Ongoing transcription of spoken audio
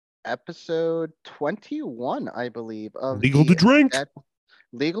episode 21, I believe, of Legal to the drink.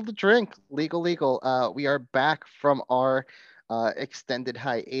 Legal to Drink, Legal. We are back from our extended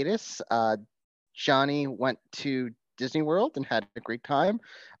hiatus. Johnny went to Disney World and had a great time.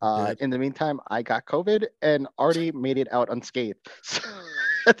 Did. In the meantime, I got COVID and Artie made it out unscathed. So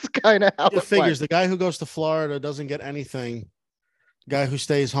that's kind of how It it went. figures the guy who goes to Florida doesn't get anything. The guy who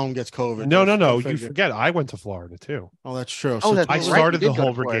stays home gets COVID. No. Go You figure. forget. I went to Florida too. Oh, that's true. Oh, that's I right. You started the did go to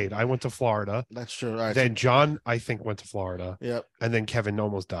whole Florida. brigade. I went to Florida. That's true. All right. Then John, I think, went to Florida. Yep. And then Kevin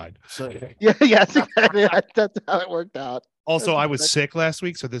almost died. So Yeah, yes, that's how it worked out. Also, I was That's- sick last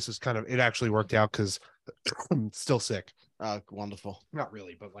week, so this is kind of it. Actually worked out because I'm still sick. wonderful. Not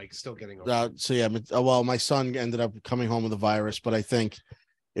really, but like still getting over. So yeah, well, my son ended up coming home with the virus, but I think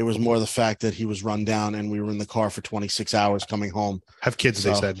it was more the fact that he was run down and we were in the car for 26 hours coming home. Have kids,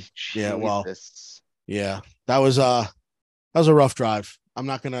 they So- said. Yeah, well, Jesus. Yeah, that was a rough drive. I'm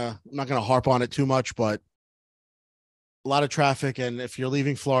not gonna harp on it too much, but a lot of traffic, and if you're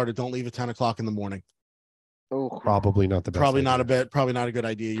leaving Florida, don't leave at 10 o'clock in the morning. Oh, Probably not the best. Probably idea. not a good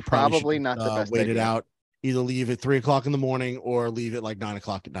idea. You Probably should, not the best wait it idea. out. Either leave at 3 o'clock in the morning or leave at like 9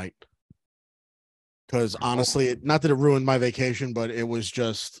 o'clock at night. Because honestly, not that it ruined my vacation, but it was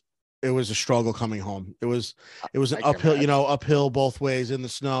a struggle coming home. It was an I can uphill, imagine. uphill both ways in the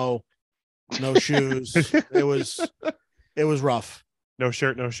snow, no shoes. it was rough. No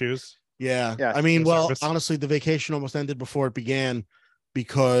shirt, no shoes. Yeah. Yeah, I mean, no well, service. honestly, the vacation almost ended before it began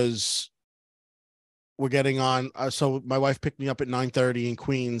because we're getting on. So my wife picked me up at 9:30 in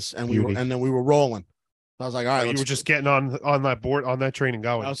Queens, and Beauty. then we were rolling. I was like, all right, You let's were just getting on that board on that train and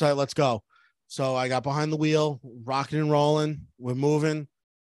going. I was like, let's go. So I got behind the wheel, rocking and rolling. We're moving.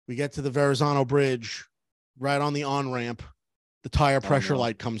 We get to the Verrazano Bridge, right on the on ramp. The tire pressure no.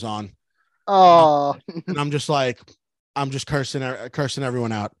 light comes on, Oh, and I'm just cursing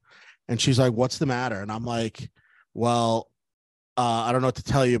everyone out. And she's like, "What's the matter?" And I'm like, "Well, I don't know what to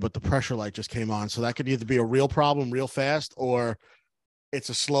tell you, but the pressure light just came on. So that could either be a real problem real fast, or it's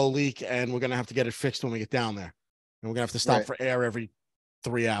a slow leak, and we're gonna have to get it fixed when we get down there, and we're gonna have to stop Right. for air every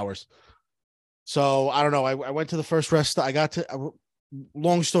 3 hours." So I don't know. I went to the first rest.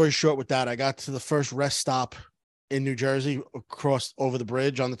 Long story short with that, I got to the first rest stop in New Jersey, across over the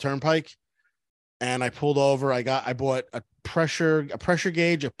bridge on the turnpike, and I pulled over. I bought a pressure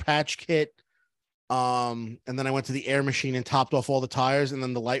gauge, a patch kit, and then I went to the air machine and topped off all the tires, and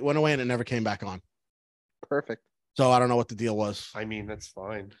then the light went away and it never came back on. perfect. So I don't know what the deal was. I mean, that's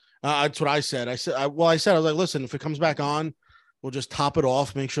fine. That's what I said. I was like, listen, if it comes back on, we'll just top it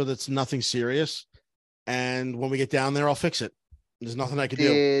off, make sure that's nothing serious, and when we get down there, I'll fix it. There's nothing I could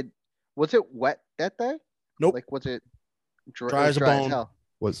do. Was it wet that day? Nope. Like, was it Dry as a bone. hell?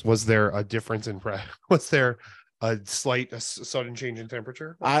 Was there a difference in was there a sudden change in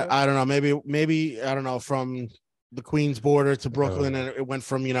temperature? I don't know. Maybe I don't know, from the Queens border to Brooklyn, and it went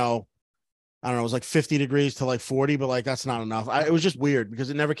from, I don't know, it was like 50 degrees to like 40, but like that's not enough. It was just weird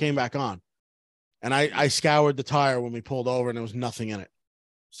because it never came back on. And I scoured the tire when we pulled over and there was nothing in it.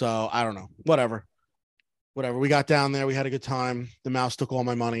 So I don't know. Whatever. We got down there. We had a good time. The mouse took all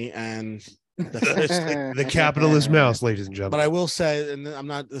my money, and The capitalist mouse, ladies and but gentlemen. I will say, and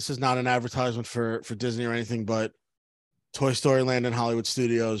this is not an advertisement for Disney or anything, but Toy Story Land and Hollywood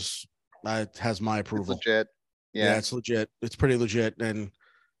Studios has my It's approval. legit. Yeah, Yeah. it's legit. It's pretty legit. And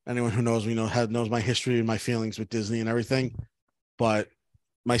anyone who knows me knows my history and my feelings with Disney and everything. But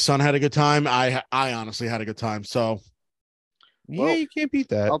my son had a good time. I honestly had a good time. So Yeah, Well, you can't beat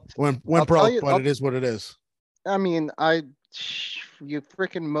that. went I'll tell broke, you- but it is what it is. I mean, you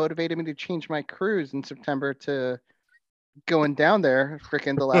freaking motivated me to change my cruise in September to going down there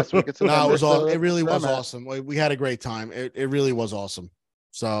freaking the last week of No, September. it was so it really that's was where I'm at. awesome. We had a great time. It really was awesome.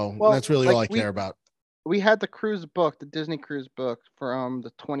 So Well, that's really like, all I care about. We had the cruise booked, the Disney cruise booked from the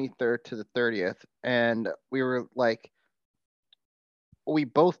 23rd to the 30th, and we were like, we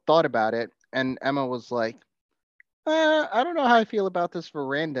both thought about it, and Emma was like, I don't know how I feel about this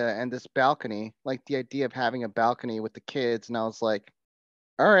veranda and this balcony, like the idea of having a balcony with the kids. And I was like,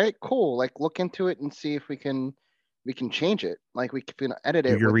 all right, cool. Like, look into it and see if we can change it. Like, we can edit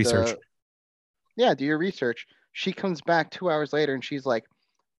Do it your with research. do your research. She comes back 2 hours later and she's like,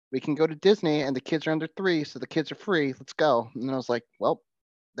 we can go to Disney and the kids are under 3, so the kids are free. Let's go. And I was like, well,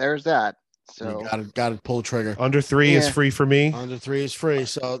 there's that. So You gotta pull the trigger. Under 3 is Yeah. free for me. Under 3 is free.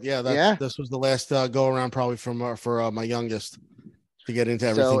 So yeah, Yeah. this was the last go around probably for my youngest to get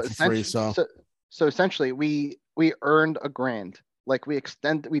into so everything for free. so essentially we earned $1,000. Like,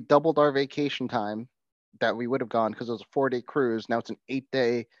 we doubled our vacation time that we would have gone because it was a 4-day cruise. Now it's an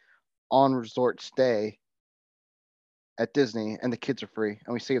 8-day on resort stay. at Disney, and the kids are free,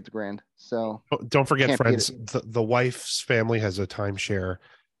 and we saved the grand. So Don't forget, Can't beat friends, the wife's family has a timeshare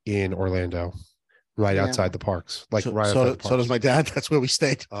in Orlando, right Yeah. outside the parks. Like So, right so, outside the parks. so does my dad. That's where we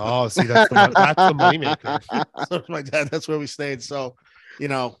stayed. Oh, see, that's the moneymaker. So does my dad. That's where we stayed. So, you're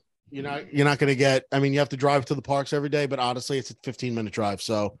not going to get. I mean, you have to drive to the parks every day, but honestly, it's a 15-minute drive.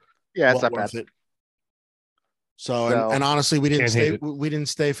 So, Yeah, it's well not bad. worth it. So, So- and honestly, we didn't Can't hate stay. it. We didn't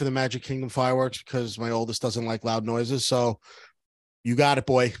stay for the Magic Kingdom fireworks because my oldest doesn't like loud noises. So, you got it,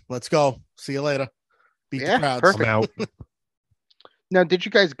 boy. Let's go. See you later. Beat Yeah, the crowds. perfect. I'm out. Now, did you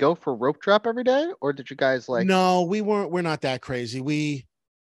guys go for rope drop every day, or did you guys like? No, we weren't. We're not that crazy. We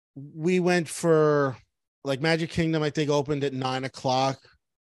went for like Magic Kingdom. I think opened at 9:00.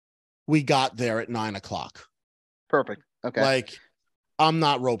 We got there at 9:00. Perfect. Okay. Like, I'm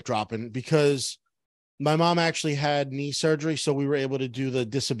not rope dropping because my mom actually had knee surgery, so we were able to do the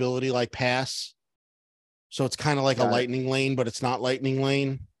disability like pass. So it's kind of like a Got it. lightning lane, but it's not lightning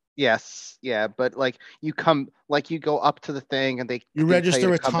lane. Yes. Yeah, but like you go up to the thing, and You tell register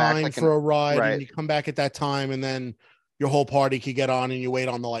to a come back, time like, for a ride, right. and you come back at that time, and then your whole party could get on, and you wait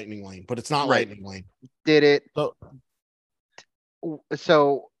on the lightning lane, but it's not Right. lightning lane. Did it. So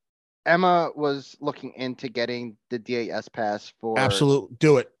So Emma was looking into getting the DAS pass for absolute,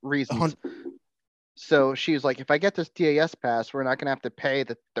 do it. reasons. So she was like, if I get this DAS pass, we're not gonna have to pay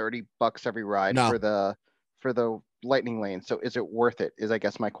the $30 every ride No. for the lightning lane. So is it worth it? Is, I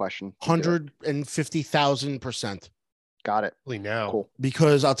guess, my question. to do it. 150,000%. Got it. Really now. Cool.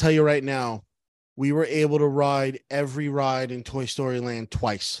 Because I'll tell you right now, we were able to ride every ride in Toy Story Land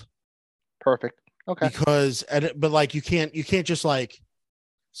twice. Perfect. Okay. Because, but like you can't just like,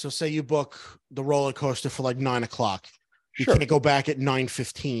 so say you book the roller coaster for like 9:00. You Sure. can't go back at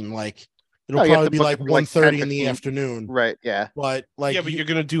 9:15. Like it'll No, you have probably to be book like it for, like, 1:30 in the 10:15. afternoon. Right. Yeah. But like, Yeah, but you're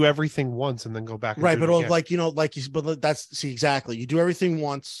gonna do everything once and then go back. And right. do it But again. like but that's, see, exactly. You do everything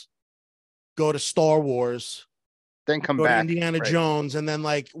once, go to Star Wars, Then come go back. to Indiana right. Jones, and then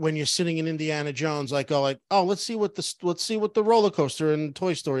like when you're sitting in Indiana Jones, like oh, let's see what the roller coaster in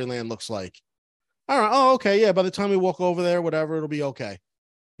Toy Story Land looks like. All right. Oh, okay. Yeah. By the time we walk over there, whatever, it'll be okay.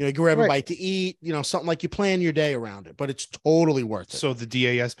 You grab a Right. bite to eat, something like you plan your day around it, but it's totally worth it. So the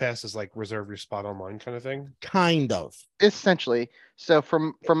DAS pass is like reserve your spot online kind of thing. Kind of. Essentially. So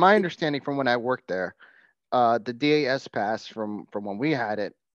from my understanding from when I worked there, the DAS pass from when we had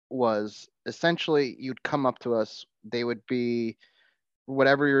it was essentially you'd come up to us. They would be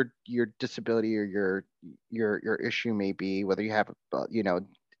whatever your disability or your issue may be, whether you have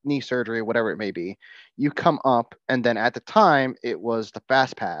knee surgery, whatever it may be, you come up, and then at the time it was the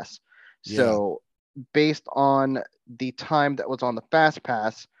fast pass. So based on the time that was on the fast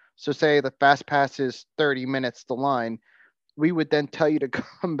pass, so say the fast pass is 30 minutes the line, we would then tell you to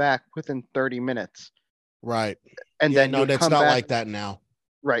come back within 30 minutes. Right. And then no, you'd that's come not back, like that now.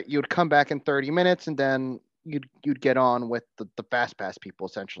 right, you'd come back in 30 minutes, and then you'd get on with the fast pass people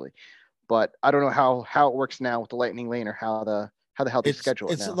essentially. But I don't know how it works now with the lightning lane, or how the hell they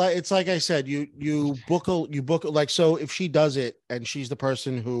schedule it now. It's like I said, you book like, so if she does it and she's the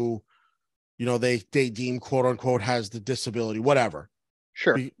person who, they deem quote unquote has the disability, whatever.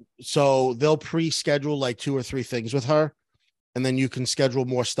 Sure. So they'll pre-schedule like 2 or 3 things with her, and then you can schedule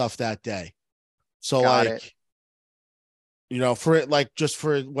more stuff that day. So Got like, for it, like just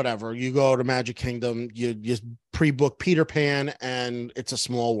for whatever, you go to Magic Kingdom, you just pre-book Peter Pan and It's a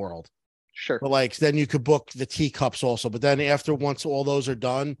Small World. Sure. But like, then you could book the teacups also. But then once all those are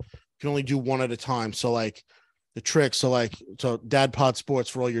done, you can only do one at a time. So like the trick, so Dad Pod Sports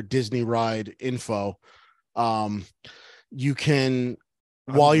for all your Disney ride info. You can,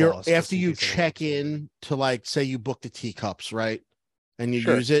 after you check in to like, say you book the teacups, right? And you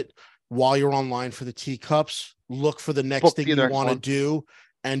Sure. use it while you're online for the teacups, look for the next thing you want to do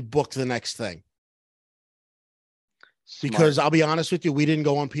and book the next thing. Smart. Because I'll be honest with you, we didn't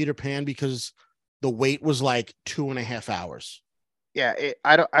go on Peter Pan because the wait was like 2.5 hours. Yeah,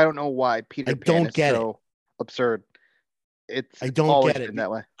 I don't know why Peter Pan is so absurd. I don't always get it been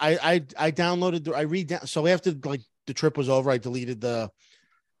that way. I downloaded so after like the trip was over, I deleted the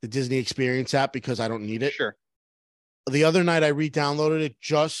Disney Experience app because I don't need it. Sure. The other night I re-downloaded it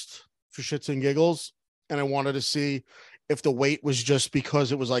just for shits and giggles, and I wanted to see if the wait was just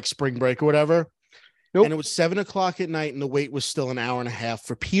because it was like spring break or whatever. Nope. And it was 7:00 at night, and the wait was still an hour and a half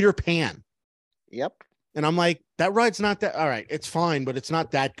for Peter Pan. Yep. And I'm like, that ride's not that all right. It's fine, but it's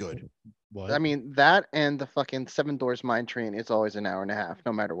not that good. What? I mean, that and the fucking Seven Doors Mine Train is always an hour and a half,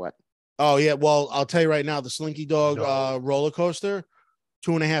 no matter what. Oh yeah, well, I'll tell you right now, the Slinky Dog roller coaster,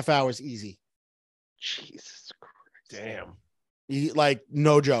 2.5 hours easy. Jesus Christ. Damn. Like,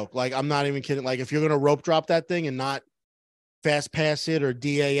 no joke. Like, I'm not even kidding. Like, if you're gonna rope drop that thing and not fast pass it or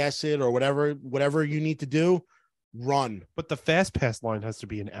DAS it or whatever you need to do, run. But the fast pass line has to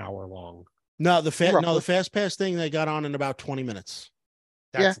be an hour long. No, the Roughly. fast pass thing they got on in about 20 minutes.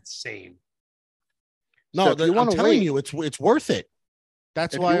 That's insane. No, So if you I'm wanna telling wait- you, it's worth it.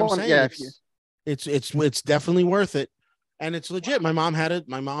 That's If why you I'm want- saying yeah, it's definitely worth it. And it's legit. My mom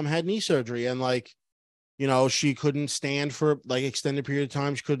had knee surgery, and like, you know, she couldn't stand for like extended period of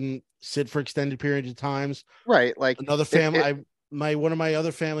time. She couldn't sit for extended periods of times. Right. Like Another family, one of my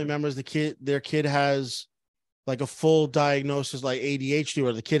other family members, their kid has like a full diagnosis like ADHD,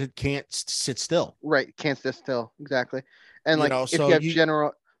 where the kid can't sit still. right. Can't sit still. Exactly. And You like know, if so you have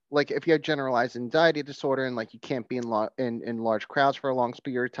if you have generalized anxiety disorder and like you can't be in large crowds for a long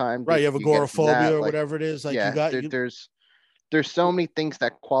period of time. right, you have get from agoraphobia that, or like, whatever it is. Like yeah, you got there's so many things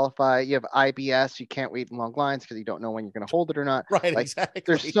that qualify. You have IBS, you can't wait in long lines because you don't know when you're going to hold it or not. right, Like, exactly.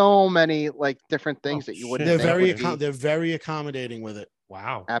 there's so many like different things that you wouldn't They're think very would be. they're very accommodating with it.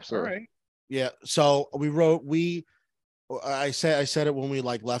 Wow. Absolutely. All right. Yeah. So I said it when we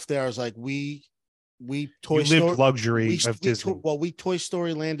like left there. I was like, we Toy You Story lived luxury of Disney. we Toy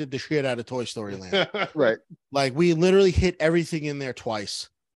Story landed the shit out of Toy Story Land. Right. Like we literally hit everything in there twice.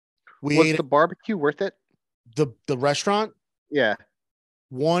 We Was ate the barbecue worth it? the restaurant Yeah.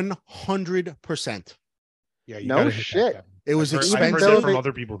 100%. Yeah, you No gotta hit that shit. guy. It was I've expensive. heard that from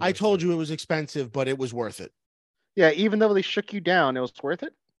other people. I told you it was expensive, but it was worth it. Yeah. Even though they shook you down, it was worth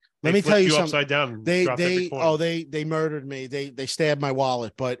it. Let me tell you something. Upside down. And They dropped every coin. they murdered me. They stabbed my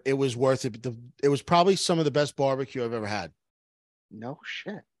wallet, but it was worth it. It was probably some of the best barbecue I've ever had. No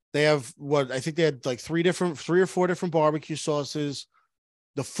shit. They have I think they had like three or four different barbecue sauces.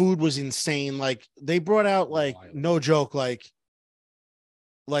 The food was insane. Like they brought out like no joke, like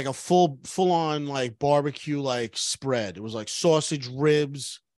a full on like barbecue like spread. It was like sausage,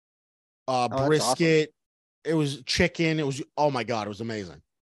 ribs, that's brisket. It was chicken. It was, oh my God, it was amazing.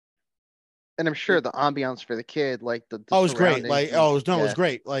 And I'm sure the ambiance for the kid, like the Oh, it was great. surroundings Like, and- it was yeah.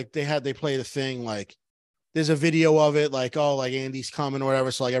 great. Like they played a thing, like there's a video of it, like, oh, like Andy's coming or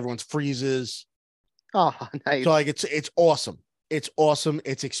whatever. So like everyone's freezes. Oh, nice. So like it's awesome. It's awesome.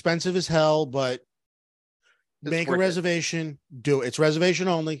 It's expensive as hell, but make a worth it. reservation. Do it. It's reservation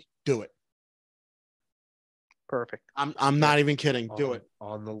only. Do it. Perfect. I'm not even kidding. Do it.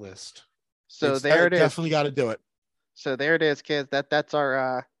 On the list. So there it is. Definitely got to do it. So there it is, kids. That's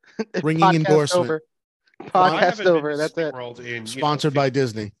our Ringing podcast endorsement. over. Well, I Podcast haven't been over. to That's Disney it. World in, Sponsored by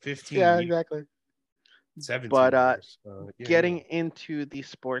Disney. 15 Yeah, years, exactly. 17 But, years. Yeah, Getting into the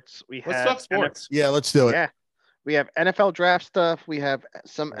sports, we Let's have talk sports. Yeah, let's do it. Yeah, we have NFL draft stuff. We have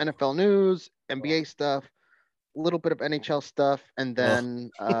some NFL news, NBA stuff, a little bit of NHL stuff, and then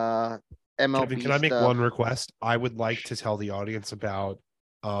MLB Kevin, can I make stuff. one request? I would like to tell the audience about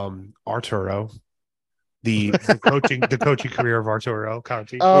Arturo, the coaching career of Arturo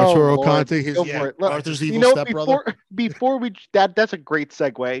Conti. Oh, Arturo Lord. Conte. Go yeah, for it. Look, Arthur's you evil know, stepbrother. before we that's a great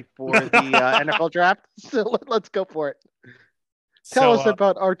segue for the NFL draft. So let's go for it. Tell us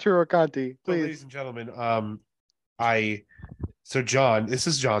about Arturo Conti, So, please. ladies and gentlemen, so John, this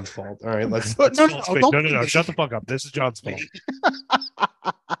is John's fault. All right, let's No, call no, it straight. don't No, be shut the fuck up. This is John's fault.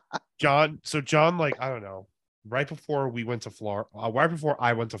 John, like, I don't know, right before we went to Florida, right before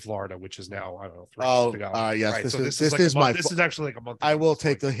I went to Florida, which is now, I don't know, 3 months ago. Yes. Right, This so is this this is my. this is actually like a month. I ago. will It's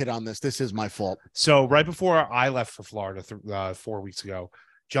take like- the hit on this. This is my fault. So right before I left for Florida 4 weeks ago,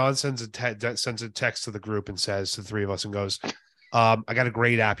 John sends a text to the group and says to the three of us and goes, I got a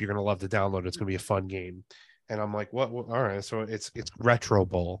great app you're gonna love to download. It's gonna be a fun game. And I'm like, what? All right. So it's Retro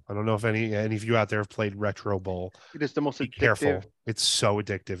Bowl. I don't know if any of you out there have played Retro Bowl. It is the most Be addictive. careful. It's so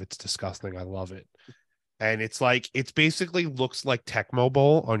addictive. It's disgusting. I love it. And it's basically looks like Tecmo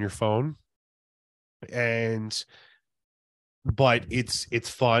Bowl on your phone. But it's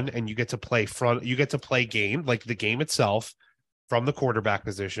fun, and you get to play game, like the game itself from the quarterback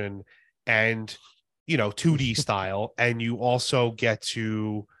position, and 2D style, and you also get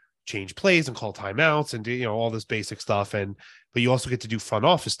to change plays and call timeouts and do all this basic stuff, but you also get to do front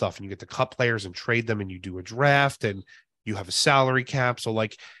office stuff, and you get to cut players and trade them, and you do a draft, and you have a salary cap. So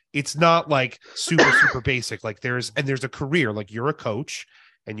like it's not like super basic. Like there's a career, like you're a coach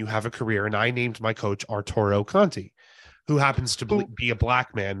and you have a career, and I named my coach Arturo Conti, who happens to be a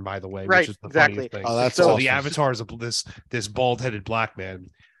black man, by the way, Right, which is the exactly. funniest thing. Oh, that's So awesome. The avatar is this bald-headed black man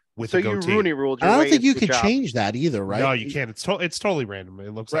with So a you goatee. Rooney ruled I your don't way think you into the can job. change that either, right? No, you can't. It's totally random.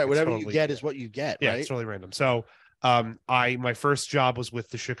 It looks Right. like Whatever totally, you get is what you get. yeah, right. it's totally random. So, my first job was with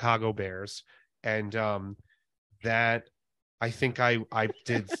the Chicago Bears, and that I think I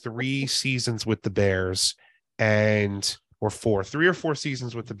did 3 seasons with the Bears, or 4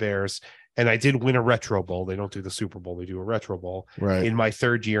 seasons with the Bears, And I did win a Retro Bowl. They don't do the Super Bowl; they do a Retro Bowl Right. in my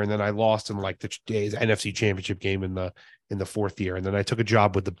third year, and then I lost in like the NFC Championship game in the fourth year, and then I took a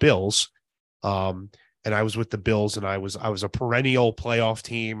job with the Bills. And I was with the Bills, and I was a perennial playoff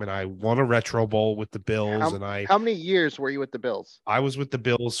team, and I won a Retro Bowl with the Bills. How many years were you with the Bills? I was with the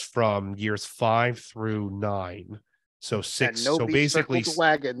Bills from years 5 through 9. So 6. And nobody so basically, circled the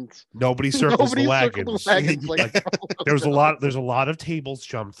wagons. nobody circles Nobody the circled wagons. the wagons like There's a lot of tables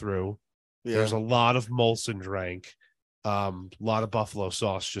jumped through. Yeah. There's a lot of Molson drank. A lot of buffalo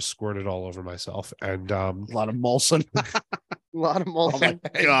sauce just squirted all over myself, and a lot of Molson. a lot of Molson.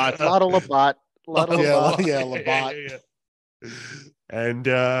 God. A lot of Labatt. A lot of Labatt. Yeah, Labatt. And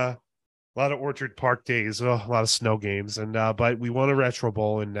a lot of Orchard Park days, a lot of snow games, and but we won a Retro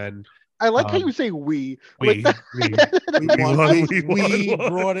Bowl, and then I like how you say we. we brought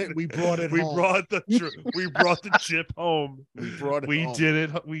it. We brought the chip home. We did it,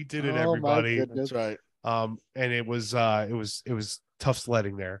 everybody. That's right. And it was tough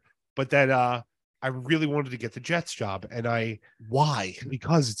sledding there, but then I really wanted to get the Jets job, and why?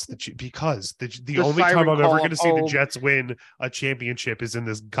 Because it's the only time I'm ever going to see the Jets win a championship is in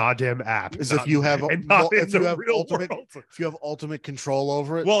this goddamn app. Is if you have ultimate control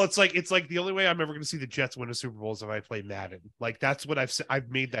over it. Well, it's like the only way I'm ever going to see the Jets win a Super Bowl is if I play Madden. Like that's what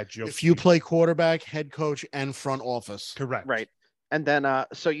I've made that joke. If you play quarterback, head coach, and front office, correct, right. And then,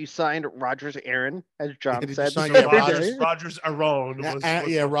 so you signed Rogers Aaron, as John said. Rogers Aaron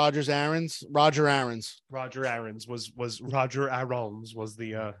Roger Aaron's was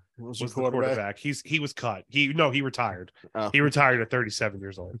the quarterback. He was cut. He retired. Oh. He retired at 37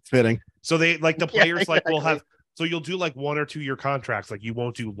 years old. Fitting. So they like the players will have. So you'll do like 1 or 2 year contracts. Like you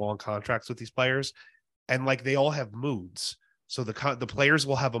won't do long contracts with these players, and like they all have moods. So the players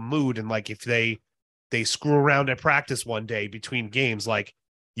will have a mood, and like if they screw around at practice one day between games, like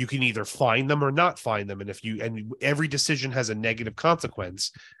you can either fine them or not fine them. And every decision has a negative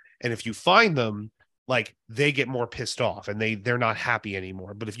consequence. And if you fine them, like they get more pissed off and they're not happy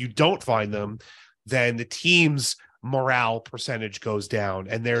anymore. But if you don't fine them, then the team's morale percentage goes down,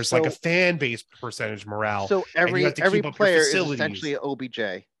 and there's like a fan base percentage morale. So every player is essentially OBJ.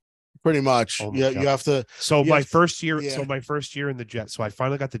 Pretty much. Oh You have to. So my first year in the Jets. So I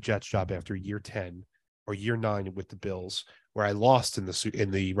finally got the Jets job after year 10. Or year 9 with the Bills, where I lost in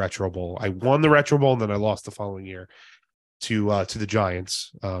the Retro Bowl. I won the Retro Bowl, and then I lost the following year to the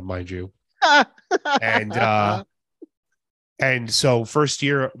Giants, mind you. and so first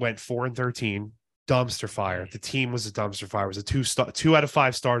year went 4-13, dumpster fire. The team was a dumpster fire. It was a 2 out of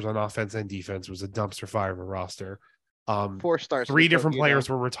 5 stars on offense and defense. It was a dumpster fire of a roster. 4 stars. 3 different players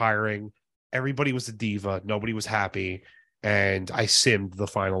were retiring. Everybody was a diva. Nobody was happy. And I simmed the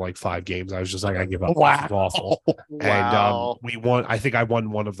final like 5 games. I was just like, I give up. Wow. This is awful. Wow. And we won. I think I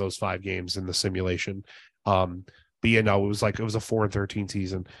won one of those 5 games in the simulation. But it was a 4-13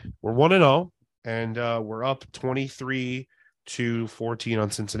 season. We're 1-0, and we're up 23-14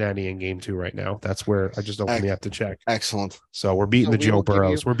 on Cincinnati in game 2 right now. That's where I just opened the app to check. Excellent. So we're beating the Joe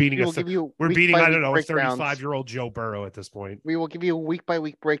Burrows. We're beating a 35-year-old Joe Burrow at this point. We will give you week by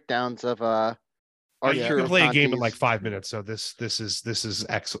week breakdowns of you can play a game in like 5 minutes. So this is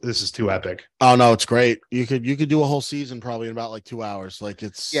excellent. This is too epic. Oh no, it's great. You could do a whole season probably in about like 2 hours. Like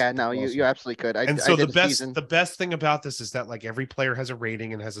it's awesome. You absolutely could. The best thing about this is that like every player has a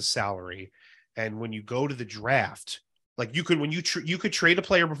rating and has a salary, and when you go to the draft, like you could trade a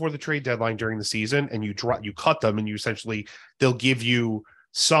player before the trade deadline during the season, and you cut them, and you essentially they'll give you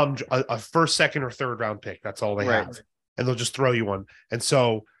a first, second, or third round pick. That's all they have, and they'll just throw you one. And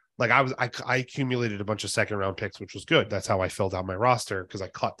so. Like I accumulated a bunch of second round picks, which was good. That's how I filled out my roster, because I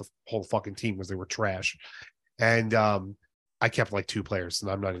cut the whole fucking team because they were trash. And I kept like 2 players,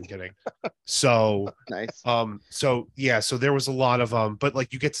 and I'm not even kidding. So nice. So there was a lot of but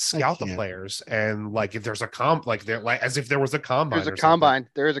like you get to scout the players, and like if there's a as if there was a combine.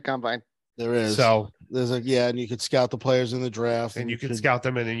 There is a combine. There is. So there's and you could scout the players in the draft, and you could scout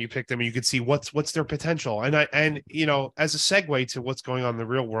them, and then you pick them, and you could see what's their potential. And as a segue to what's going on in the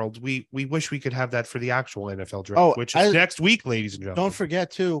real world, we wish we could have that for the actual NFL draft, which is next week, ladies and gentlemen. Don't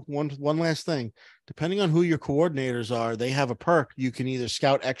forget too, one last thing. Depending on who your coordinators are, they have a perk. You can either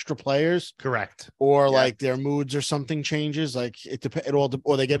scout extra players, correct, or like their moods or something changes. Like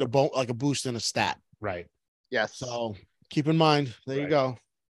or they get a boost in a stat. Right. Yes. So keep in mind. There you go.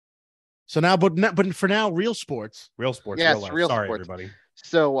 So now, but for now, real sports. Yes, real Sorry, sports. everybody.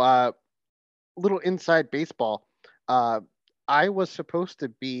 So, little inside baseball. I was supposed to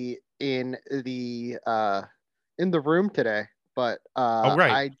be in the room today, but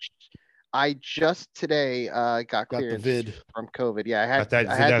I just today got the clearance vid. from COVID. Yeah, Got that,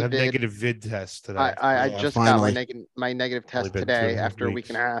 I had the that vid. negative vid test today. I Yeah, just got finally. my negative Only test been today 2.5 after a week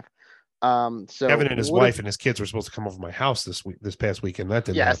and a weeks. half. So Kevin and his would've- wife and his kids were supposed to come over to my house this past weekend. That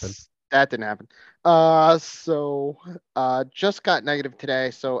didn't yes, happen. that didn't happen. So just got negative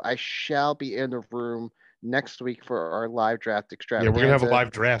today, so I shall be in the room next week for our live draft Yeah, extravaganza. we're gonna have a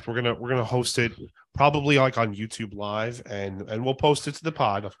live draft. We're gonna host it probably like on YouTube Live, and we'll post it to the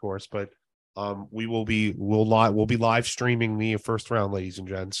pod, of course. But we'll be live streaming the first round, ladies and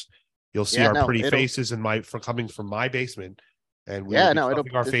gents. You'll see our pretty faces coming from my basement, and we will be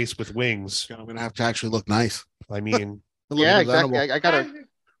stuffing our face with wings. I'm gonna have to actually look nice. I mean, yeah, exactly. I gotta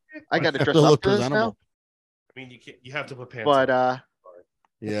dress up for this now. I mean, you have to put pants but on.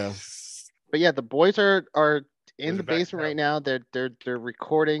 Yeah. But yeah, the boys are in the basement right now. They're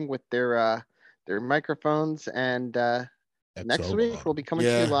recording with their microphones, and next week we'll be coming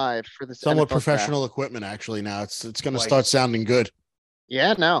to you live for this somewhat NFL professional draft. equipment. Actually, now it's going to start sounding good.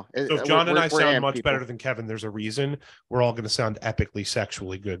 Yeah, no. So if John and I sound much better than Kevin, there's a reason we're all going to sound epically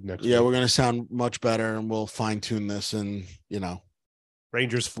sexually good next week. Yeah, we're going to sound much better, and we'll fine tune this, and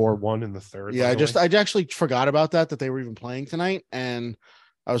Rangers 4-1 in the third. Yeah, I actually forgot about that they were even playing tonight, and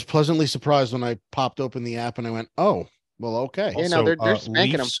I was pleasantly surprised when I popped open the app and I went, "Oh, well, okay." Yeah, no, they're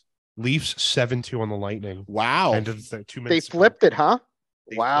spanking them. Leafs 7-2 on the Lightning. Wow, and 2 minutes. They flipped it, huh?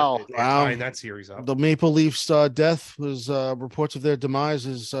 Wow. Tying that series up. The Maple Leafs' death was reports of their demise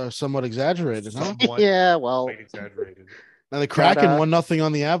is somewhat exaggerated, huh? Yeah, well, exaggerated. Now the Kraken 1-0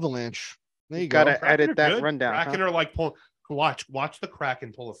 on the Avalanche. There you go. Gotta edit that rundown. Kraken are like watch the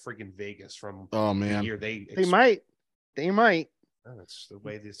Kraken pull a friggin' Vegas from the year they might. That's the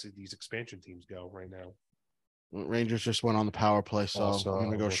way these expansion teams go right now. Rangers just went on the power play, so I'm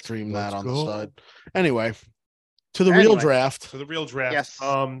gonna go stream that on the side. Anyway, to the real draft. Yes.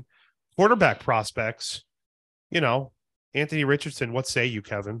 Quarterback prospects. Anthony Richardson. What say you,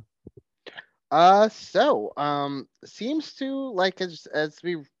 Kevin? Seems to, like, as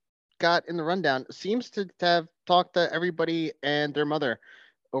we got in the rundown, seems to have talked to everybody and their mother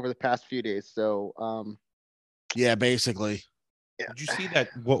over the past few days. So yeah, basically. Did you see that?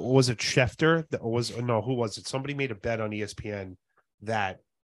 What was it? Schefter? Who was it? Somebody made a bet on ESPN that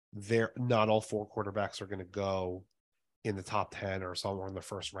not all 4 quarterbacks are going to go in the top 10 or somewhere in the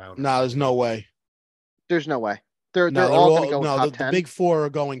first round. No, there's no way. There's no way. They're all going to go top 10. The big 4 are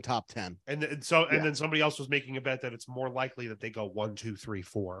going top 10. And then somebody else was making a bet that it's more likely that they go 1, 2, 3,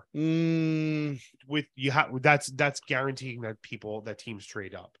 4. That's guaranteeing that teams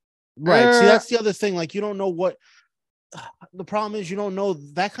trade up. Right. See, that's the other thing. Like, you don't know what the problem is. You don't know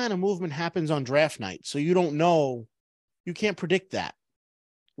that kind of movement happens on draft night, so you don't know. You can't predict that.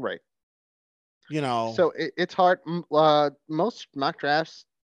 Right. So it's hard. Most mock drafts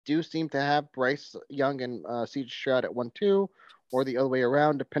do seem to have Bryce Young and CJ Stroud at 1-2, or the other way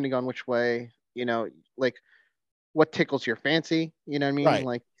around, depending on which way, like what tickles your fancy. You know what I mean? Right.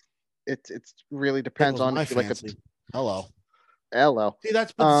 Like it's really depends on if you like Hello. See,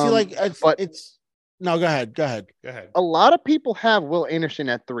 it's no. Go ahead. A lot of people have Will Anderson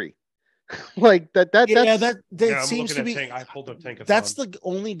at 3. Like that seems to be. I pulled up Tankathon. That's the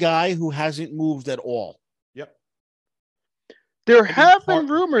only guy who hasn't moved at all. Yep. There have been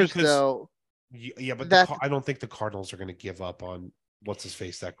rumors, though. Yeah, but I don't think the Cardinals are going to give up on what's his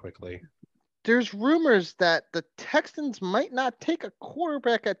face that quickly. There's rumors that the Texans might not take a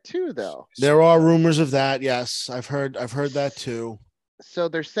quarterback at 2, though. There are rumors of that. Yes, I've heard that too. So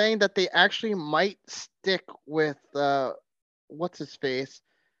they're saying that they actually might stick with what's his face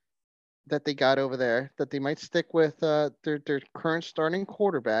that they got over there. That they might stick with their current starting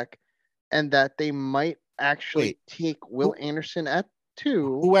quarterback, and that they might actually take Will Anderson at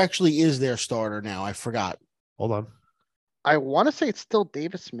 2. Who actually is their starter now? I forgot. Hold on. I want to say it's still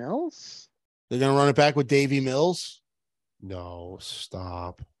Davis Mills. They're going to run it back with Davy Mills? No,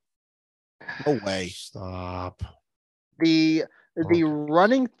 stop. No way. Stop. The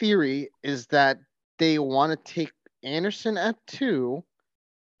running theory is that they want to take Anderson at 2,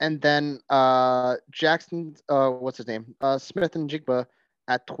 and then Jackson, what's his name? Smith and Jigba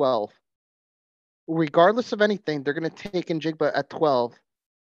at 12. Regardless of anything, they're going to take in Jigba at 12,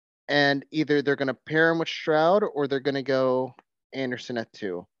 and either they're going to pair him with Stroud or they're going to go Anderson at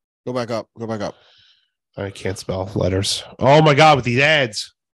 2. Go back up. I can't spell letters. Oh my God, with these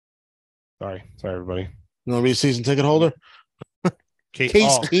ads. Sorry, everybody. You want to be a season ticket holder? Case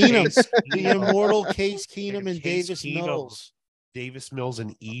Keenum, the immortal Case Keenum and Davis Mills. Davis Mills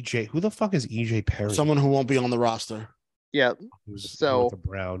and EJ. Who the fuck is EJ Perry? Someone who won't be on the roster. Yeah. So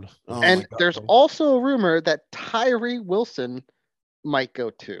Brown. And there's also a rumor that Tyree Wilson might go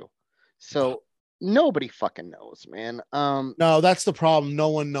 2. So nobody fucking knows, man. No, that's the problem. No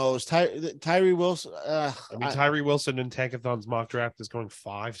one knows. Tyree Wilson. Tyree Wilson in Tankathon's mock draft is going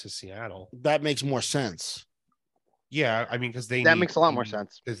 5 to Seattle. That makes more sense. Yeah, I mean, because that makes a lot more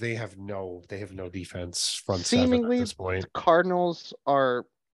sense. Because they have no defense front Seemingly, seven at this point. The Cardinals are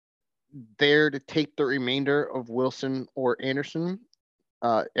there to take the remainder of Wilson or Anderson,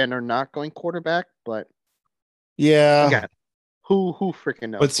 and are not going quarterback. But yeah, again, who freaking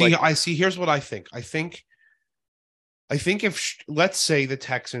knows? But see, here's what I think. I think if let's say the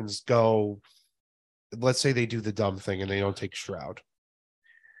Texans go, let's say they do the dumb thing and they don't take Stroud.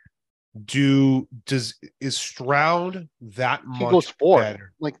 Is Stroud that much he goes 4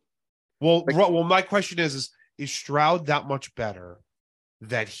 better? Well, my question is Stroud that much better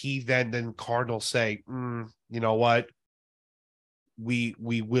that he then Cardinals say, you know what,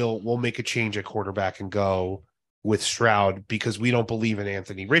 we'll make a change at quarterback and go with Stroud because we don't believe in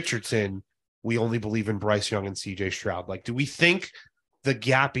Anthony Richardson. We only believe in Bryce Young and CJ Stroud. Like, do we think the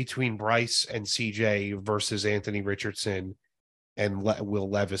gap between Bryce and CJ versus Anthony Richardson and Will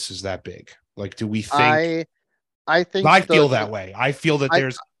Levis is that big? Like, do we think? I think I feel that way. I feel that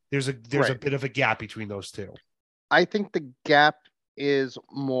there's a bit of a gap between those two. I think the gap is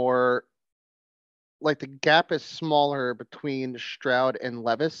more like the gap is smaller between Stroud and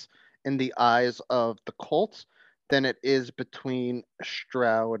Levis in the eyes of the Colts than it is between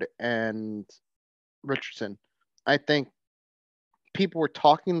Stroud and Richardson. I think people were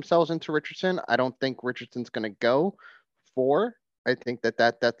talking themselves into Richardson. I don't think Richardson's going to go 4. I think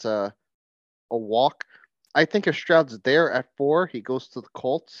that's a walk. I think if Stroud's there at 4, he goes to the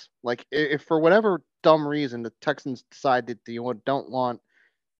Colts. Like, if for whatever dumb reason the Texans decide that they don't want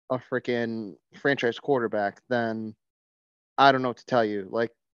a freaking franchise quarterback, then I don't know what to tell you.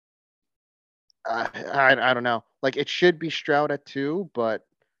 Like, I don't know. Like, it should be Stroud at 2, but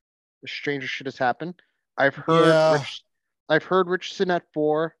the stranger shit has happened. I've heard Richardson at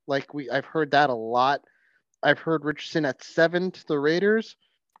 4. I've heard that a lot. I've heard Richardson at 7 to the Raiders,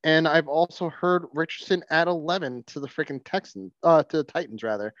 and I've also heard Richardson at 11 to the freaking Texans, to the Titans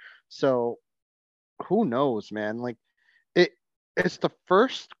rather. So who knows, man? Like, it's the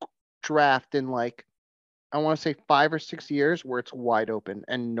first draft in I want to say 5 or 6 years where it's wide open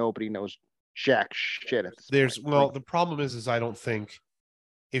and nobody knows jack shit at this point. The problem is I don't think,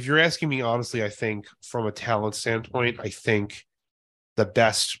 if you're asking me honestly, I think from a talent standpoint, I think the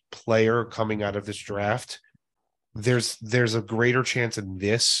best player coming out of this draft, there's a greater chance in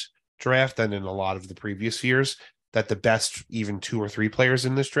this draft than in a lot of the previous years that the best even 2 or 3 players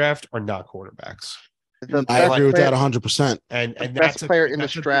in this draft are not quarterbacks. I agree with that 100%. And the best player in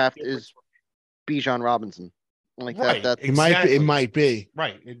this draft is Bijan Robinson. Like, right, that exactly. It might be.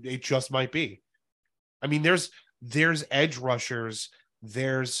 Right. It just might be. I mean, there's edge rushers,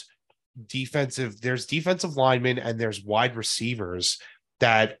 there's defensive linemen, and there's wide receivers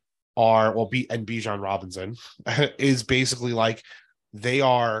that are and Bijan Robinson is basically like they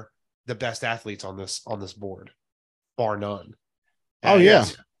are the best athletes on this board, bar none.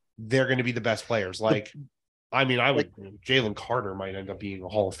 And they're going to be the best players. Jalen Carter might end up being a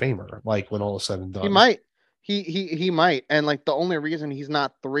Hall of Famer. Like, when all is said and done, he might. He might, and the only reason he's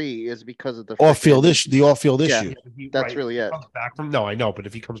not 3 is because of the off-field issue. That's really it. I know, but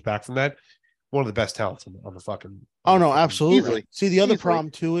if he comes back from that, one of the best talents on the fucking. Oh no, absolutely. Easily. See, the other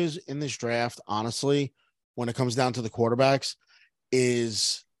problem too is in this draft, honestly, when it comes down to the quarterbacks,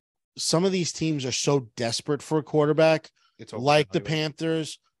 is some of these teams are so desperate for a quarterback, like the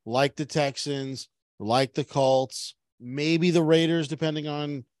Panthers, like the Texans, like the Colts, maybe the Raiders, depending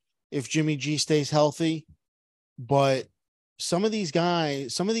on if Jimmy G stays healthy. But some of these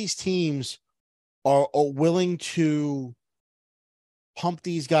teams are willing to pump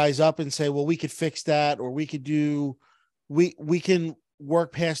these guys up and say, well, we could fix that, or we can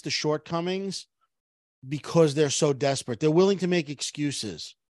work past the shortcomings because they're so desperate. They're willing to make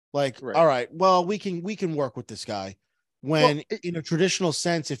excuses. Like, all right, well, we can work with this guy. When in a traditional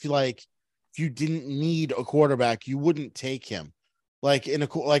sense, if you didn't need a quarterback, you wouldn't take him. Like in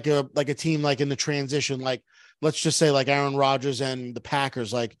a team like in the transition, like let's just say like Aaron Rodgers and the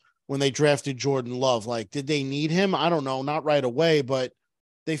Packers, like when they drafted Jordan Love, like did they need him? I don't know, not right away, but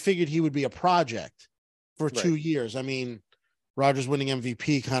they figured he would be a project for 2 years. I mean, Rodgers winning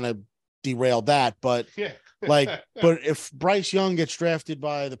MVP kind of derailed that, but but if Bryce Young gets drafted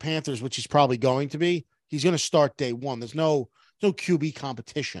by the Panthers, which he's probably going to be, he's going to start day one. There's no QB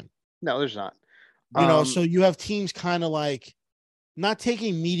competition. No, there's not. So you have teams kind of like not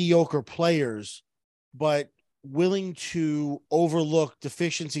taking mediocre players, but willing to overlook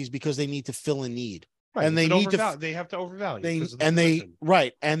deficiencies because they need to fill a need. Right. And they need to they have to overvalue. they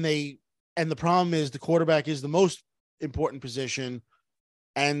And the problem is the quarterback is the most important position,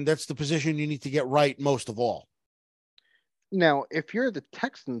 and that's the position you need to get right most of all. Now, if you're the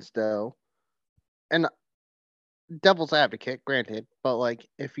Texans, though, and devil's advocate, granted, but like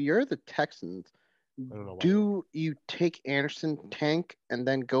if you're the Texans, do you take Anderson, tank, and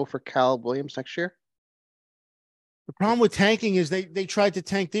then go for Caleb Williams next year? The problem with tanking is they tried to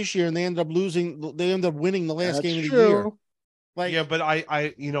tank this year and they ended up losing. They ended up winning the last game of the year. Like, yeah, but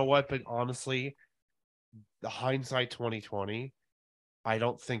I, you know what? But honestly, the hindsight 2020, I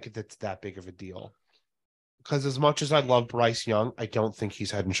don't think that's that big of a deal. Because as much as I love Bryce Young, I don't think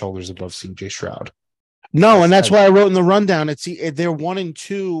he's head and shoulders above CJ Stroud. No, and that's why I wrote in the rundown. They're 1 and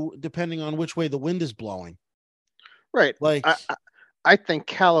 2 depending on which way the wind is blowing. Right. Like I think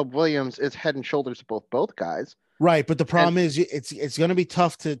Caleb Williams is head and shoulders above both guys. Right, but the problem is it's going to be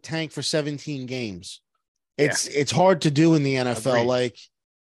tough to tank for 17 games. It's hard to do in the NFL. Agreed. Like,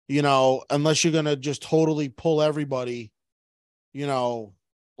 you know, unless you're going to just totally pull everybody, you know,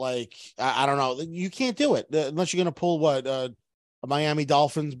 like I don't know, you can't do it unless you're going to pull a Miami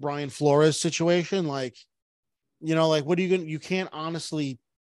Dolphins Brian Flores situation. Like, you know, like what are you going to? You can't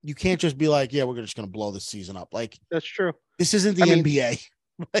just be like, yeah, we're just going to blow this season up. Like that's true. This isn't the NBA.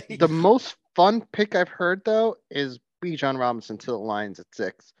 Like, the most fun pick I've heard though is Bijan Robinson to the Lions at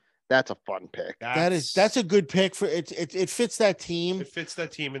 6. That's a fun pick. That's a good pick for it. It fits that team. It fits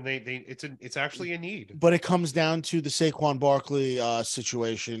that team, and it's actually a need. But it comes down to the Saquon Barkley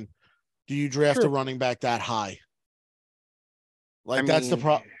situation. Do you draft a running back that high? Like that's the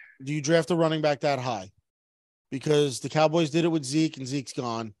problem. Do you draft a running back that high? Because the Cowboys did it with Zeke, and Zeke's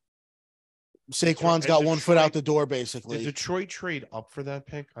gone. Saquon's got one foot out the door, basically. Did Detroit trade up for that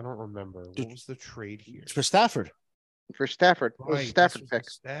pick? I don't remember. What was the trade here? For Stafford. For Stafford. Right. Was Stafford pick.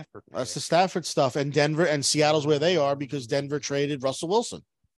 That's the Stafford stuff. And Denver and Seattle's where they are because Denver traded Russell Wilson.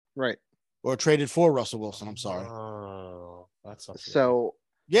 Right. Or traded for Russell Wilson. I'm sorry. Oh, that's so.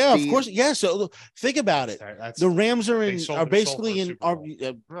 Yeah, of course. Yeah. So think about it. The Rams are basically in.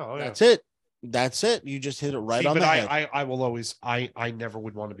 That's it. That's it. You just hit it right on the head. I will always. I never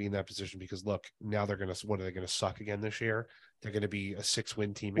would want to be in that position because look, now they're gonna. What are they gonna suck again this year? They're gonna be a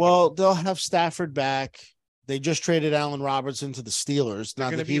 6-win team. Well, they'll have Stafford back. They just traded Allen Robertson to the Steelers. They're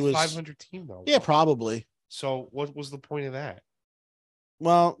gonna be a 500 team though. Yeah, probably. So what was the point of that?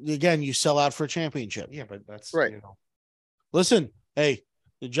 Well, again, you sell out for a championship. Yeah, but that's right. You know. Listen, hey,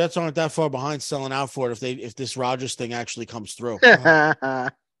 the Jets aren't that far behind selling out for it if this Rodgers thing actually comes through.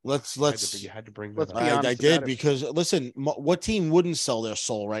 Let's. You had to bring that up. I did because listen, what team wouldn't sell their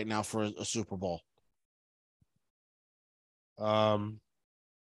soul right now for a Super Bowl?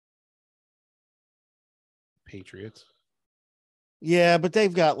 Patriots. Yeah, but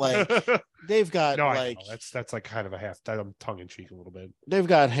they've got like no, that's like kind of a half. I'm tongue in cheek a little bit. They've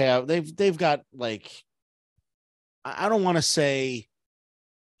got like I don't want to say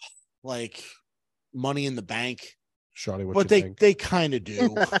like money in the bank. Shawty, but they kind of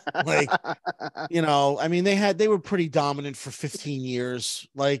do. Like, you know, I mean, they were pretty dominant for 15 years.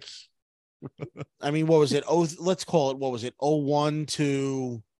 Like, I mean, what was it? Let's call it, what was it? 01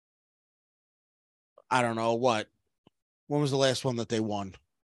 to, I don't know what. When was the last one that they won?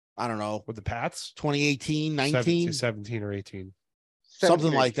 I don't know. With the Pats? 2018, 19? 17 or 18.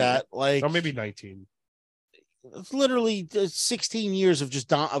 Something like that. Like, or maybe 19. It's literally 16 years of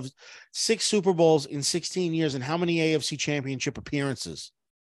of 6 Super Bowls in 16 years. And how many AFC championship appearances?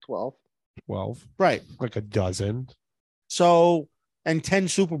 12. Right. Like a dozen. So, and 10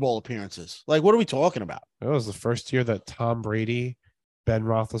 Super Bowl appearances. Like, what are we talking about? That was the first year that Tom Brady, Ben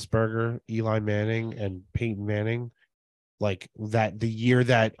Roethlisberger, Eli Manning, and Peyton Manning, like that, the year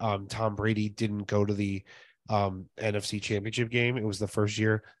that Tom Brady didn't go to the NFC championship game, it was the first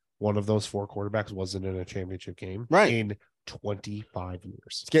year one of those 4 quarterbacks wasn't in a championship game in 25 years.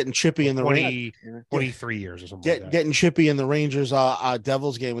 It's getting chippy in the 23 years or something. Getting chippy in the Rangers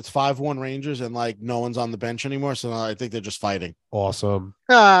Devils game. It's 5-1 Rangers and like no one's on the bench anymore. So I think they're just fighting. Awesome.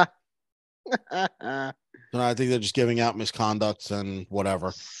 So I think they're just giving out misconducts and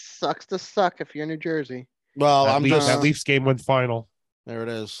whatever. Sucks to suck if you're New Jersey. Well, that Leafs game went final. There it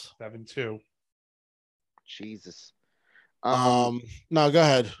is. 7-2. Jesus. No, go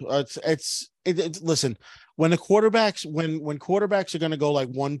ahead. Listen, when quarterbacks are going to go like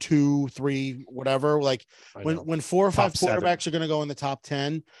 1, 2, 3, whatever, like when 4 or 5 quarterbacks are going to go in the top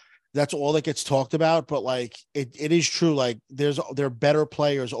 10, that's all that gets talked about. But like, it is true. Like there are better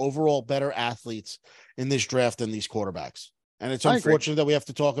players, overall better athletes in this draft than these quarterbacks. And it's unfortunate that we have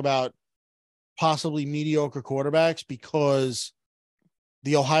to talk about possibly mediocre quarterbacks because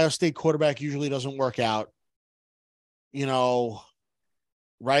the Ohio State quarterback usually doesn't work out. You know,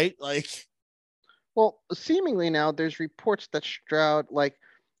 right? Like Well, seemingly now there's reports that Stroud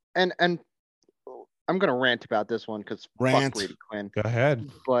and I'm gonna rant about this one because fuck Rant. Brady Quinn, Go ahead.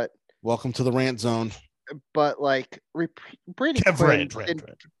 but Welcome to the rant zone. Brady Kev, Quinn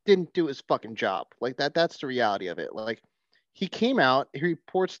rant. didn't do his fucking job. Like that's the reality of it. Like he came out, he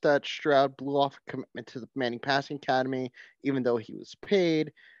reports that Stroud blew off a commitment to the Manning Passing Academy, even though he was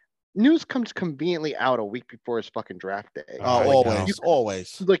paid. News comes conveniently out a week before his fucking draft day. Oh, I Always, know.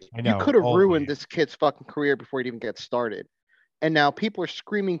 always. Like I you know, could have ruined always. this kid's fucking career before it even gets started. And now people are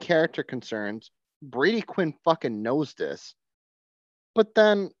screaming character concerns. Brady Quinn fucking knows this. But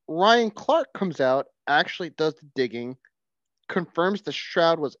then Ryan Clark comes out, actually does the digging, confirms that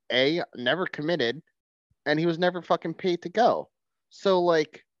Stroud was never committed, and he was never fucking paid to go. So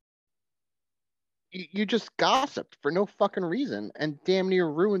like you just gossiped for no fucking reason and damn near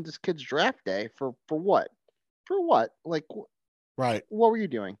ruined this kid's draft day for what? For what? Like Right. what were you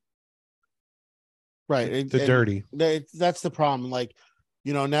doing? Right. The dirty. That's the problem. Like,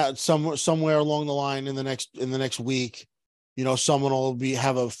 now somewhere along the line in the next week, someone will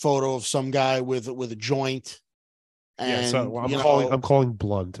have a photo of some guy with a joint. And so I'm calling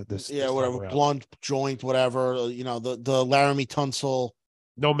blunt this. Yeah, this whatever, blunt joint, whatever. The Laramie Tunsil.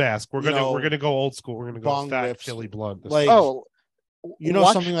 No mask. We're gonna go old school. We're gonna go bong fat rips. Philly blunt. Like,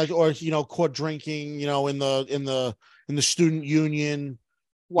 watch, something like, or caught drinking, in the student union.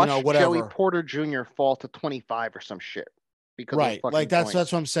 watch Whatever. Joey Porter Jr. fall to 25 or some shit because of Right. fucking Like that's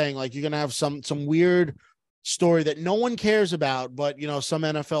joint. what I'm saying. Like you're gonna have some weird story that no one cares about, but some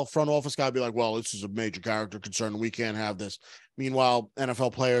NFL front office guy be like, well, this is a major character concern. We can't have this. Meanwhile,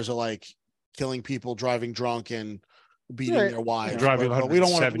 NFL players are like killing people, driving drunk, and beating their wives. Driving but we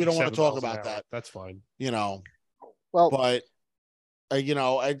don't want to 177 talk miles an about hour. that. That's fine. Well, but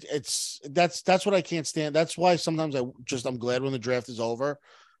that's what I can't stand. That's why sometimes I'm glad when the draft is over,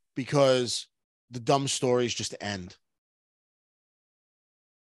 because the dumb stories just end.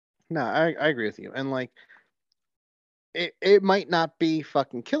 No, I agree with you. And like it might not be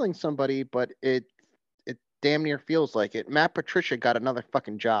fucking killing somebody, but it damn near feels like it. Matt Patricia got another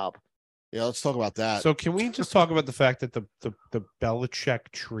fucking job. Yeah, let's talk about that. So can we just talk about the fact that the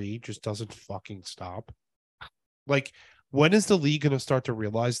Belichick tree just doesn't fucking stop? Like, when is the league going to start to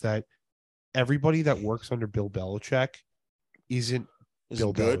realize that everybody that works under Bill Belichick isn't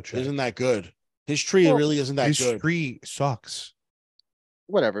Bill good? Belichick? Isn't that good? His tree really isn't that good. His tree sucks.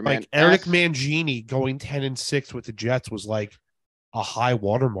 Whatever, man. Like Eric Mangini going 10-6 with the Jets was like a high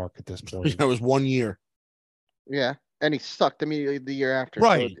watermark at this point. It was 1 year. Yeah, and he sucked immediately the year after.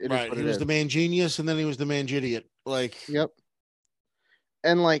 Right, so right. He was the man genius, and then he was the man idiot. Like, yep.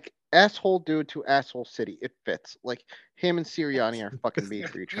 And like asshole dude to asshole city, it fits. Like him and Sirianni are fucking made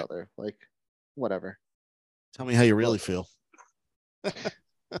for each other. Like, whatever. Tell me how you really feel.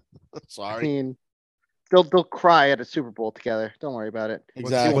 Sorry. I mean, they'll cry at a Super Bowl together. Don't worry about it.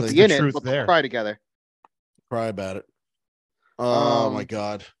 Exactly. What's in it, but they'll cry together. Cry about it. Oh my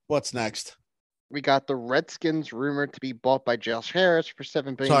God. What's next? We got the Redskins rumored to be bought by Josh Harris for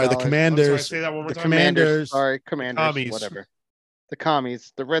 $7 billion. Sorry, the Commanders. Say that one more time. Commanders. Sorry, The Commanders. commies. Whatever. The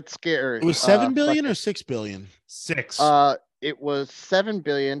commies. The Red Scare. It was $7 billion or $6 billion? 6. It was $7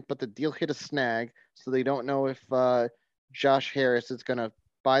 billion, but the deal hit a snag, so they don't know if Josh Harris is gonna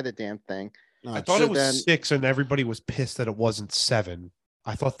buy the damn thing. No, I thought it was 6, and everybody was pissed that it wasn't 7.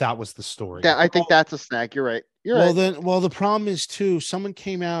 I thought that was the story. I think that's a snag. You're right. Right. The problem is too, someone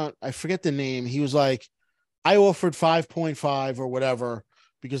came out, I forget the name. He was like, I offered 5.5 or whatever,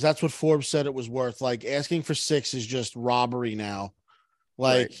 because that's what Forbes said it was worth. Like asking for 6 is just robbery now.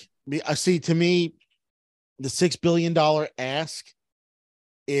 Like, I see, to me, the $6 billion ask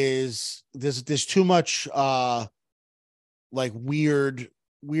is there's too much like weird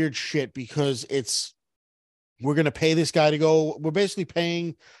shit, because we're going to pay this guy to go. We're basically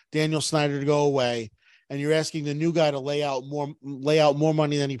paying Daniel Snyder to go away, and you're asking the new guy to lay out more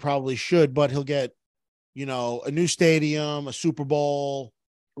money than he probably should, but he'll get, a new stadium, a Super Bowl,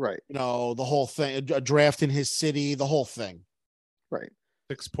 right. The whole thing, a draft in his city, the whole thing. Right.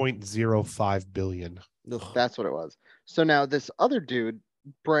 6.05 billion. Ugh. That's what it was. So now this other dude,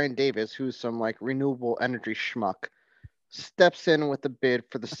 Brian Davis, who's some like renewable energy schmuck, steps in with a bid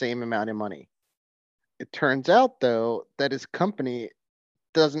for the same amount of money. It turns out, though, that his company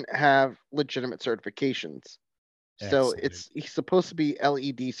doesn't have legitimate certifications. So he's supposed to be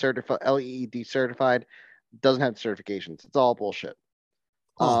LED certified, doesn't have certifications. It's all bullshit.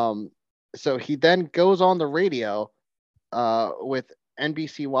 So he then goes on the radio with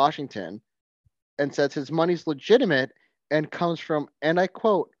NBC Washington and says his money's legitimate and comes from, and I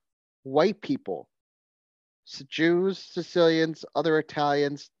quote, white people, Jews, Sicilians, other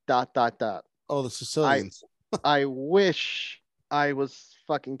Italians, ... Oh, the Sicilians. I wish I was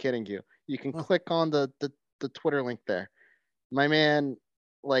fucking kidding you. You can click on the Twitter link there. My man,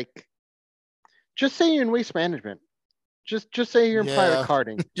 like, just say you're in waste management. Just say you're in private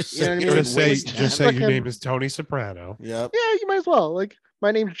carding. Just You know what I say mean? you're in just say your name is Tony Soprano. Yep. Yeah, you might as well. Like,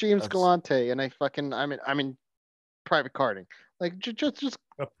 my name's James Galante, and I'm in private carding. Like, just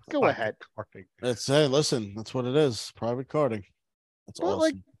go ahead. That's listen, that's what it is. Private carding. That's But awesome.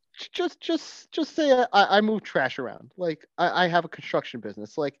 like, just say I move trash around. Like, I have a construction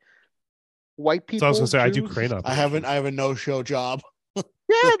business. Like, white people. So I was gonna say, Jews, I do crane operations. I have a no-show job.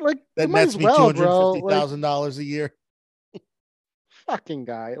 Yeah, like That you might nets as me well, bro. Like, $250,000 a year. fucking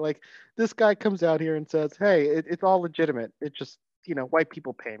guy. Like, this guy comes out here and says, "Hey, it's all legitimate. It just, white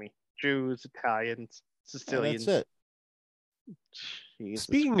people pay me. Jews, Italians, Sicilians." And that's it. Jesus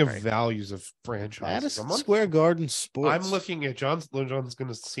Speaking Christ. of values of franchises, Madison Square Garden Sports. I'm looking at John's going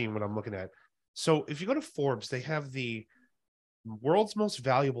to see what I'm looking at. So if you go to Forbes, they have the world's most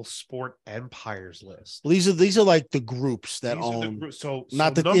valuable sport empires list. These are like the groups that These own.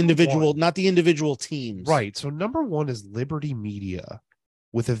 Not the individual teams. Right. So number one is Liberty Media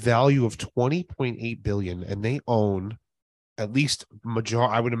with a value of $20.8 billion, and they own at least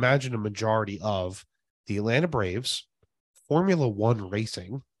I would imagine a majority of the Atlanta Braves, Formula One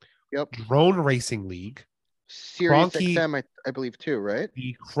racing, Yep. Drone Racing League, Sirius Kroenke, XM, I believe too, right?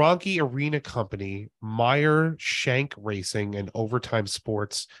 the Kroenke Arena Company, Meyer Shank Racing, and Overtime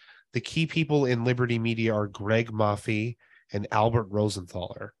Sports. The key people in Liberty Media are Greg Maffei and Albert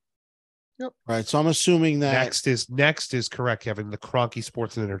Rosenthaler. Yep. Right. So I'm assuming that next is correct, Kevin. The Kroenke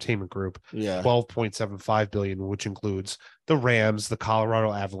Sports and Entertainment Group, yeah, $12.75 billion, which includes the Rams, the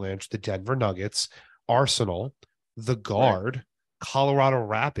Colorado Avalanche, the Denver Nuggets, Arsenal, the Guard, Colorado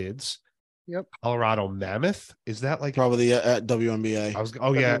Rapids, yep, Colorado Mammoth. Is that like probably the WNBA?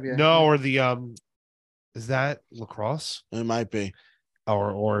 WNBA. No, or the is that lacrosse? It might be.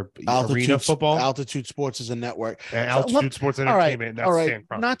 Or arena football. Altitude Sports is a network. And Altitude Sports Entertainment. All right.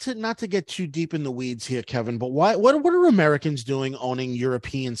 Not to get too deep in the weeds here, Kevin. But what are Americans doing owning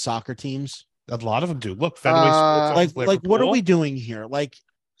European soccer teams? A lot of them do. Look, Fenway Sports. Like what are we doing here? Like,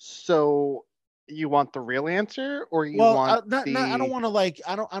 so you want the real answer, or you want I don't want to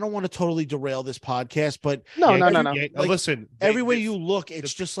I don't want to totally derail this podcast, but no. Listen, everywhere you look,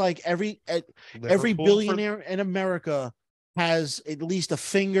 it's just like every billionaire in America has at least a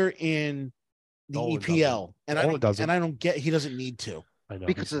finger in the EPL, and I don't get. He doesn't need to. I know,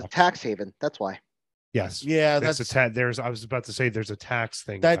 because it's a tax haven. That's why. Yes. Yeah, I was about to say there's a tax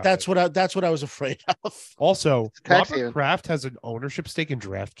thing. That's what I was afraid of. Also, Robert Kraft has an ownership stake in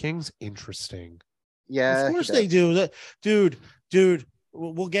DraftKings. Interesting. Yeah, of course they do. Dude.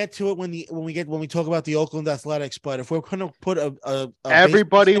 We'll get to it when we talk about the Oakland Athletics. But if we're gonna put a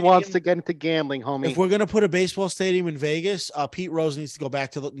everybody wants to get into gambling, homie. If we're gonna put a baseball stadium in Vegas, Pete Rose needs to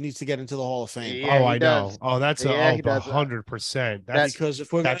get into the Hall of Fame. Yeah, I know. Oh, that's 100%. That's because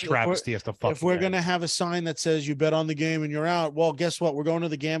if we're that travesty has to fuck. If we're gonna have a sign that says "You bet on the game and you're out," well, guess what? We're going to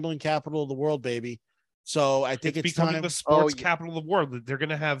the gambling capital of the world, baby. So I think it's becoming time. the sports capital of the world. They're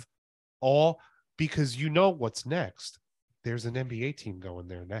gonna have because you know what's next. There's an NBA team going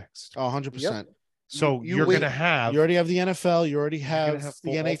there next. 100%. So you're going to have... You already have the NFL. You already have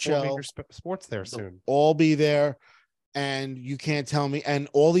the NHL. Sports there soon. All be there. And you can't tell me... And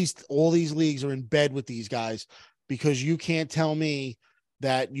all these leagues are in bed with these guys because you can't tell me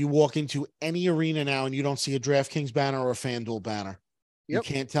that you walk into any arena now and you don't see a DraftKings banner or a FanDuel banner. Yep.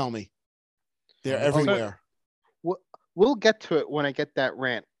 You can't tell me. They're everywhere. We'll get to it when I get that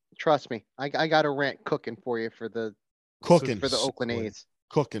rant. Trust me. I got a rant cooking for you for the Oakland A's.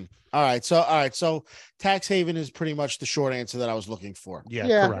 Cooking. All right. So tax haven is pretty much the short answer that I was looking for.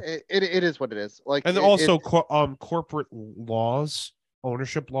 Yeah. Correct. It is what it is. Like, and also corporate laws,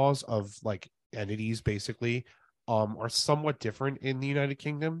 ownership laws of like entities basically are somewhat different in the United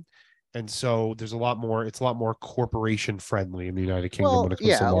Kingdom. And so there's it's a lot more corporation friendly in the United Kingdom when it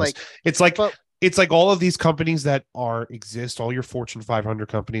comes to laws. It's like all of these companies that exist, all your Fortune 500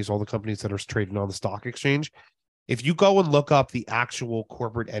 companies, all the companies that are traded on the stock exchange. If you go and look up the actual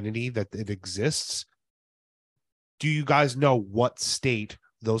corporate entity that it exists, do you guys know what state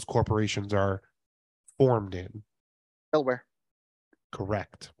those corporations are formed in? Delaware.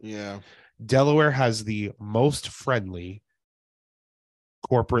 Correct. Yeah. Delaware has the most friendly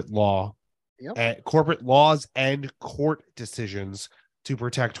corporate law, corporate laws and court decisions to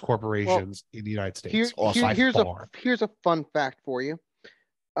protect corporations in the United States. Here's a fun fact for you.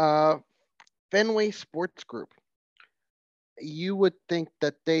 Fenway Sports Group. You would think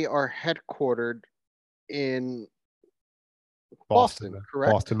that they are headquartered in Boston,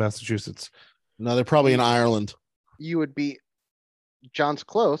 correct? Boston, Massachusetts. No, they're probably in Ireland. You would be John's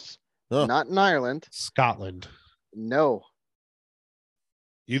close, Oh. not in Ireland. Scotland. No,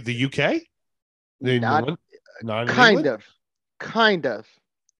 The UK? not Not in kind England?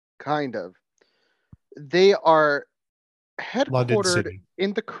 of. They are London headquartered City.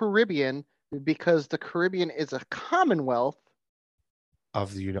 in the Caribbean because the Caribbean is a commonwealth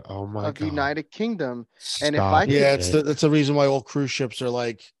Of the oh my of the god. United Kingdom. Stop And if I could, Yeah, that's the reason why all cruise ships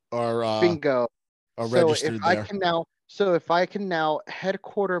are bingo. registered there. So if I can now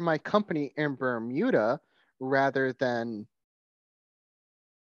headquarter my company in Bermuda rather than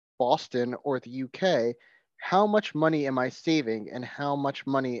Boston or the UK, how much money am I saving and how much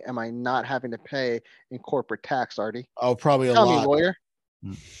money am I not having to pay in corporate tax, Artie? Oh, probably a Tell me, lot. lawyer.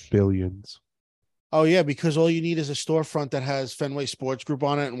 Billions. Oh yeah, because all you need is a storefront that has Fenway Sports Group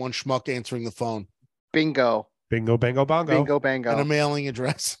on it and one schmuck answering the phone Bingo. Bingo, bango, bongo. Bingo, bango. and a mailing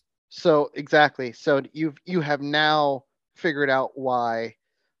address. So exactly. So you have now figured out why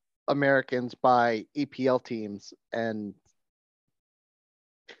Americans buy EPL teams and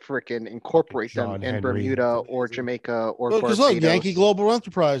freaking incorporate them John in Henry. Bermuda It's or amazing. Jamaica or Because look, Barbados. Yankee Global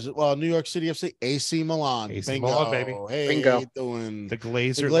Enterprise, well, New York City FC, AC Milan, AC bingo, Milan, baby. Hey, Bingo. how you doing? The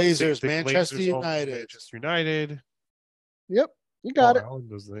Glazers. Glazers, the Manchester Glazers own United. Manchester United. Yep, you got it. Allen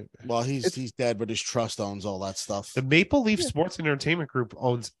does that. Well, he's dead, but his trust owns all that stuff. The Maple Leaf Yeah. Sports and Entertainment Group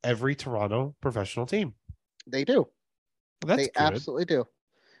owns every Toronto professional team. They do. Well, that's They good. absolutely do.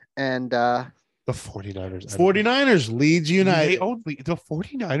 And The 49ers. 49ers, Leeds United. They own the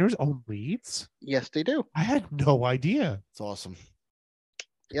 49ers own Leeds? yes, they do. I had no idea. It's awesome.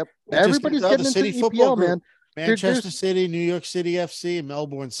 Yep. It just Everybody's gets getting the into City the Football EPL, Group. man. Manchester there's- City, New York City FC, and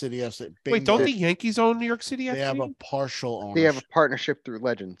Melbourne City FC. Wait, don't Bingo. the Yankees own New York City They FC? have a partial ownership. They have a partnership through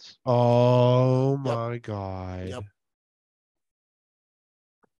Legends. Oh my god. Yep.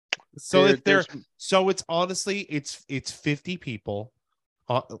 So if there's so it's honestly it's 50 people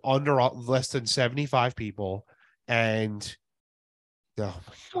under less than 75 people and oh my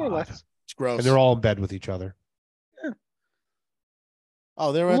more or god. less. It's gross. And they're all in bed with each other.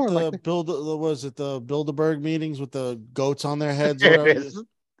 Oh, they're More at the likely. the Bilderberg meetings with the goats on their heads. There Whatever. it is.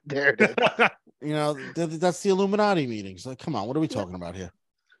 There it is. You know, that's the Illuminati meetings. Like, come on, what are we talking about here?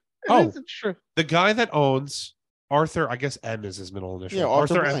 It's true. The guy that owns Arthur, I guess M is his middle initial. Yeah,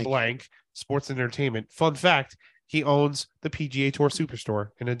 Arthur M Blank. Blank Sports and Entertainment. Fun fact: he owns the PGA Tour Superstore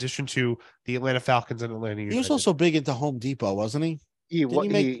in addition to the Atlanta Falcons and Atlanta United. He was also big into Home Depot, wasn't he? He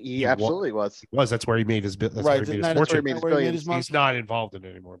he absolutely was. was. That's where he made his. That's Right, where he made his that's fortune. where he made his billions. money. He's not involved in it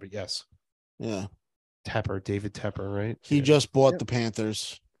anymore, but yes, Yeah, David Tepper, right? he Yeah. just bought Yep. the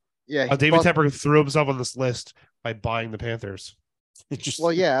Panthers. Yeah. David Tepper threw himself on this list by buying the Panthers. It just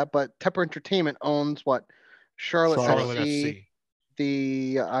Well, yeah, but Tepper Entertainment owns what? Charlotte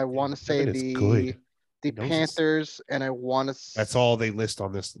FC. I want to say Tepper is good. the He knows Panthers, and I want to. That's all they list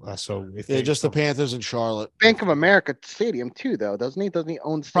on this. So if yeah, they, just the Panthers and Charlotte. Bank of America Stadium too, though, doesn't he? Doesn't he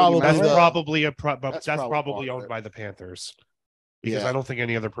own Probably Stadium? That's the- probably that's that's probably probably part of owned it. by the Panthers because Yeah. I don't think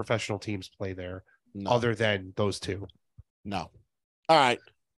any other professional teams play there No, other than those two. no. All right,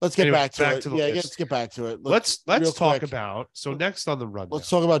 let's get Anyway, back to back it. to the Yeah, list. let's get back to it. Let's real talk quick. about next on the rundown. Let's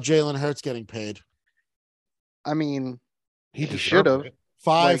talk about Jalen Hurts getting paid. I mean, He he deserved should've. it.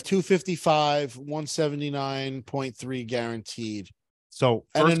 255, 179.3 guaranteed. So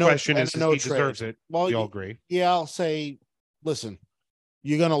And a first no- question and is a no he trade. deserves it. Well, We all agree. Yeah, I'll say, listen,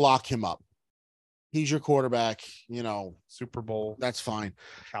 you're gonna lock him up. He's your quarterback. You know, Super Bowl that's fine.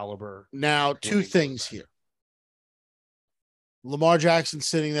 caliber. Now, two winning things quarterback. here. Lamar Jackson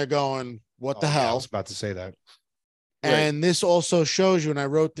sitting there going, "What the Oh, yeah, I hell?" was about to say that. And this also shows you, and I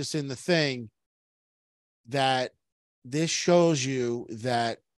wrote this in the thing, that this shows you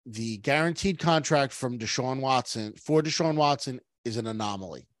that the guaranteed contract from Deshaun Watson is an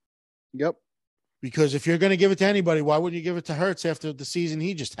anomaly. Yep. Because if you're going to give it to anybody, why wouldn't you give it to Hurts after the season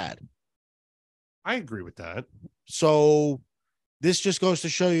he just had? I agree with that. So this just goes to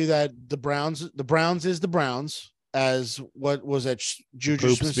show you that the Browns is the Browns, as what was that Juju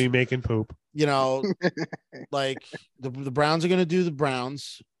Poops Smith, be making poop. you know, like the Browns are going to do the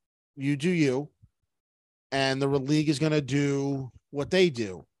Browns, you do you, and the league is going to do what they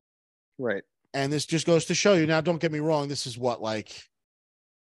do. Right. And this just goes to show you. Now, don't get me wrong. This is what, like,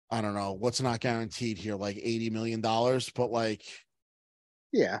 I don't know what's not guaranteed here, like $80 million, but like,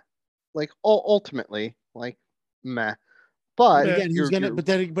 Yeah. Like ultimately, like meh. But again, he's you're- gonna.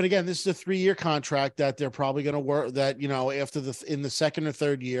 you're- But again, this is a 3-year contract that they're probably gonna work. That, you know, after in the second or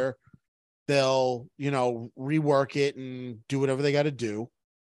third year, they'll, you know, rework it and do whatever they got to do.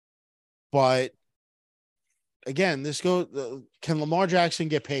 But again, can Lamar Jackson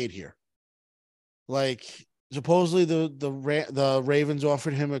get paid here? Like supposedly the Ravens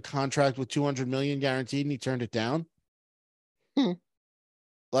offered him a contract with $200 million guaranteed, and he turned it down.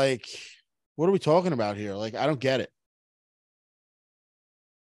 Like, what are we talking about here? Like, I don't get it.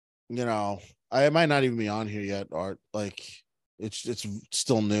 You know, I might not even be on here yet, Art. Like, it's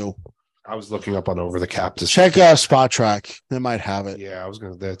still new. I was looking up on Over the Cap to Check Spot Track. They might have it. Yeah, I was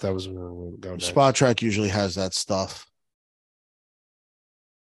gonna. That was gonna go next. Spot Track usually has that stuff.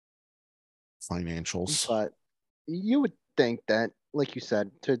 Financials. But you would think that, like you said,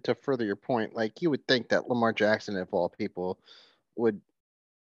 to further your point, like you would think that Lamar Jackson, of all people, would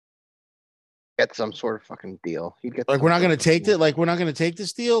get some sort of fucking deal. He'd get Like, we're not some going to sort of take deal. it. Like, we're not going to take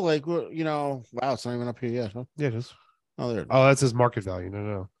this deal. Like, you know, wow, it's not even up here yet. Huh? Yeah, it is. Oh, there. Oh, that's his market value.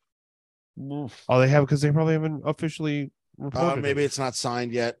 No. Oh, they have because they probably haven't officially reported. Maybe it's not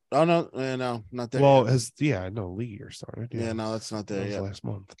signed yet. Oh no, no, not there. Well, yet. league year started. Yeah, no, that's not there yet. Last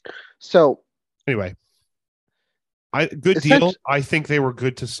month. So anyway, good deal. I think they were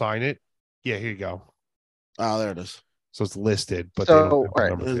good to sign it. Yeah, here you go. Oh, there it is. So it's listed, but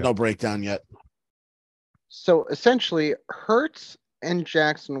there's no breakdown yet. So essentially, Hurts and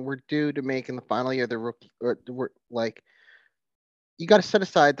Jackson were due to make in the final year the rookie. Were like, you got to set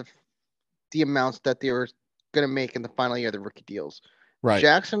aside the amounts that they were going to make in the final year of the rookie deals. Right.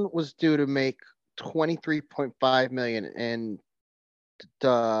 Jackson was due to make $23.5 million in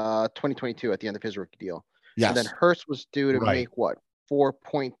 2022 at the end of his rookie deal. Yes. And then Hurts was due to make what,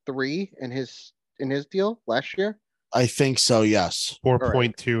 4.3 in his deal last year. I think so. Yes.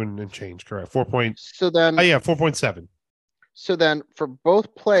 4.2 and change. Correct. 4. So then. 4.7. So then, for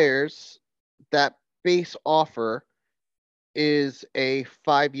both players, that base offer is a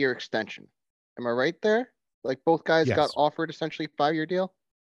 5-year extension. Am I right there? Like both guys got offered essentially a 5-year deal?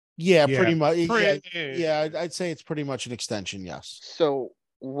 Yeah, pretty much. Yeah, I'd say it's pretty much an extension, yes. So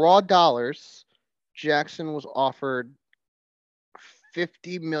raw dollars, Jackson was offered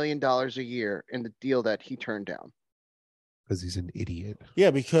 $50 million a year in the deal that he turned down. Because he's an idiot.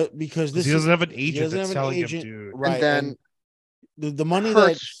 Yeah, because this he doesn't have an agent that's telling him, dude. Right. And then the money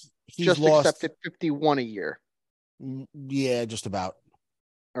that he's just lost, accepted 51 a year. Yeah, just about.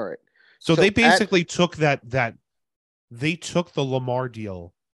 All right. So they basically took they took the Lamar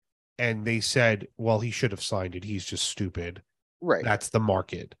deal and they said, well, he should have signed it. He's just stupid. Right. That's the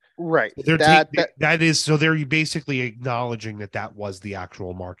market. Right. So they're basically acknowledging that was the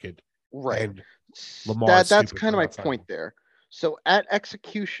actual market. Right. And Lamar. That's kind of my point there. So at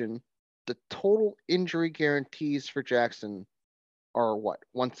execution, the total injury guarantees for Jackson are what,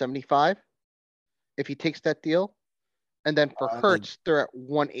 175 if he takes that deal, and then for Hurts they're at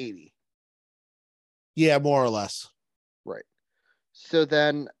 180. Yeah, more or less. Right. So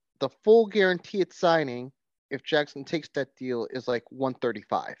then the full guarantee at signing, if Jackson takes that deal, is like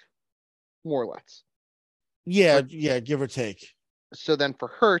 135, more or less. Yeah, give or take. So then for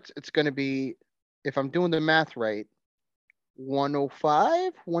Hurts, it's going to be, if I'm doing the math right,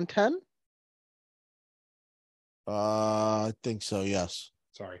 105, 110. I think so. Yes.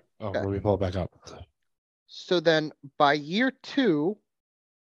 Sorry. Oh, okay. Let me pull it back up. So then by year 2.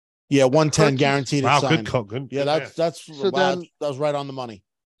 Yeah, 110 guaranteed. Wow, good. Yeah, that's so wow, that was right on the money.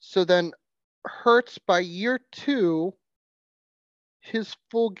 So then Hurts by year 2, his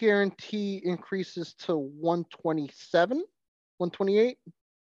full guarantee increases to 127, 128.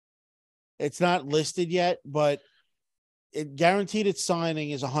 It's not listed yet, but it guaranteed its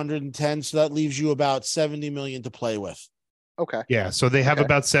signing is 110, so that leaves you about 70 million to play with. Okay. Yeah, so they have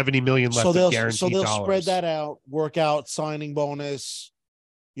about 70 million left of guaranteed so they'll dollars. Spread that out, work out signing bonus,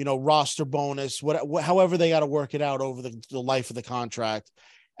 roster bonus, however they got to work it out over the life of the contract.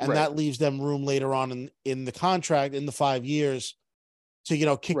 And that leaves them room later on in the contract in the 5 years to,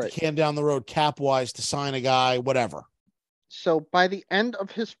 kick the can down the road cap-wise to sign a guy, whatever. So by the end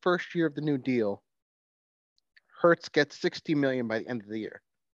of his first year of the new deal, Hurts gets 60 million by the end of the year,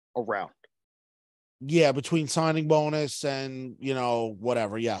 around. Yeah, between signing bonus and,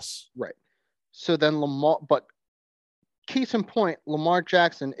 whatever, yes. Right. So then but case in point, Lamar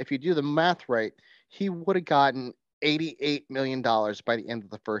Jackson, if you do the math right, he would have gotten $88 million by the end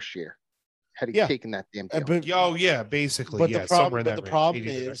of the first year had he taken that damn deal. Basically. But the problem 80,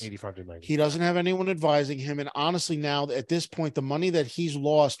 is 85 to 90. He doesn't have anyone advising him. And honestly, now at this point, the money that he's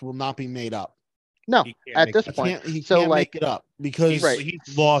lost will not be made up. No, at this point. He can't make it up because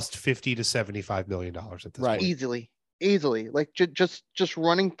he's lost $50 to $75 million at this point. Easily. Like just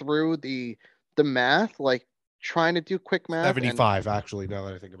running through the math, like trying to do quick math. 75, actually, now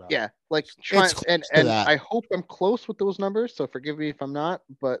that I think about it. Yeah, like trying and I hope I'm close with those numbers. So forgive me if I'm not,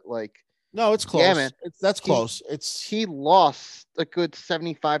 but like. No, it's close. Yeah, man. That's close. He lost a good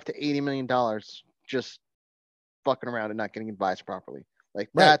 $75 to $80 million just fucking around and not getting advised properly. Like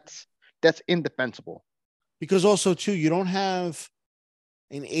Right. that's indefensible. Because also too, you don't have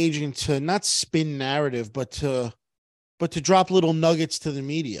an agent to not spin narrative, but to drop little nuggets to the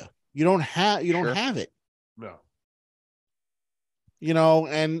media. You don't have Sure. it, No.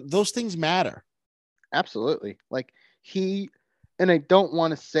 and those things matter. Absolutely. Like and I don't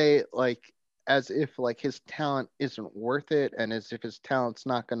want to say it like as if like his talent isn't worth it and as if his talent's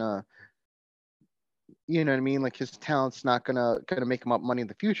not gonna, you know what I mean? Like his talent's not gonna make him up money in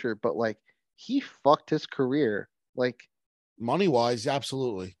the future, but like he fucked his career. Like Money wise,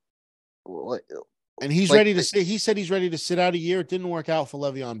 absolutely. like, And he's like, ready to sit. He said he's ready to sit out a year. It didn't work out for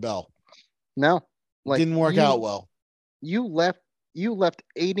Le'Veon Bell. no. Like Didn't work out well. You left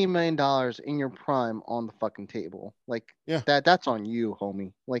 $80 million in your prime on the fucking table. Like Yeah. that's on you,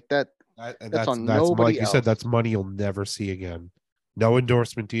 homie. Like that's on That's nobody like you else. said, that's money you'll never see again. No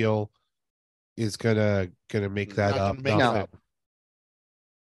endorsement deal is gonna make that Not up. gonna make it Nothing. up.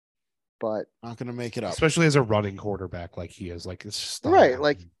 But Not gonna make it up. Especially as a running quarterback like he is. Like it's just not right,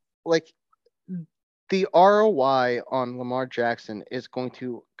 happening. like the ROI on Lamar Jackson is going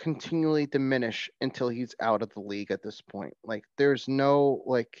to continually diminish until he's out of the league at this point. Like there's no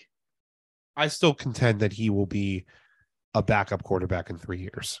like I still contend that he will be a backup quarterback in 3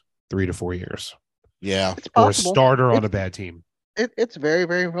 years, 3 to 4 years, Yeah. it's or a possible. starter on a bad team. It's very,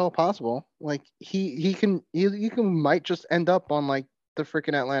 very well possible. Like he might just end up on like the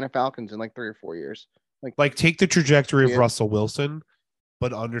freaking Atlanta Falcons in like 3 or 4 years. Like take the trajectory of Yeah. Russell Wilson,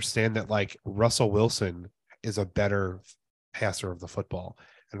 but understand that like Russell Wilson is a better passer of the football,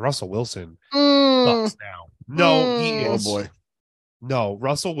 and Russell Wilson sucks now. No, he Oh is. boy. No,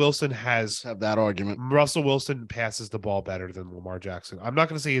 Russell Wilson has. Let's have that argument. Russell Wilson passes the ball better than Lamar Jackson. I'm not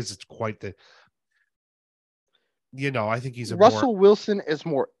going to say it's quite the. I think he's a Russell more. Wilson is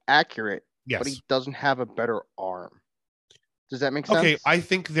more accurate, Yes. but he doesn't have a better arm. Does that make sense? Okay, I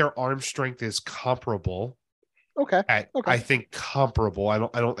think their arm strength is comparable. Okay. I think comparable.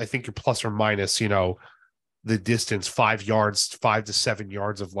 I think you're plus or minus, the distance, 5 yards, 5 to 7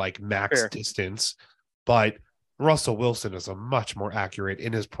 yards of like max Fair. distance. But Russell Wilson is a much more accurate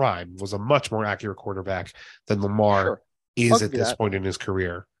in his prime, was a much more accurate quarterback than Lamar Sure. is I'll at give you this that. point in his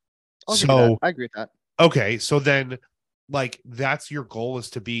career. I'll give you that. I agree with that. Okay, so then like that's your goal is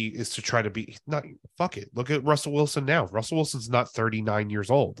to try to be not fuck it. Look at Russell Wilson now. Russell Wilson's not 39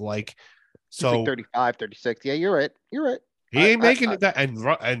 years old. Like He's like 35, 36. Yeah, you're right. He ain't making it that and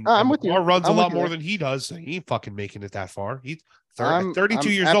I'm with Lamar you. runs I'm a with lot you more there. than he does. So he ain't fucking making it that far. He's I'm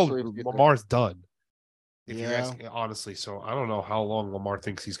 32 years old. absolutely with you there. Lamar's done. If you're Yeah. asking honestly, so I don't know how long Lamar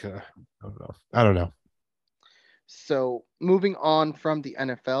thinks he's gonna. I don't know. So moving on from the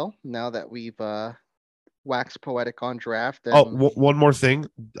NFL, now that we've waxed poetic on draft. And one more thing.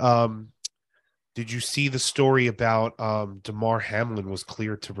 Did you see the story about Damar Hamlin was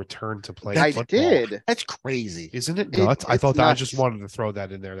cleared to return to play I football? did. That's crazy. Isn't it nuts? I it's thought that I nuts. just wanted to throw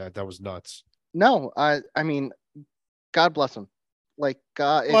that in there. That was nuts. No, I mean, God bless him. Like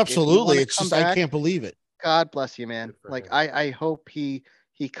God, Oh, absolutely. If It's just I can't believe it. God bless you, man. Good for Like him. I hope he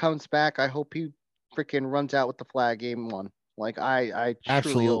comes back. I hope he freaking runs out with the flag game one. Like I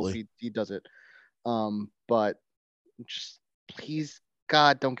truly hope Absolutely. he does it. But just please,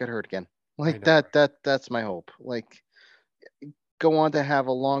 God, don't get hurt again. Like know, that's my hope. Like go on to have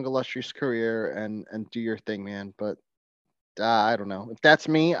a long, illustrious career and do your thing, man. But I don't know. If that's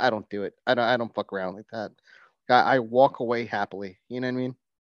me, I don't do it. I don't fuck around like that. I walk away happily. You know what I mean?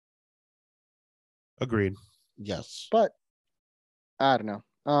 Agreed. Yes. But I don't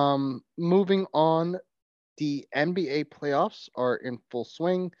know. Moving on, the NBA playoffs are in full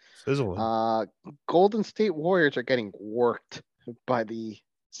swing. Sizzling. Golden State Warriors are getting worked by the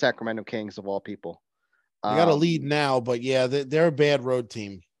Sacramento Kings of all people. They got a lead now, but yeah, they're a bad road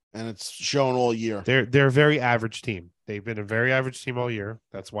team, and it's shown all year. They're a very average team. They've been a very average team all year.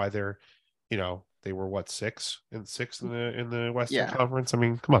 That's why they're, they were what, sixth in the Western Conference. I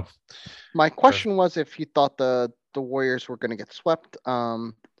mean, come on. My question was if you thought the Warriors were going to get swept.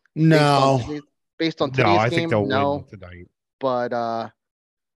 No. Based on today's I game, think they'll no. win tonight. But that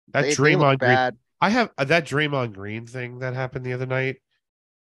they Draymond look Green. bad. I have that Draymond Green thing that happened the other night.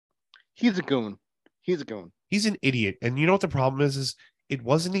 He's a goon. He's an idiot. And you know what the problem is it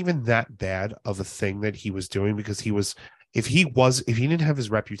wasn't even that bad of a thing that he was doing because if he didn't have his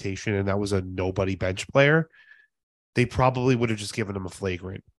reputation and that was a nobody bench player, they probably would have just given him a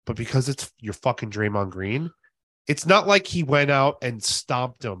flagrant. But because it's your fucking Draymond Green, it's not like he went out and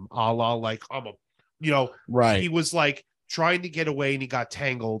stomped him a la like I'm a, right. He was like trying to get away and he got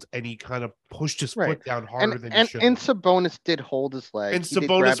tangled and he kind of pushed his Right. foot down harder than he And should. and Sabonis did hold his leg. And He did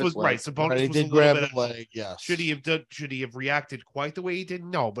grab Sabonis his was leg. right. Sabonis He was a did little grab bit. the leg. Yes. Should he have reacted quite the way he did?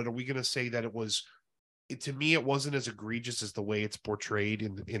 No, but are we going to say that it was? To me, it wasn't as egregious as the way it's portrayed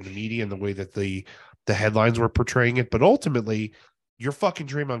in the media and the way that the headlines were portraying it. But ultimately, you're fucking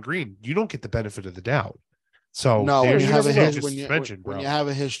Draymond Green. You don't get the benefit of the doubt. So No, when there's you your have a suspension, when bro. you have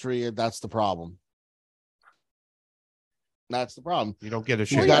a history, that's the problem. That's the problem. You don't get a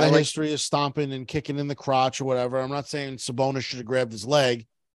He's shit. got a history of stomping and kicking in the crotch or whatever. I'm not saying Sabonis should have grabbed his leg,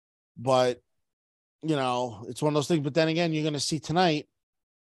 but it's one of those things. But then again, you're going to see tonight,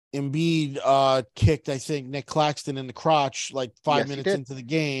 Embiid kicked, I think, Nick Claxton in the crotch like 5 minutes into the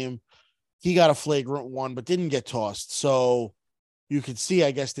game. He got a flagrant one, but didn't get tossed. So you could see,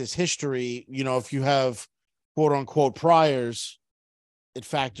 I guess, this history, if you have quote unquote priors, it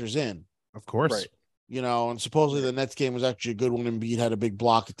factors in. Of course. Right. And supposedly the Nets game was actually a good one. Embiid had a big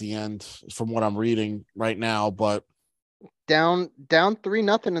block at the end from what I'm reading right now, but down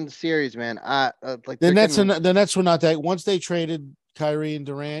 3-0 in the series, man. The Nets were not that. Once they traded Kyrie and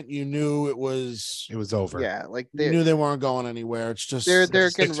Durant, you knew it was over. Yeah, you knew they weren't going anywhere. It's just they're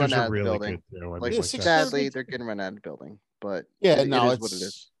getting run out of the building. Sadly, they're getting run out of the building. But yeah, it is what it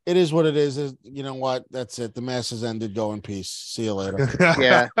is. It is what it is. You know what? That's it. The mass has ended. Go in peace. See you later.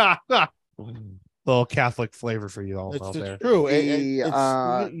 Yeah. Little Catholic flavor for you all out there. True.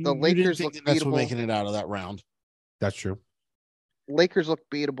 The Lakers think look the Nets were beatable. making it out of that round. That's true. Lakers look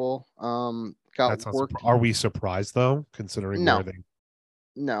beatable. Got worked. Are we surprised though, considering where they?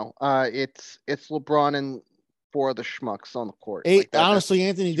 No. It's LeBron and 4 of the schmucks on the court. Honestly,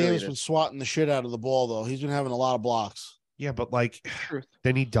 Anthony Davis really been swatting the shit out of the ball though. He's been having a lot of blocks. Yeah, but Truth.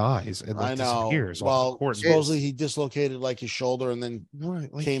 then he dies and I know. disappears. Well, off the court. supposedly he dislocated like his shoulder and then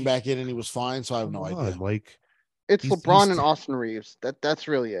came back in and he was fine. So I have no idea. It's LeBron and Austin Reeves. That's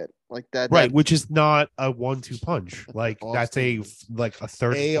really it. Right, which is not a 1-2 punch. That's a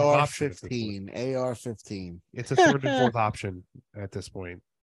third AR-15. AR-15. It's a third and fourth option at this point.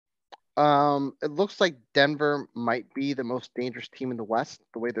 It looks like Denver might be the most dangerous team in the West,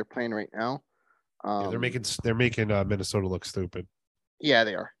 the way they're playing right now. They're making Minnesota look stupid. Yeah,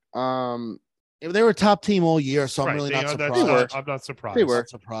 they are. They were a top team all year, so I'm really not surprised. I'm not surprised. They were not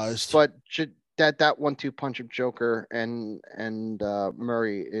surprised, but that 1-2 punch of Joker and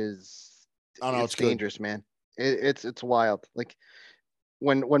Murray is it's dangerous, good. Man. It's wild. Like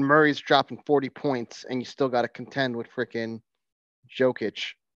when Murray's dropping 40 points and you still got to contend with freaking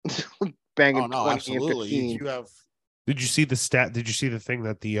Jokic banging 20 absolutely. and 15. Did you see the stat? Did you see the thing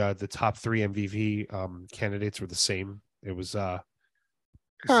that the top 3 MVP candidates were the same? It was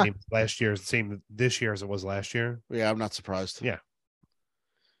same last year, same this year as it was last year. Yeah, I'm not surprised. Yeah.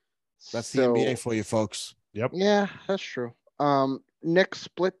 That's the NBA for you folks. Yep. Yeah, that's true. Knicks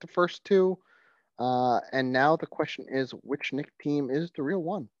split the first 2. And now the question is, which Knicks team is the real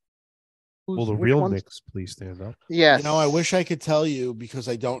one? Will the real Knicks please stand up? Yes. I wish I could tell you because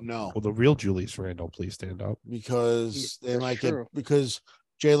I don't know. Will the real Julius Randle please stand up? Because because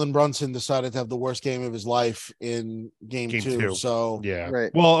Jalen Brunson decided to have the worst game of his life in game 2. So yeah.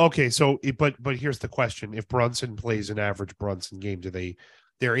 Right. Well, okay. So, but here's the question: if Brunson plays an average Brunson game,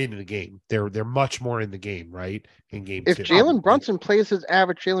 they're in the game? They're much more in the game, right? In game 2. If Jalen Brunson plays his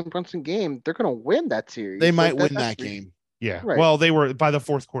average Jalen Brunson game, they're going to win that series. They might win that game. Yeah. Right. Well, they were by the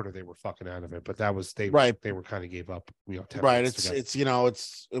fourth quarter, they were fucking out of it, but that was they were kind of gave up. 10 right.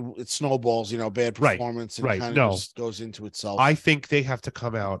 It snowballs. Bad performance. And kind of just goes into itself. I think they have to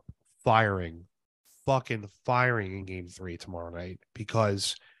come out firing in game 3 tomorrow night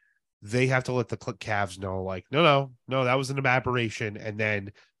because they have to let the Cavs know, like, no, that was an aberration, and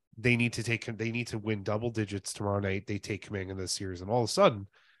then they need to win double digits tomorrow night. They take command of the series, and all of a sudden,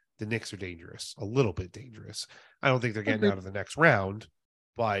 the Knicks are dangerous, a little bit dangerous. I don't think they're getting out of the next round,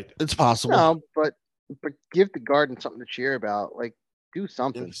 but it's possible. No, but give the Garden something to cheer about. Like, do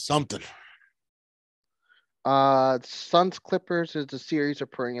something. Suns Clippers is a series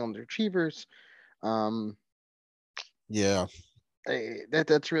of perennial underachievers. Yeah.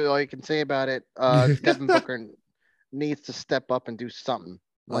 That's really all you can say about it. Devin Booker needs to step up and do something.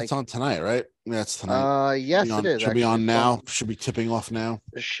 It's on tonight, right? Yeah, it's tonight. Yes, it is. Should be on now. Should be tipping off now.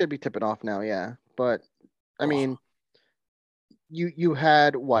 It should be tipping off now, yeah. But I mean, you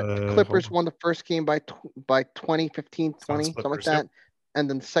had what? The Clippers won the first game by 20, 15, 20, something like that. And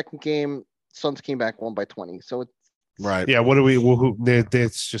then the second game, Suns came back, won by 20. So it's right. Yeah,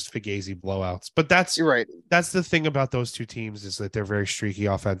 it's just Fugazi blowouts. But you're right. That's the thing about those two teams is that they're very streaky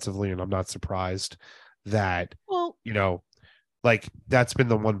offensively, and I'm not surprised that like that's been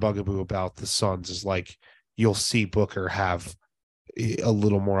the one bugaboo about the Suns is like you'll see Booker have a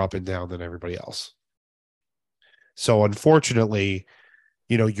little more up and down than everybody else. So unfortunately,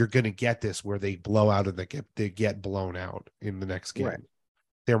 you're going to get this where they blow out and they get blown out in the next game. Right.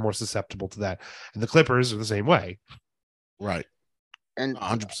 They're more susceptible to that. And the Clippers are the same way. Right. And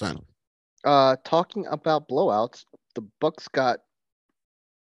 100%. Talking about blowouts, the Bucks got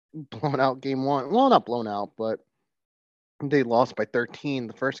blown out game one. Well, not blown out, but they lost by 13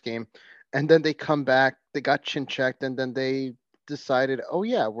 the first game. And then they come back, they got chin checked, and then they decided, oh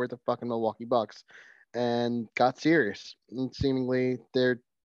yeah, we're the fucking Milwaukee Bucks, and got serious. And seemingly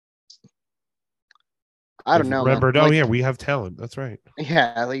I don't know, man. Remembered, oh yeah, we have talent. That's right.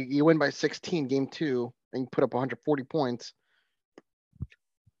 Yeah, like you win by 16 game 2 and you put up 140 points.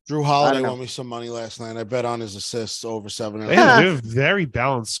 Drew Holiday won me some money last night. I bet on his assists over 7. They have a very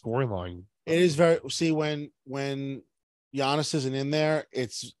balanced scoring line. It is very. See, when Giannis isn't in there,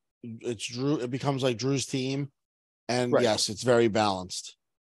 it's Drew. It becomes like Drew's team, and yes, it's very balanced.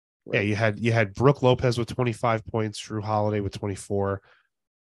 Right. Yeah, you had Brooke Lopez with 25 points, Drew Holiday with 24.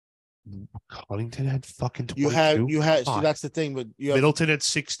 Connington had fucking 22. You had. See, that's the thing. But Middleton had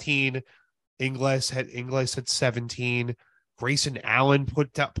 16. Ingles had 17. Grayson Allen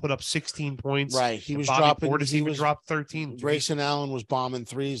put up 16 points. Right, he was Bobby dropping. Portis even dropped 13. Grayson Allen was bombing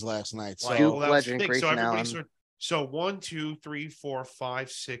threes last night. So legend Grayson Allen. So 1, 2, 3, 4,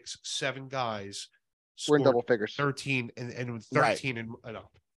 5, 6, 7 guys. We're in double figures. 13 and 13 and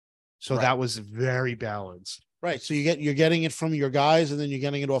up. So that was very balanced. Right. So you're getting it from your guys, and then you're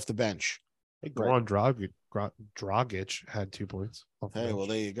getting it off the bench. Hey, Goran Dragic had 2 points. Hey, well,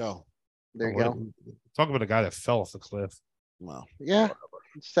 there you go. There you go. Talk about a guy that fell off the cliff. Well, yeah.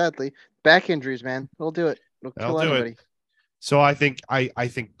 Sadly, back injuries, man. It'll do it. It'll kill anybody. So I think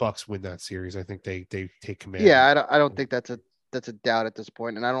Bucks win that series. I think they take command. Yeah, I don't think that's a doubt at this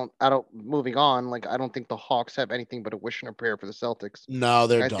point. And I don't moving on, like I don't think the Hawks have anything but a wish and a prayer for the Celtics. No,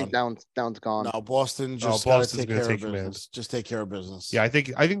 they're done. I think that one's gone. No, Boston's going to take care of business. Just take care of business. Yeah, I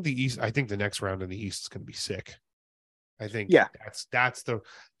think the East. I think the next round in the East is going to be sick. I think that's the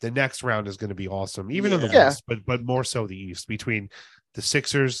next round is going to be awesome, even in the West, but more so the East, between the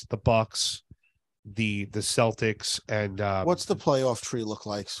Sixers, the Bucks, the Celtics, and what's the playoff tree look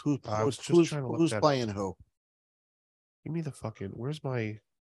like? Who's playing who? Give me the fucking. Where's my?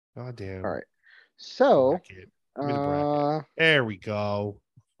 Goddamn. All right. So there we go.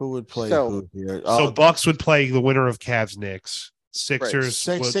 Who would play who here? So Bucks would play the winner of Cavs Knicks. Sixers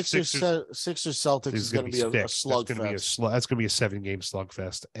Celtics is going to be a slugfest. That's going to be a 7-game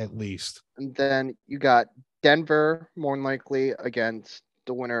slugfest at least. And then you got Denver more than likely against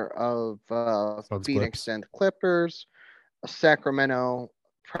the winner of Phoenix and Clippers. Sacramento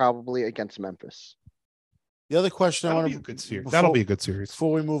probably against Memphis. The other question That'll be a good series.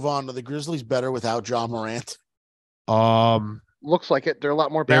 Before we move on, are the Grizzlies better without John Morant? Looks like it. They're a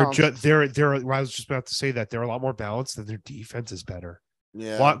lot more balanced. I was just about to say that they're a lot more balanced, and their defense is better.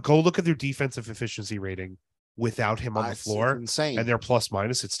 Yeah. Go look at their defensive efficiency rating without him on the floor. Insane. And their plus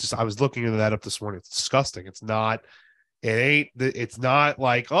minus. It's just, I was looking into that up this morning. It's disgusting. It's not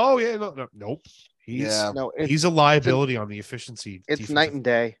like, oh yeah, nope. He's a liability on the efficiency. It's night and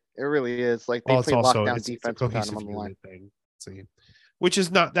day. It really is. Like they play lockdown defense without him on the line. See, which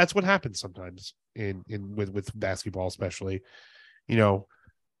is not. That's what happens sometimes with basketball, especially. You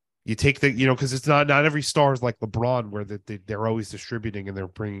take because it's not every star is like LeBron, where they're always distributing and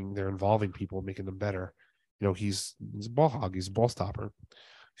they're involving people and making them better. He's a ball hog. He's a ball stopper.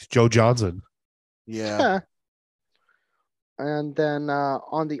 He's Joe Johnson. Yeah. And then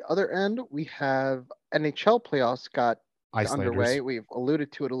on the other end, we have NHL playoffs got underway. We've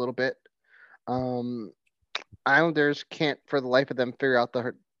alluded to it a little bit. Islanders can't for the life of them figure out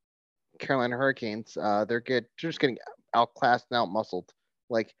the Carolina Hurricanes. They're just getting outclassed and outmuscled.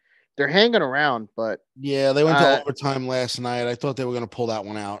 Like they're hanging around, but yeah, they went to overtime last night. I thought they were going to pull that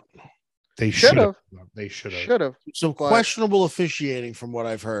one out. They should have. Some questionable officiating from what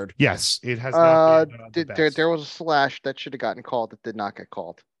I've heard. Yes, it has not been there was a slash that should have gotten called that did not get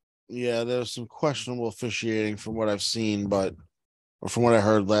called. Yeah, there's some questionable officiating from what I've seen, or from what I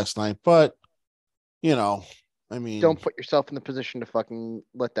heard last night. But I mean, don't put yourself in the position to fucking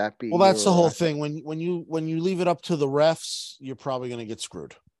let that be. Well, that's the whole thing. When you leave it up to the refs, you're probably going to get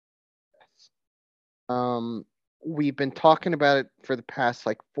screwed. We've been talking about it for the past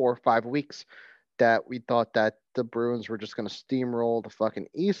like 4 or 5 weeks that we thought that the Bruins were just going to steamroll the fucking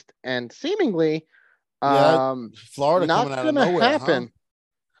East, and seemingly, Florida not coming out of nowhere. Happen. Huh?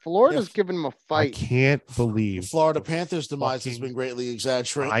 Florida's giving them a fight. I can't believe the Florida Panthers' demise has been greatly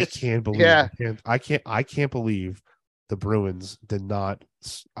exaggerated. I can't believe. I can't believe the Bruins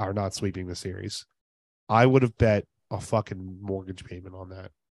are not sweeping the series. I would have bet a fucking mortgage payment on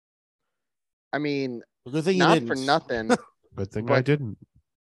that. I mean, Good thing you not didn't. for nothing, Good thing I didn't.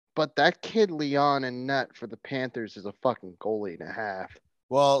 but that kid Leon in net for the Panthers is a fucking goalie and a half.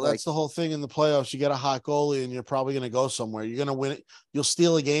 Well, that's Like- the whole thing in the playoffs. You get a hot goalie, and you're probably going to go somewhere. You're going to win it. You'll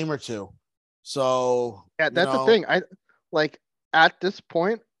steal a game or two. So Yeah, that's the thing. I like at this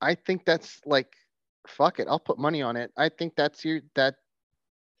point, I think that's like, fuck it. I'll put money on it. I think that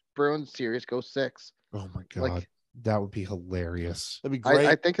Bruins series goes 6. Oh my god, Like- that would be hilarious. That'd be great.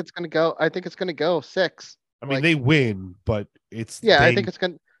 I think it's gonna go. I think it's gonna go 6. I mean, Like- they win, but it's Yeah, I they- think it's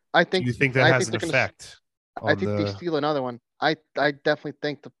gonna. I Do think. you think that I has think an they're gonna- effect? I on think they the- steal another one. I definitely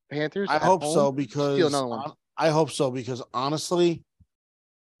think the Panthers. I at hope home so steal another one. because I hope so because honestly,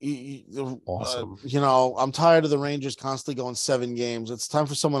 Awesome. I'm tired of the Rangers constantly going 7 games. It's time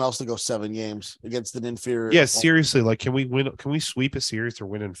for someone else to go 7 games against an inferior. Yeah, opponent. seriously. Like, can we win? Can we sweep a series or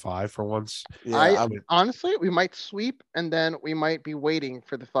win in 5 for once? Yeah, Honestly, we might sweep, and then we might be waiting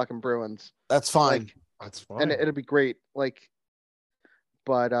for the fucking Bruins. that's fine. Like, That's fine. and it'll be great. Like,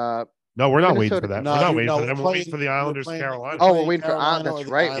 but No, we're not waiting Minnesota- for that. No, we're not you- waiting no, for we're them. We're waiting playing- for the we're Islanders, playing- Carolina. oh, we're playing waiting for Carolina that's or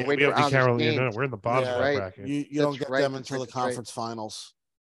the right. Islanders. We're waiting we for have the Islanders Carolina. No, games. we're in the bottom Yeah. of that Right. bracket. You That's don't get right, them that's until right, the that's right. conference finals.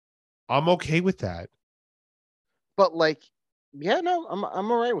 I'm okay with that. But like, yeah, no, I'm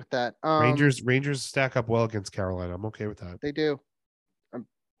all right with that. Rangers stack up well against Carolina. I'm okay with that. They do.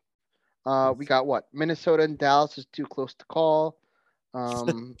 We got what? Minnesota and Dallas is too close to call.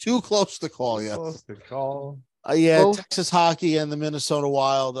 Too close to call, yeah. Close to call. Yeah, Both- Texas Hockey and the Minnesota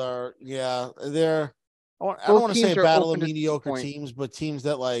Wild are, they're. I don't Both want to say teams a are battle of open to mediocre disappoint. teams, but teams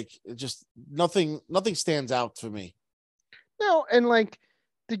that like it just nothing stands out for me. No, and like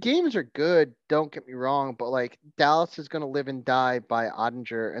the games are good. Don't get me wrong, but like Dallas is gonna live and die by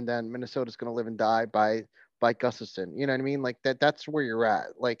Ottinger, and then Minnesota's gonna live and die by Gustafson. You know what I mean? Like that's where you're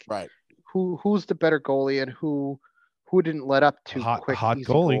at. Like, Right. who's the better goalie, and who didn't let up too Hot quick, easy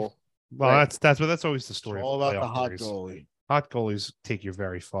goalie. goal. Well, Right. that's always the It's story. all of about the playoff hot series. goalie. Hot goalies take you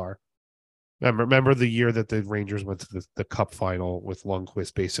very far. Remember the year that the Rangers went to the Cup final with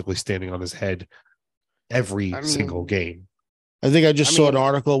Lundqvist basically standing on his head every I single mean- game. I think I just I saw an mean-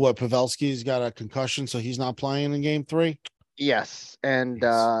 article what Pavelski's got a concussion, so he's not playing in game 3. Yes, and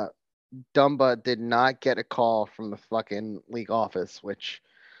Yes. Dumba did not get a call from the fucking league office, which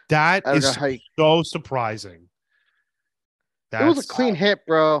That I don't know is how you, so surprising. it was a That's- clean hit,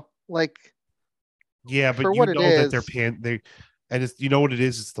 bro. Like, Yeah, but for you what it know that they're is. and it's, you know what it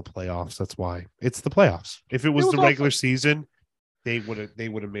is. It's the playoffs. That's why it's the playoffs. If it was was the also- regular season, they would have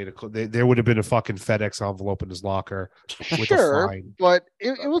made there would have been a fucking FedEx envelope in his locker with a sure, fine. but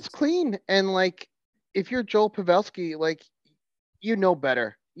it was clean. And like, if you're Joel Pavelski, like, you know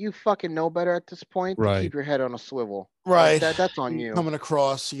better. You fucking know better at this point to Right. keep your head on a swivel. Like, Right. that's on you. Coming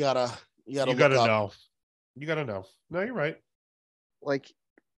across, you gotta You look gotta up. know. You gotta know. No, you're right. Like,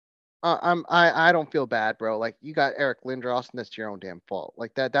 I don't feel bad, bro. Like, you got Eric Lindros, and that's your own damn fault.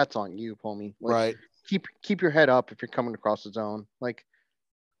 Like that's on you, homie. Like, Right. keep your head up if you're coming across the zone. Like,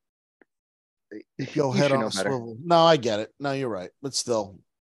 Go you head should on know a better. swivel. No, I get it. No, you're right. But still,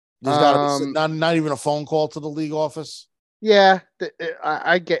 there's got to be not even a phone call to the league office. Yeah,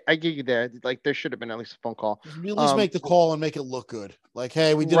 I get you there. Like, there should have been at least a phone call. At least make the call and make it look good. Like,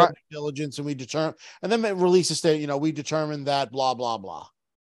 hey, we did Right. our due diligence and we determined, and then release a statement. We determined that blah blah blah.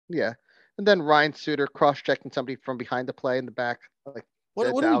 Yeah, and then Ryan Suter cross-checking somebody from behind the play in the back. Like, What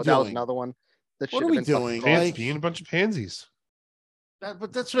are we that was doing? another one. That What should are have we been fucking doing? called. Like- Being a bunch of pansies.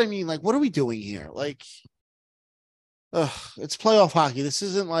 But that's what I mean. Like, what are we doing here? Like, it's playoff hockey. This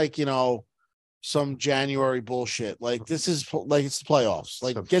isn't like some January bullshit. Like, this is like it's the playoffs.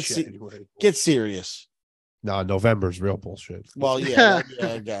 Like, Some get shit. serious. No, November's real bullshit. Well, yeah,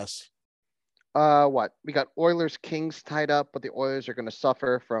 I guess. What we got? Oilers Kings tied up, but the Oilers are going to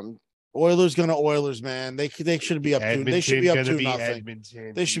suffer from. Oilers gonna Oilers, man. They should be up two. They should be up 2-0.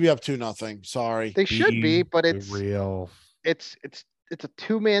 Edmonton. They should be up 2-0. Sorry. They should be, but it's real. it's a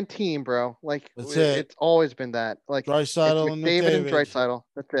 2-man team, bro. Like, That's it. it's always been that. Like, it's Draisaitl and McDavid and McDavid. Draisaitl.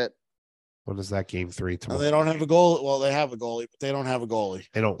 That's it. When is that game 3 And tomorrow? they don't have a goal. Well, they have a goalie, but they don't have a goalie.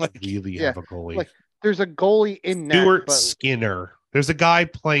 They don't like- really yeah, have a goalie. like, There's a goalie in net, Stuart but Skinner. There's a guy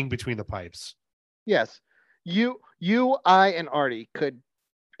playing between the pipes. yes, you, I, and Artie could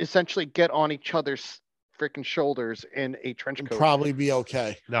essentially get on each other's freaking shoulders in a trench And coat. probably be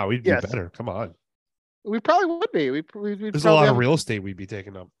okay. No, we'd be Yes. better. Come on. We probably would be. We'd There's a probably lot have of real estate we'd be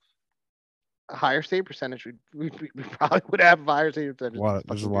taking up. a higher save percentage. We probably would have a higher save percentage.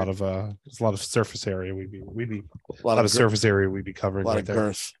 There's a lot of surface area we'd be A a lot of surface area we'd be covering lot right of there.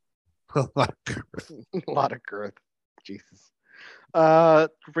 girth. A lot of girth. a lot of girth. Jesus.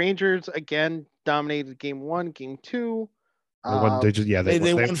 Rangers again dominated game 1, game 2. They won. They just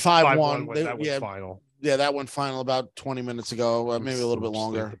They won 5-1. That was final. Yeah, that went final about 20 minutes ago, maybe a little bit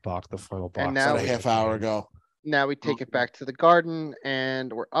longer. The final box. And now about a half hour ago. Now we take it back to the Garden,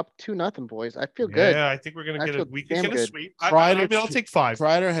 and we're up 2-0, boys. I feel good. Yeah, I think we're gonna get a. We can get a sweep. I'll take 5.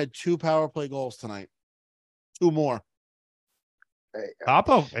 Kreider had 2 power play goals tonight. 2 more.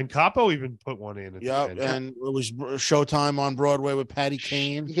 Capo even put one in. Yep, and it was Showtime on Broadway with Patty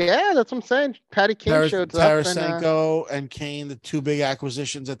Kane. Yeah, that's what I'm saying. Patty Kane showed up. Tarasenko and Kane, the 2 big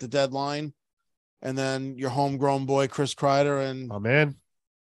acquisitions at the deadline. And then your homegrown boy, Chris Kreider, and man,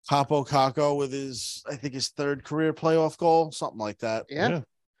 Capo Caco with his 3rd career playoff goal, something like that. Yeah.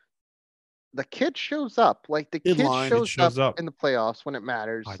 The kid shows up. Like the kid shows up in the playoffs when it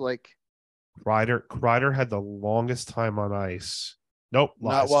matters. Kreider had the longest time on ice. Nope.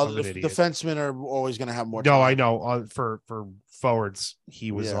 The defensemen are always going to have more time. No, I know. For forwards,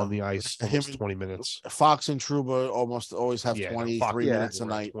 he was on the ice almost 20 minutes. Fox and Trouba almost always have 23 minutes a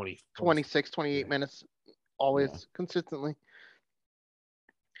night. 26, 28 minutes, always consistently.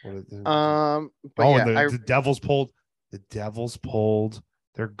 The Devils pulled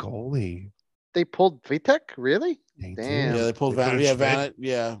their goalie. They pulled Vitek? Really? Damn. Yeah, they pulled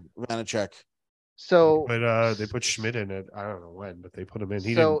Vanacek. So they put Schmidt in it. I don't know when, but they put him in.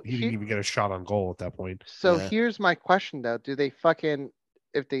 He didn't even get a shot on goal at that point. So here's my question though. Do they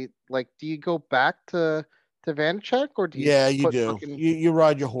do you go back to Vanacek, or do you you do. You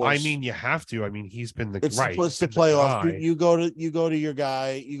ride your horse. I mean, you have to. I mean, he's been it's the playoff. You go to your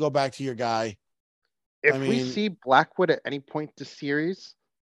guy, you go back to your guy. If we see Blackwood at any point this series,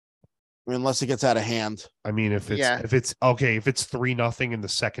 unless it gets out of hand. I mean, if it's 3-0 in the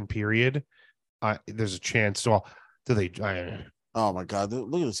second period, there's a chance. So do they? Oh my God!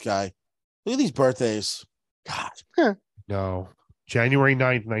 Look at this guy. Look at these birthdays. God. No. January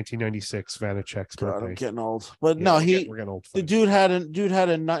 9th, 1996, Vanacek's birthday. I'm getting old. But no, we're getting old. The dude had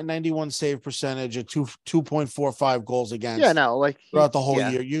a 91 save percentage at 2.45 goals against. Yeah, no, throughout the whole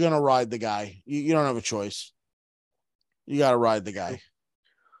year. You're gonna ride the guy. You don't have a choice. You gotta ride the guy.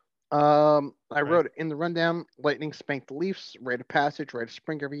 I wrote in the rundown, Lightning spanked the Leafs, rite of passage, rite of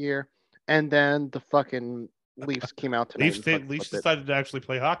spring every year. And then the fucking Leafs came out tonight. Leafs decided to actually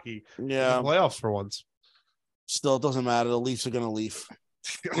play hockey in the playoffs for once. Still, it doesn't matter. The Leafs are going to leave.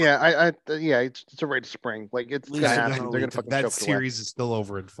 It's a rite of spring. It's going to happen. They're going to fucking that series is still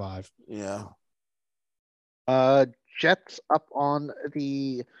over in 5. Yeah. Jets up on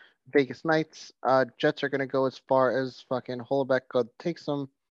the Vegas Knights. Jets are going to go as far as fucking Holoback takes them.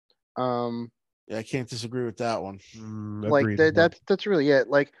 I can't disagree with that one. That's really it.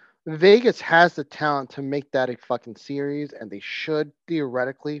 Vegas has the talent to make that a fucking series, and they should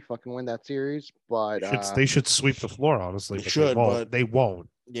theoretically fucking win that series. But they should sweep the floor, honestly. But they won't.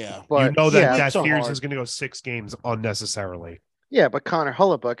 Yeah, but that series is going to go 6 games unnecessarily. Yeah, but Connor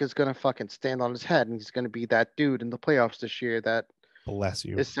Hellebuyck is going to fucking stand on his head, and he's going to be that dude in the playoffs this year that bless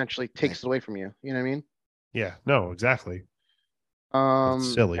you essentially takes it away from you. You know what I mean? Yeah. No, exactly.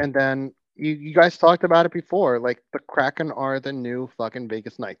 It's silly. And then. You guys talked about it before. The Kraken are the new fucking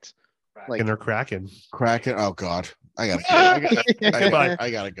Vegas Knights. And they're Kraken. Oh God, I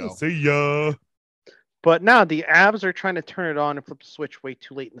gotta go. See ya. But now the Avs are trying to turn it on and flip the switch way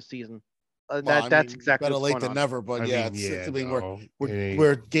too late in the season. That's exactly better late than never. But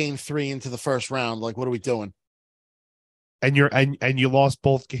we're game 3 into the first round. What are we doing? And you lost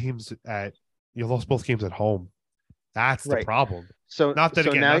both games at home. That's the problem. So not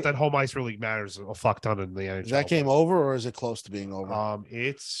that home ice really matters a fuck ton in the NHL. Is that game over, or is it close to being over?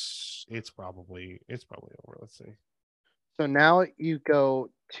 It's probably over. Let's see. So now you go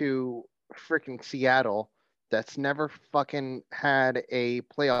to freaking Seattle, that's never fucking had a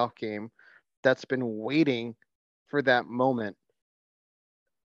playoff game, that's been waiting for that moment.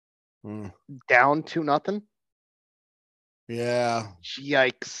 Down 2-0. Yeah.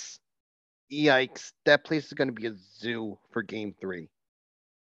 Yikes. That place is going to be a zoo for game 3.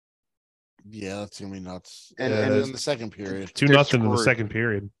 Yeah, that's going to be nuts. And in the second period. 2-0 in the second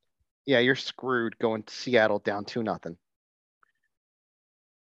period. Yeah, you're screwed going to Seattle down 2-0.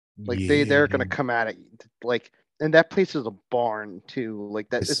 They're going to come at it. And that place is a barn too.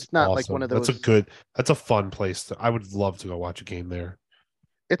 It's not awesome. One of those. That's a fun place. I would love to go watch a game there.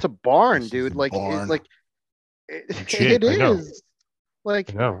 It's a barn, dude. It is.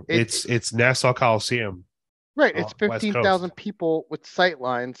 No, it's Nassau Coliseum. Right. It's 15,000 people with sight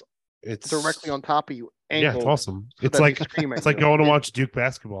lines. It's directly on top of you. Yeah, it's awesome. It's like going to watch Duke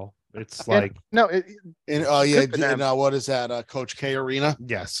basketball. It's what is that? Coach K Arena?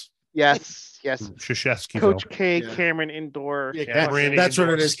 Yes. Yes. Krzyzewski. Coach K, Yeah. Cameron Indoor. Yeah, Cameron that's what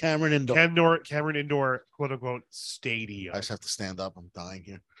Indoor. it is. Cameron Indoor. Cameron Indoor, quote unquote, stadium. I just have to stand up. I'm dying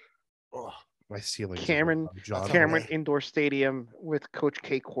here. Oh, My ceilings. Cameron John. Cameron Indoor Stadium with Coach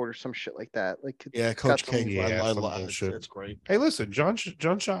K Court or some shit like that. Like it's yeah, got Coach some- K. Yeah, I some love it. bullshit. It's great. Hey, listen,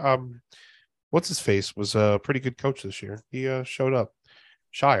 John. What's his face was a pretty good coach this year. He showed up.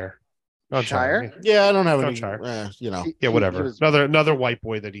 Shire. John Shire? Yeah, I don't have John any. Shire. You know, He- Yeah, he whatever. was- Another white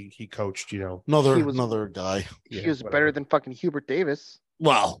boy that he coached. You know. he was- another guy. He Yeah, was whatever. better than fucking Hubert Davis.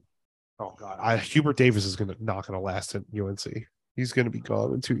 Well, Oh God, Hubert Davis is not gonna last at UNC. He's gonna be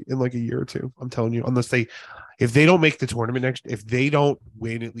gone in like a year or two. I'm telling you, if they don't make the tournament if they don't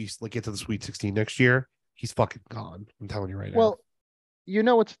win at least like get to the Sweet 16 next year, he's fucking gone. I'm telling you right now. Well,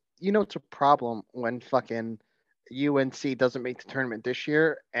 it's a problem when fucking UNC doesn't make the tournament this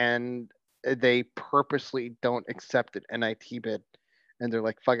year and they purposely don't accept an NIT bid, and they're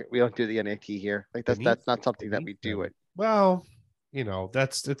like, "Fuck it, we don't do the NIT here." Like that's not something that we do it. Well,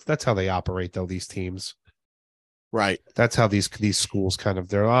 that's how they operate though. These teams, right. that's how these schools kind of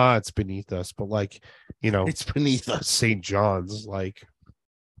it's beneath us. But like, It's beneath us. St. John's, like,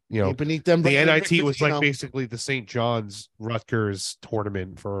 Beneath them. the but NIT was like know, basically the St. John's Rutgers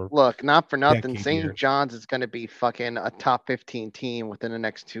tournament for Look, not for nothing, decade St. year. John's is going to be fucking a top 15 team within the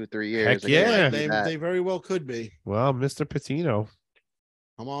next 2-3 years. Heck I yeah. guarantee that. they very well could be. well, Mr. Patino,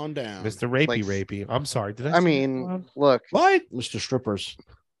 Come on down, Mr. Like- Rapey. I'm sorry. Did I? I say that mean, loud? look, what? Mr. Strippers.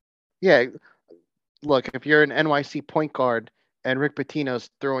 yeah, look, if you're an NYC point guard and Rick Pitino's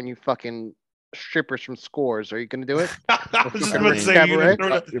throwing you fucking strippers from Scores, are you going to do it? I was just I about to mean, say, Cabaret?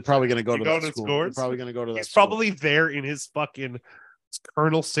 You're probably going to go You to go that to school. Scores? You're probably going to go to that. he's school. probably there in his fucking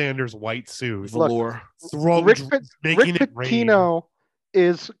Colonel Sanders white suit, velour. Rick making it rain. Pitino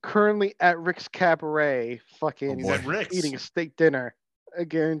is currently at Rick's Cabaret, fucking He's at Rick's. eating a steak dinner. I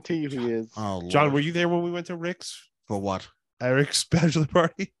guarantee you he is. Oh, John, Lord. were you there when we went to Rick's? For what? Eric's bachelor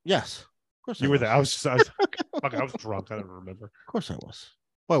party? Yes. Of course You were there. I was drunk. I don't remember. Of course I was.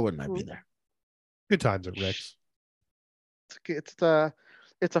 Why wouldn't I be there? Good times at Rick's. It's a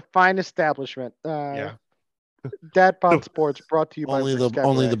fine establishment. Yeah. Dad Bod Sports brought to you by Only Rick's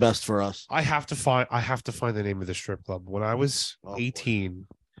only Cabaret. the best for us. I have to find the name of the strip club. When I was Oh, boy. 18,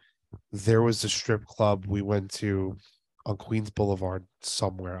 there was a strip club we went to on Queens Boulevard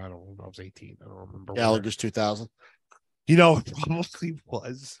somewhere. I don't know. I was 18. I don't remember. where. Gallagher's 2000. It probably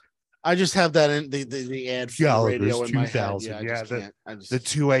was. I just have that in the ad for the Gallagher's radio in my head. 2000. Yeah, I Yeah, just can't. I just The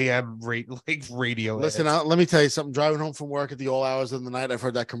 2 a.m. radio. listen. ads. Let me tell you something. Driving home from work at the all hours of the night, I've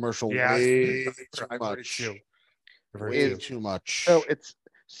heard that commercial Yeah, way I've too heard it much. too. I've heard Way it too. too much.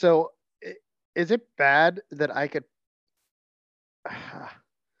 Is it bad that I could?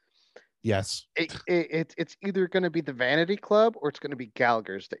 Yes. It's either going to be the Vanity Club or it's going to be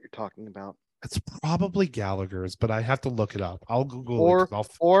Gallagher's that you're talking about, It's probably Gallagher's, but I have to look it up. I'll Google or it. 'Cause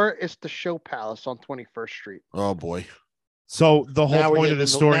or it's the Show Palace on 21st Street. Oh boy. So the whole Now we're point getting of the in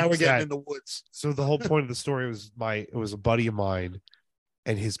story now we're was getting that in the woods. So the whole point of the story was it was a buddy of mine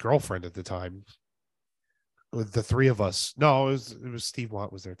and his girlfriend at the time. With the three of us. No, it was Steve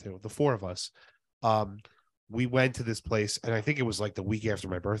Watt was there too. The four of us. We went to this place, and I think it was like the week after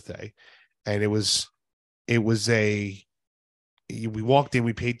my birthday. And we walked in,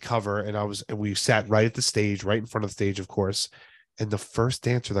 we paid cover, and we sat right at the stage, right in front of the stage, of course. And the first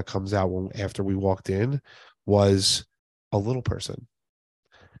dancer that comes out after we walked in was a little person.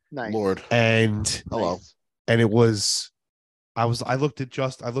 Nice. Lord. And Hello. Nice. and it was I looked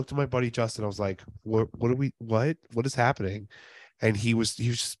at my buddy Justin. I was like, what is happening? And he was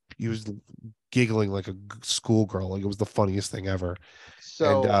giggling like a schoolgirl. Like it was the funniest thing ever.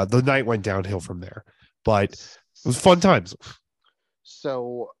 So And the night went downhill from there, but it was fun times.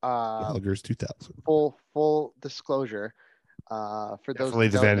 So Gallagher's 2000. full disclosure, for those Definitely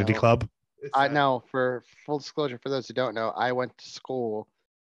who the don't Vanity know, Club. I know, for full disclosure, for those who don't know, I went to school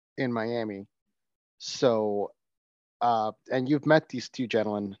in Miami. So and you've met these two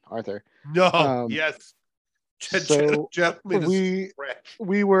gentlemen, Arthur. No, yes. So Gentlemen,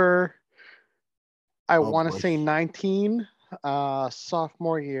 we were, I Oh, want boy. to say 19,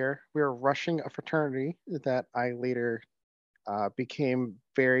 sophomore year. We were rushing a fraternity that I later became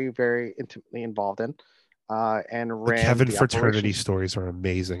very, very intimately involved in, and the ran Kevin the fraternity operations. stories are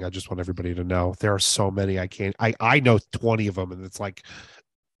amazing. I just want everybody to know there are so many. I know 20 of them, and it's like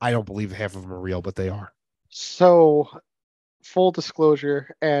I don't believe half of them are real, but they are. So, full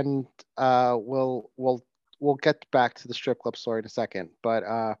disclosure, and we'll get back to the strip club story in a second, but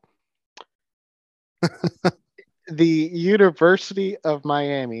the University of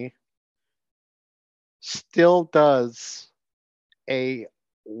Miami still does a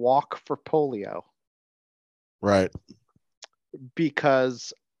walk for polio Right.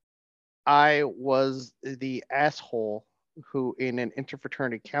 because I was the asshole who, in an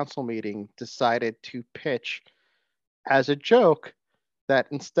interfraternity council meeting, decided to pitch as a joke that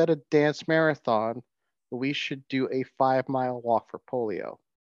instead of dance marathon, we should do a 5-mile walk for polio.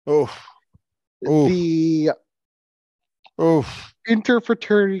 Oh. Oh. The Oh.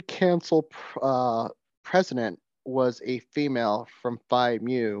 interfraternity council president was a female from Phi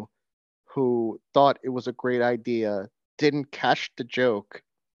Mu who thought it was a great idea, didn't catch the joke,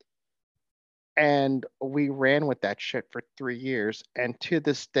 and we ran with that shit for 3 years, and to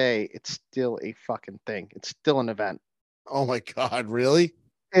this day it's still a fucking thing. It's still an event. Oh my God, really?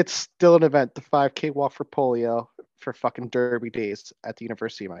 It's still an event, the 5K walk for polio for fucking Derby days at the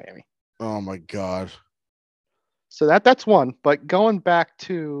University of Miami. Oh my God. So that's one. But going back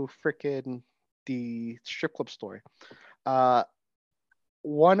to freaking the strip club story,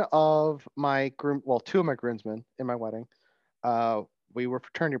 one of my two of my groomsmen in my wedding, we were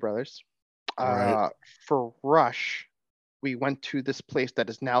fraternity brothers. Right. For Rush, we went to this place that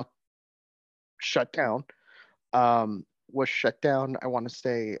is now shut down. Was shut down, I want to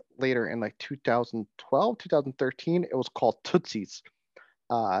say later in like 2012, 2013. It was called Tootsie's,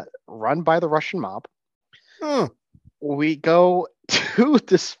 run by the Russian mob. Huh. We go to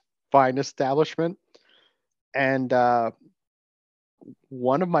this fine establishment, and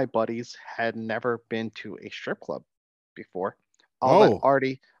one of my buddies had never been to a strip club before. I'll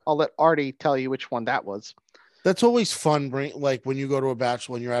let Artie tell you which one that was. That's always fun. Like when you go to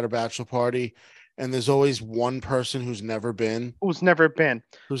when you're at a bachelor party, and there's always one person who's never been.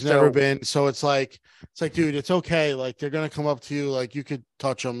 So it's like, dude, it's okay. Like they're gonna come up to you, like you could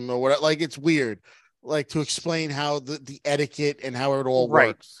touch them or whatever. Like it's weird, like to explain how the etiquette and how it all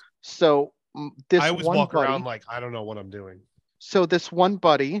works. So I always walk around like I don't know what I'm doing. So this one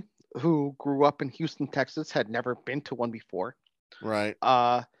buddy who grew up in Houston, Texas, had never been to one before. Right.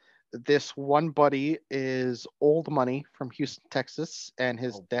 This one buddy is old money from Houston, Texas, and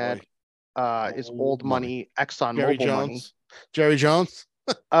his dad is old money Exxon Mobil money. Jerry Jones?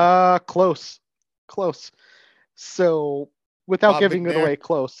 Close. So without giving it away,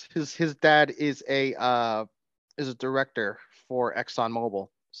 close. His dad is a director for Exxon Mobil.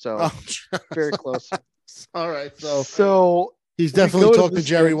 So very close. All right. So he's definitely talked to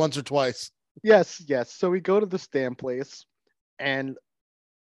Jerry once or twice. Yes. So we go to the stand place, and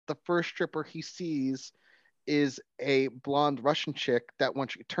the first stripper he sees is a blonde Russian chick that when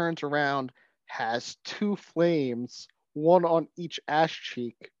she turns around has 2 flames, one on each ass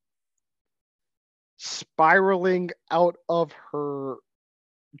cheek, spiraling out of her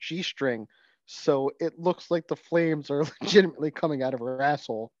G-string. So it looks like the flames are legitimately coming out of her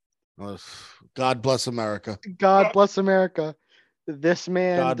asshole. God bless America. God bless America. This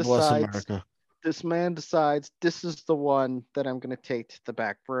man decides this is the one that I'm going to take to the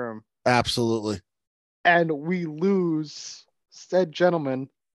back room. Absolutely. And we lose said gentleman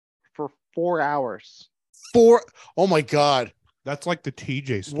for 4 hours. Oh my God. That's like the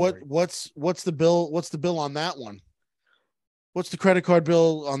TJ story. What's the bill? What's the bill on that one? What's the credit card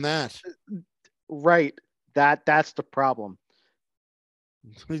bill on that? Right. That's the problem.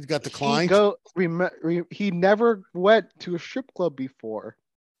 He got declined. He never went to a strip club before.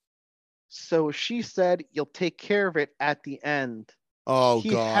 So she said, "You'll take care of it at the end." Oh, he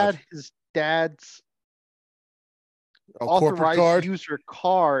God. He had his dad's authorized user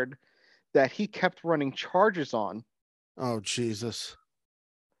card that he kept running charges on. Oh, Jesus.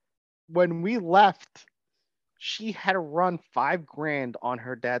 When we left, she had to run $5,000 on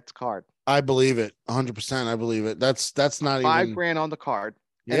her dad's card. I believe it. 100%. I believe it. That's not even $5,000 on the card.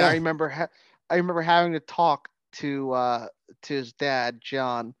 Yeah. And I remember having to talk to his dad,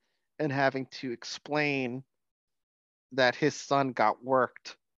 John, and having to explain that his son got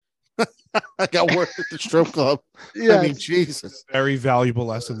worked. I got worked at the strip club. Yes. I mean, Jesus. Very valuable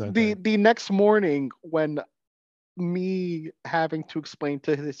lesson then. The next morning, when me having to explain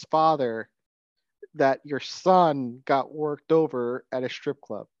to his father that your son got worked over at a strip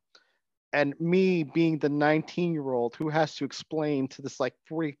club, and me being the 19-year-old who has to explain to this like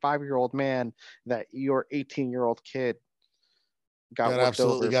 45-year-old man that your 18-year-old kid got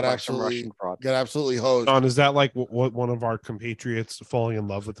absolutely hosed. John, is that like what one of our compatriots falling in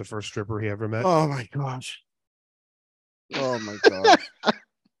love with the first stripper he ever met? Oh my gosh. Oh my gosh.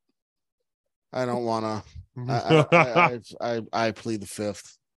 I don't want to. I plead the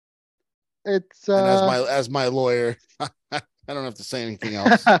fifth. It's and as my lawyer, I don't have to say anything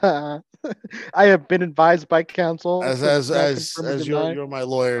else. I have been advised by counsel. As to not as confirm or as deny. you're my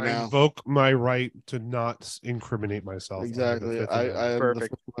lawyer I now. invoke my right to not incriminate myself. under the Exactly. Fifth I Amendment. am the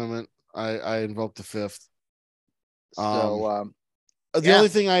Perfect. Fifth Amendment. I invoke the Fifth. So The Yeah. only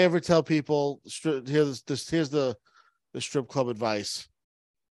thing I ever tell people here's the strip club advice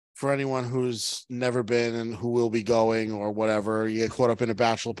for anyone who's never been and who will be going or whatever. You get caught up in a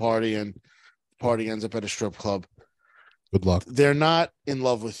bachelor party and the party ends up at a strip club. Good luck. They're not in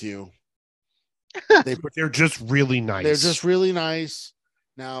love with you. They're just really nice. They're just really nice.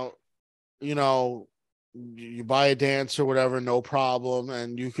 Now, you buy a dance or whatever, no problem,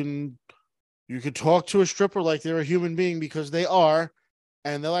 and you can talk to a stripper like they're a human being because they are,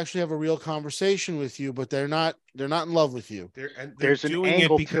 and they'll actually have a real conversation with you, but they're not in love with you. They're There's an doing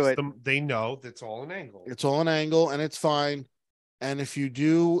angle it to because it. they know that's all an angle. It's all an angle and it's fine. And if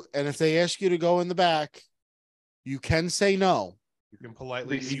they ask you to go in the back, you can say no. You can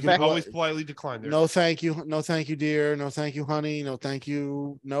always politely decline. No, thank you. No, thank you, dear. No, thank you, honey. No, thank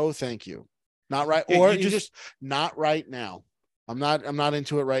you. No, thank you. Not right. Yeah, or you you just not right now. I'm not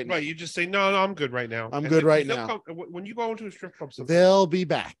into it right now. Right, you just say no, I'm good right now. I'm good right now. When you go into a strip club, They'll be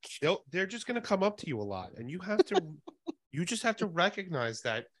back. They're just going to come up to you a lot, and you just have to recognize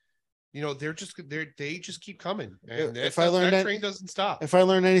that. They just keep coming, and If that, I learned that train doesn't stop. If I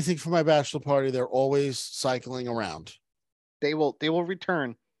learn anything from my bachelor party, they're always cycling around. They will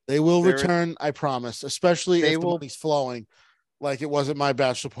return. They will return, I promise. Especially if the money's flowing, like it was at my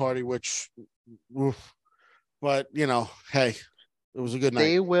bachelor party, which, but hey, it was a good night.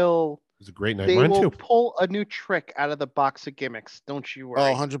 It was a great night. They Mine will too. pull a new trick out of the box of gimmicks. Don't you worry.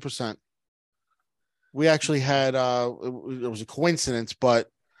 Oh, 100%. We actually had it was a coincidence, but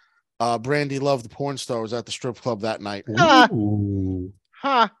Brandy Love, the porn star, was at the strip club that night. Ooh.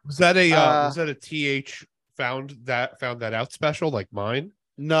 Huh. Was that a TH found that out special like mine?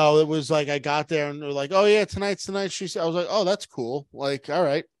 No, it was like I got there and they're like, "Oh yeah, tonight's the night." I was like, "Oh, that's cool." Like, all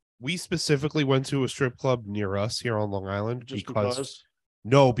right. We specifically went to a strip club near us here on Long Island because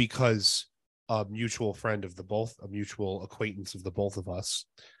a mutual acquaintance of the both of us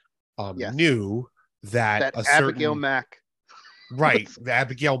Yes. knew that a certain Abigail Mack. Right, the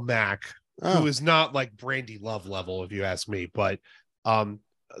Abigail Mack, Oh. who is not like Brandy Love level, if you ask me, but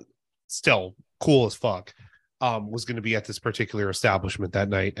still cool as fuck, was going to be at this particular establishment that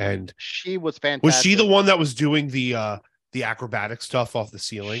night. And she was fantastic. Was she the one that was doing the acrobatic stuff off the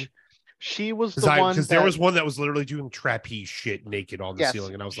ceiling? She was the one, because there was one that was literally doing trapeze shit naked on the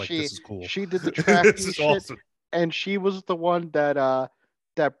ceiling, and I was like, "This is cool." She did the trapeze This is shit, awesome. and she was the one that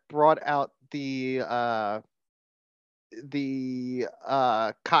brought out the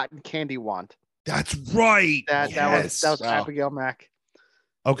cotton candy wand. That's right. That was Abigail Mack.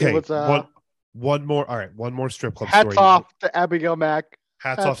 Okay, was, one more. All right, one more strip club hats story. off to Abigail Mack.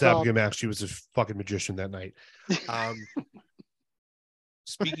 Hats off to Abigail Mack. She was a fucking magician that night.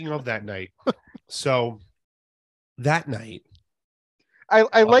 Speaking of that night, so that night,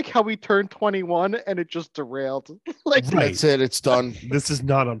 I like how we turned 21 and it just derailed. Like right. That's it. It's done. This is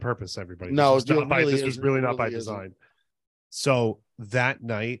not on purpose, everybody. No, this was really not by isn't. design. So that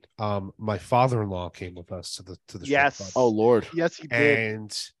night, my father-in-law came with us to the yes. strip club. Oh Lord. Yes, he did.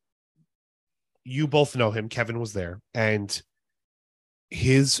 And you both know him. Kevin was there, and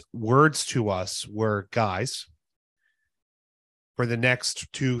his words to us were, "Guys, for the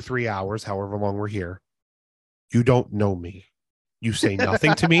next 2-3 hours, however long we're here, you don't know me. You say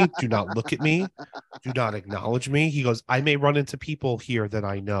nothing to me. Do not look at me. Do not acknowledge me." He goes, "I may run into people here that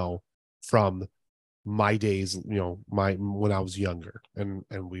I know from my days, when I was younger." And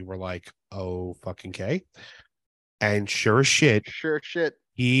we were like, "Oh, fucking okay." And sure as shit,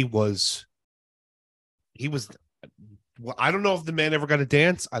 he was. Well, I don't know if the man ever got a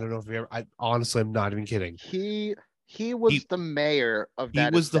dance. I don't know if he ever. Honestly, I'm not even kidding. He was the mayor of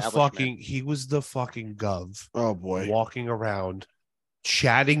that. He was the fucking gov. Oh boy, walking around,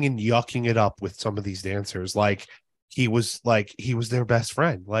 chatting and yucking it up with some of these dancers. Like he was their best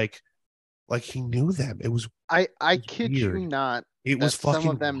friend. Like he knew them. It was. I kid weird. you not. It was fucking.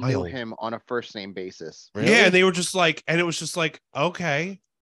 Some of them wild. knew him on a first name basis. Really? Yeah, and they were just like, and it was just like, okay.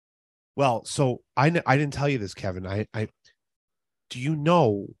 Well, so I didn't tell you this, Kevin. I do you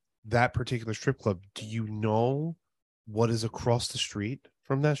know that particular strip club? Do you know what is across the street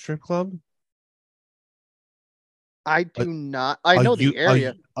from that strip club? I do not. I know the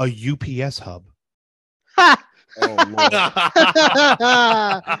area. A UPS hub. Ha! Oh, Lord.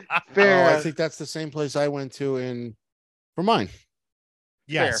 Fair. Oh, I think that's the same place I went to for mine.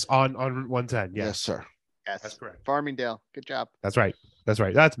 Yes, on Route 110. Yes, sir. Yes, that's correct. Farmingdale. Good job. That's right.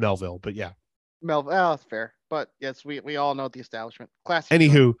 That's Melville, but yeah. That's fair. But yes, we all know the establishment. Classy.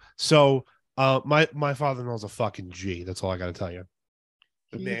 joint. Anywho, so my father-in-law's a fucking G. That's all I gotta tell you.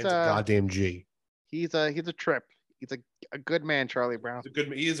 The He's man's a goddamn G. he's a trip. He's a good man, Charlie Brown.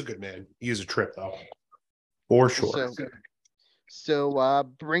 He is a good man. He is a trip though. For sure. So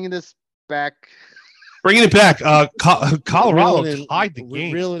bringing this back. Bringing it back, Colorado tied the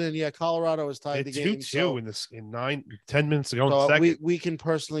game. Reeling in, yeah. Colorado has tied the game. 2-2 in 10 minutes ago. So second. we can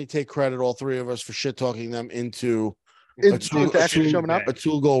personally take credit, all three of us, for shit talking them into Into a showing up.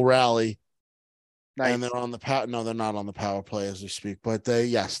 2-goal rally. Nice. And they're on the power. No, they're not on the power play as we speak, but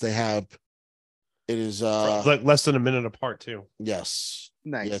they have. It is like less than a minute apart too. Yes.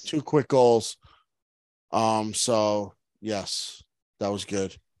 Nice. Yeah, 2 quick goals. So yes, that was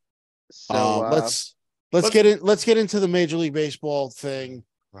good. So let's get into the Major League Baseball thing,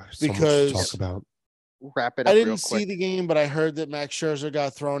 because talk about. Wrap it up. I didn't see the game, but I heard that Max Scherzer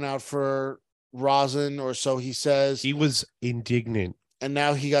got thrown out for rosin, or so he says. He was indignant. And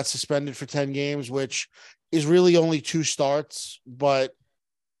now he got suspended for 10 games, which is really only 2 starts, but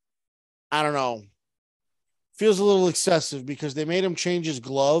I don't know. Feels a little excessive because they made him change his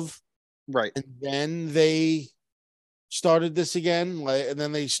glove. Right. And then they started this again, and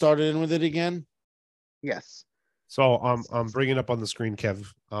then they started in with it again. Yes. So I'm bringing up on the screen, Kev.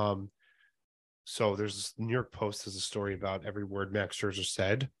 So there's this New York Post has a story about every word Max Scherzer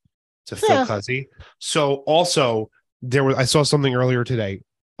said to Phil Cuzzy. So also I saw something earlier today.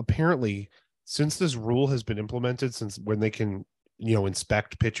 Apparently, since this rule has been implemented, since when they can,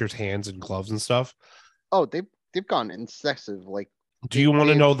 inspect pitchers' hands and gloves and stuff. Oh, they've gone excessive. Like, do you want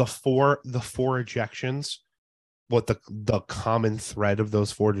to know the four ejections? What the common thread of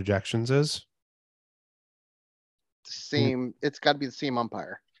those 4 ejections is? Same. It's got to be the same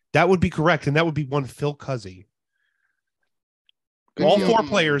umpire. That would be correct, and that would be one Phil Cuzzy. All 4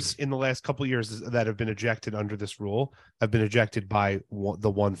 players in the last couple of years that have been ejected under this rule have been ejected by the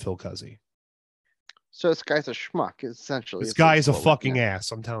one Phil Cuzzy. So this guy's a schmuck, essentially. This guy is a fucking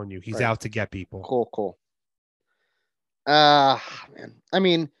ass. I'm telling you, he's out to get people. Cool. Man. I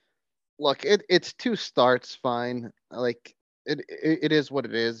mean, look, it's 2 starts, fine. Like it is what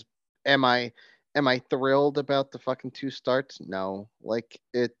it is. Am I thrilled about the fucking 2 starts? No. Like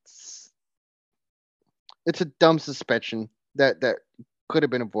it's a dumb suspension that could have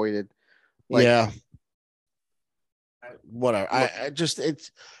been avoided. Like, yeah. Whatever. I just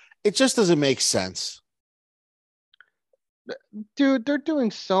it just doesn't make sense. Dude, they're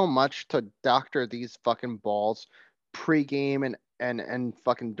doing so much to doctor these fucking balls pre-game and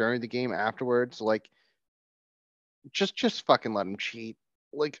fucking during the game afterwards. Like, just fucking let them cheat.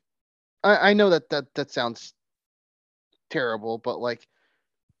 Like, I know that sounds terrible, but like,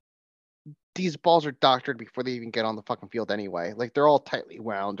 these balls are doctored before they even get on the fucking field anyway. Like, they're all tightly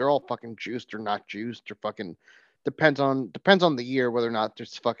wound. They're all fucking juiced or not juiced, or fucking depends on the year whether or not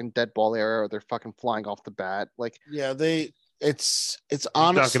there's fucking dead ball error or they're fucking flying off the bat. Like, yeah, it's not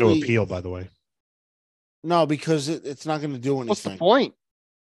honestly going to appeal, by the way. No, because it's not going to do anything. What's the point?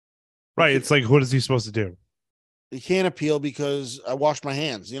 Right. It's like, what is he supposed to do? He can't appeal because I washed my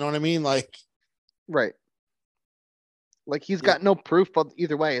hands. You know what I mean? Like, right. Like, he's got no proof of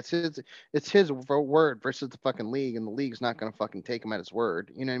either way. It's his word versus the fucking league, and the league's not gonna fucking take him at his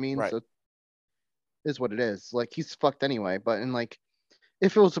word. You know what I mean? Right. So it is what it is. Like, he's fucked anyway. But like,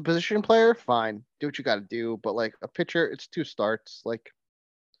 if it was a position player, fine, do what you got to do. But like a pitcher, it's 2 starts. Like,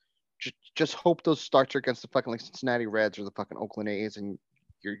 just hope those starts are against the fucking like Cincinnati Reds or the fucking Oakland A's, and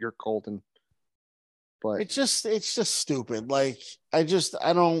you're golden. But it's just stupid. Like, I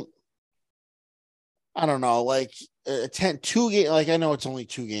don't know. Like, 2 games. Like, I know it's only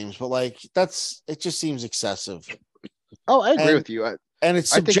 2 games, but like, it just seems excessive. Oh, I agree with you. And it's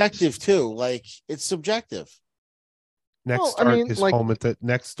subjective too. Like, it's subjective.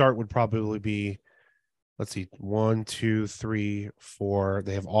 Next start would probably be, let's see, 1, 2, 3, 4.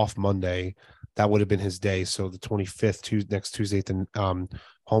 They have off Monday. That would have been his day. So the 25th, next Tuesday, then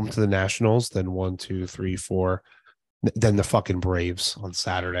home to the Nationals. Then 1, 2, 3, 4. Then the fucking Braves on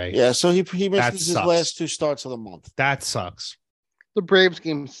Saturday. Yeah. So he misses his last 2 starts of the month. That sucks. The Braves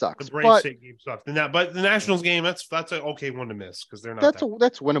game sucks. The Braves game sucks. But the Nationals game, that's an okay one to miss because they're not.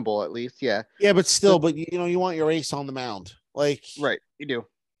 That's winnable at least. Yeah. Yeah, but still, you want your ace on the mound, like, right? You do.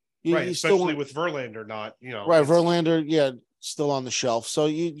 Right, especially with Verlander not, Right, Verlander, yeah, still on the shelf. So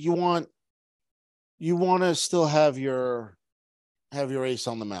you want to still have your ace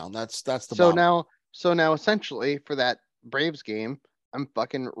on the mound. That's the bottom. So now essentially for that Braves game, I'm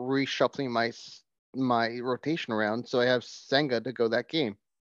fucking reshuffling my rotation around, so I have Senga to go that game.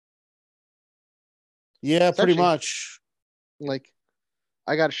 Yeah, pretty much. Like,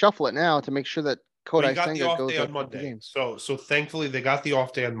 I got to shuffle it now to make sure that Well, Kodai you got the Senga off goes day up on for the Monday. game. So thankfully they got the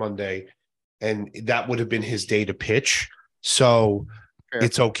off day on Monday, and that would have been his day to pitch. So Fair.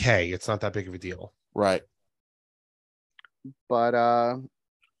 it's okay. It's not that big of a deal. Right. But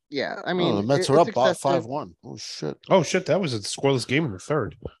yeah, I mean, The Mets are it's up excessive. 5-1. Oh shit. Oh shit, that was a scoreless game in the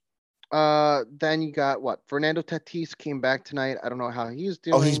third. Then you got what? Fernando Tatis came back tonight. I don't know how he's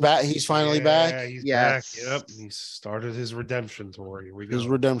doing. Oh, he's back. He's finally back. Yeah, he's Yes. back. Yep, he started his redemption tour. Here we go. His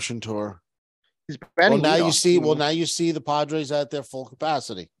redemption tour. He's Well, batting now you leadoff. see. Well, now you see the Padres at their full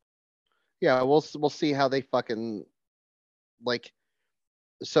capacity. Yeah, we'll see how they fucking like.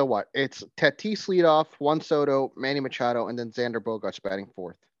 So what? It's Tatis leadoff, Juan Soto, Manny Machado, and then Xander Bogaerts batting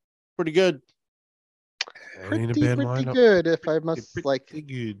fourth. Pretty good. Ain't a bad Pretty lineup. good, if I must like. Pretty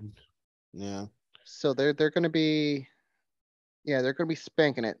good. Yeah. So they're gonna be, yeah, they're gonna be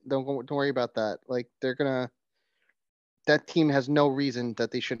spanking it. Don't worry about that. Like that team has no reason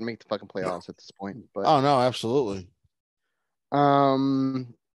that they shouldn't make the fucking playoffs at this point. But Oh no, absolutely.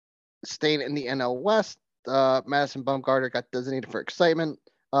 staying in the NL West, Madison Bumgarner got designated for excitement.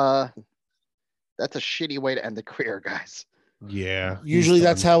 That's a shitty way to end the career, guys. Yeah. Usually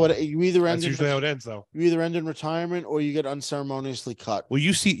that's how it. You either end. That's usually how it ends, though. You either end in retirement or you get unceremoniously cut. Well,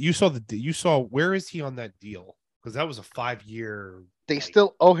 you saw where is he on that deal? Because that was a 5-year. They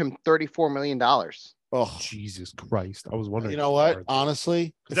still owe him $34 million. Oh, Jesus Christ! I was wondering. you know what?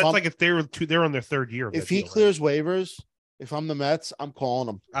 Honestly, that's like if they're on their third year. Of if that he deal, clears waivers, if I'm the Mets, I'm calling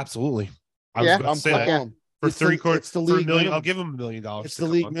him. absolutely. Yeah, I was I'm going to say calling that. him. For It's 30 the, it's the for league $1 million, minimum. I'll give him $1 million. It's the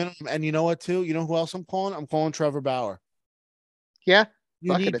league minimum. And you know what, too? You know who else I'm calling? I'm calling Trevor Bauer. Yeah,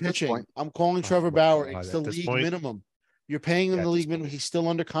 You fuck it need at this pitching. point. I'm calling Oh Trevor my Bauer. God, It's at the this league point? minimum. You're paying him Yeah, the at league this minimum. point. He's still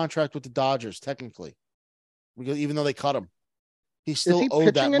under contract with the Dodgers, technically, because even though they cut him, he's Is still he owed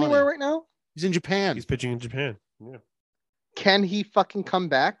that pitching money. anywhere right now? He's in Japan. He's pitching in Japan. Yeah. Can he fucking come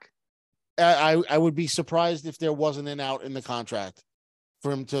back? I would be surprised if there wasn't an out in the contract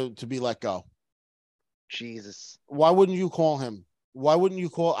for him to be let go. Jesus. Why wouldn't you call him? Why wouldn't you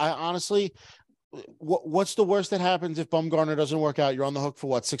call? I honestly, what's the worst that happens if Bumgarner doesn't work out? You're on the hook for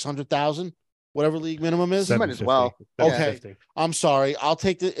what, 600,000, whatever league minimum is. You might as well. Okay. 750. I'm sorry. I'll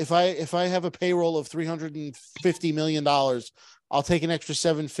take the if I have a payroll of $350 million, I'll take an extra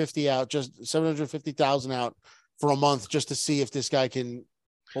 750 out, just 750,000 out for a month just to see if this guy can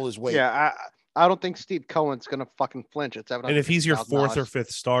pull his weight. Yeah, I don't think Steve Cohen's gonna fucking flinch at $750,000. And if he's your fourth or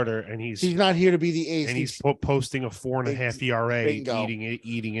fifth starter, and he's not here to be the ace, and he's posting a 4.5 ERA, Bingo.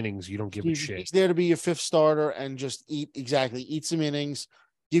 eating innings, you don't give a shit. He's there to be your fifth starter and just eat some innings,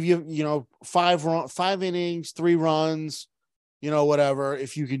 give you 5 innings, 3 runs, whatever.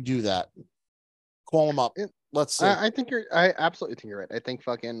 If you can do that, call him up. Let's see. I absolutely think you're right. I think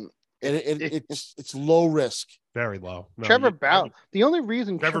fucking it's low risk. Very low. No, Trevor Bauer. The only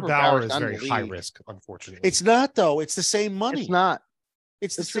reason Trevor Trevor Bauer Bauer's is not in very the high league- risk, unfortunately. It's not though. It's the same money. It's not.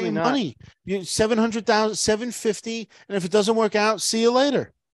 It's the It's really same not. money. 700,000, 750, and if it doesn't work out, see you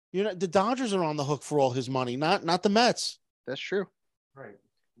later. The Dodgers are on the hook for all his money, not the Mets. That's true. Right.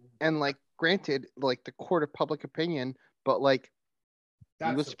 And granted, the court of public opinion, but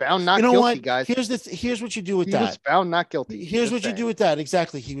he was That's found not You know guilty, what? guys. Here's what you do with He that. was found not guilty. Here's Just what you saying. do with that.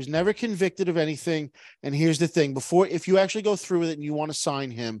 Exactly. He was never convicted of anything. And here's the thing: if you actually go through with it and you want to sign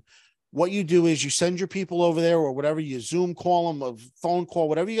him, what you do is you send your people over there or whatever, you Zoom call him, a phone call,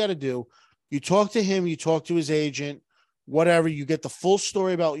 whatever you got to do. You talk to him, you talk to his agent, whatever. You get the full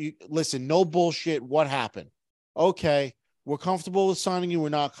story about you. Listen, no bullshit. What happened? Okay, we're comfortable with signing you. We're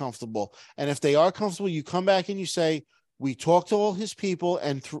not comfortable. And if they are comfortable, you come back and you say, we talked to all his people,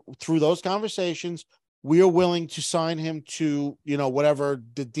 and through those conversations, we are willing to sign him to, whatever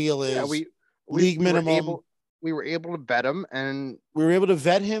the deal is. Yeah, league minimum. We were able to bet him, and We were able to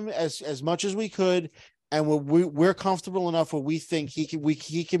vet him as much as we could, and we're comfortable enough where we think he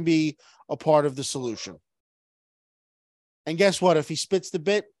can be a part of the solution. And guess what? If he spits the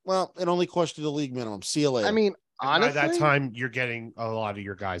bit, well, it only cost you the league minimum. See you later. I mean, by honestly, that time, you're getting a lot of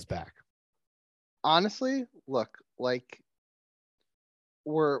your guys back. honestly, look,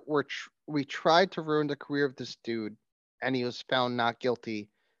 we tried to ruin the career of this dude, and he was found not guilty,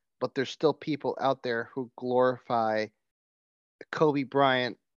 but there's still people out there who glorify Kobe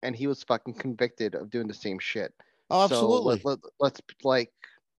Bryant, and he was fucking convicted of doing the same shit. Oh, absolutely. So let's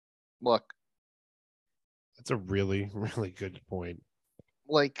look, That's a really, really good point.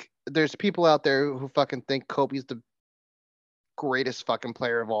 there's people out there who fucking think Kobe's the greatest fucking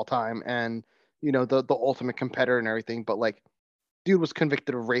player of all time, and the ultimate competitor and everything, but dude was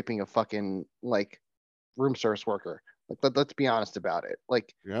convicted of raping a fucking room service worker. Let's be honest about it.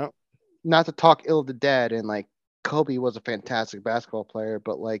 Yeah. Not to talk ill of the dead and Kobe was a fantastic basketball player,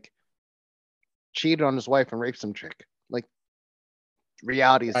 but like cheated on his wife and raped some chick. Like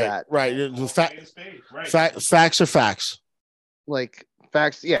reality is that. Right. Right. Facts are facts. Like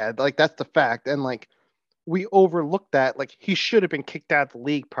facts, yeah, like that's the fact. And like we overlooked that. Like he should have been kicked out of the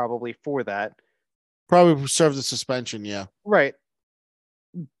league probably for that. Probably served a suspension, yeah. Right.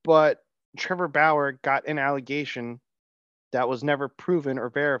 But Trevor Bauer got an allegation that was never proven or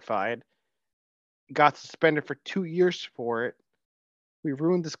verified, got suspended for 2 years for it. We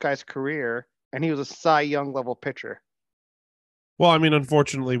ruined this guy's career, and he was a Cy Young level pitcher. Well, I mean,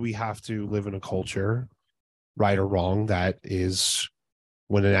 unfortunately, we have to live in a culture, right or wrong, that is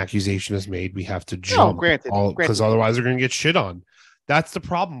when an accusation is made, we have to jump. Granted. Because otherwise they're going to get shit on. That's the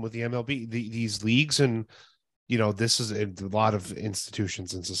problem with the MLB. These leagues and, you know, this is a lot of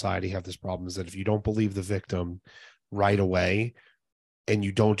institutions in society have this problem is that if you don't believe the victim right away and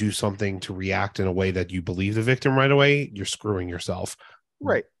you don't do something to react in a way that you believe the victim right away, you're screwing yourself.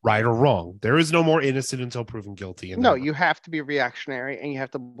 Right. Right or wrong. There is no more innocent until proven guilty. No, you have to be reactionary and you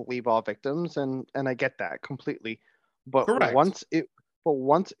have to believe all victims, and I get that completely. But Correct. once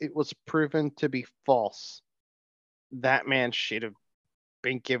it was proven to be false, that man should have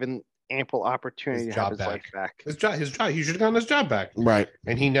been given ample opportunity to have his life back. His job. He should have gotten his job back. Right.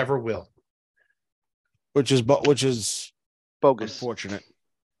 And he never will. Which is bogus. Unfortunate.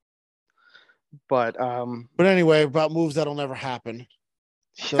 But anyway, about moves that'll never happen.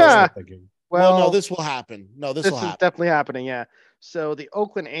 So, yeah. Well, no, this will happen. No, this will happen. This is definitely happening, yeah. So the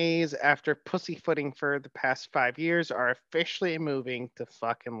Oakland A's, after pussyfooting for the past 5 years, are officially moving to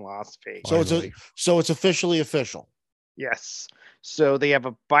fucking Las Vegas. So it's officially official. Yes. So they have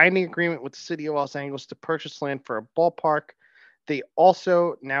a binding agreement with the city of Los Angeles to purchase land for a ballpark. They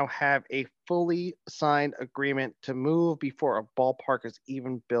also now have a fully signed agreement to move before a ballpark is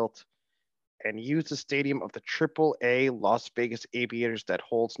even built and use the stadium of the AAA Las Vegas Aviators that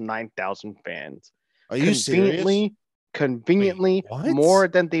holds 9,000 fans. Are you serious? Conveniently Wait, more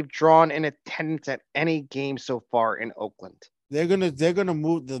than they've drawn in attendance at any game so far in Oakland. They're gonna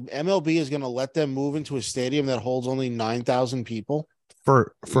move. The MLB is gonna let them move into a stadium that holds only 9,000 people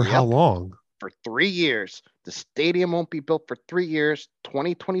for how long? For 3 years. The stadium won't be built for 3 years.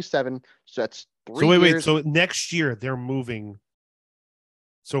 2027. So that's 3 years. Wait. So next year they're moving.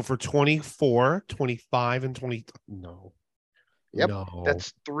 So for 24, 25, and 20. No. Yep. No.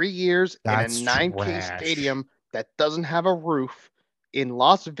 That's 3 years in a 9K stadium that doesn't have a roof in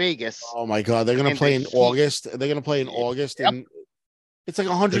Las Vegas. Oh my God. They're going to play in August. They're going to play in August. Yep. And it's like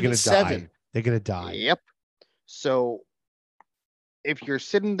 107. They're going to die. Yep. So if you're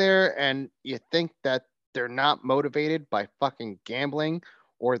sitting there and you think that they're not motivated by fucking gambling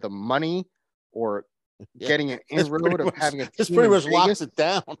or the money or getting an inroad of having a team, this pretty much Vegas, locks it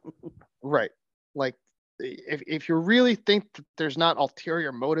down. Right. Like if you really think that there's not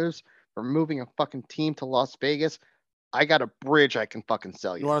ulterior motives for moving a fucking team to Las Vegas, I got a bridge I can fucking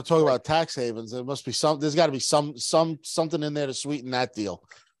sell you. You want to talk about tax havens? There must be there's got to be something in there to sweeten that deal.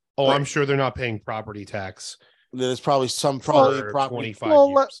 Oh, right. I'm sure they're not paying property tax. There's probably property. 25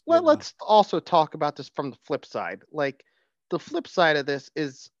 years. Let's also talk about this from the flip side. Like the flip side of this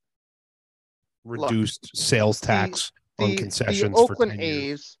is reduced sales tax on concessions. The Oakland for 10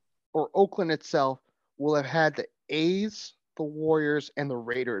 years. A's or Oakland itself will have had the A's, the Warriors, and the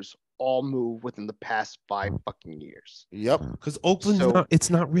Raiders all move within the past 5 fucking years. Yep. Because Oakland's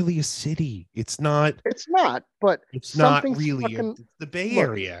it's not really a city. It's not, but it's not really it's the Bay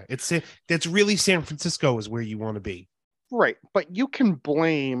Area. That's really San Francisco is where you want to be. Right. But you can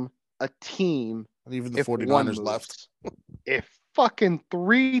blame a team. And even the 49ers left. If fucking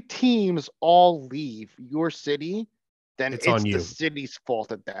 3 teams all leave your city, then it's on you. The city's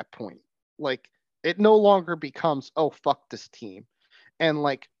fault at that point. Like it no longer becomes, oh, fuck this team. And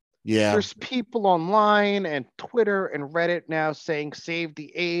like, yeah, there's people online and Twitter and Reddit now saying save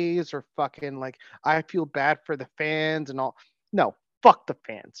the A's or fucking like I feel bad for the fans and all. No, fuck the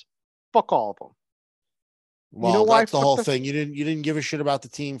fans. Fuck all of them. Well, you know that's the whole thing. You didn't give a shit about the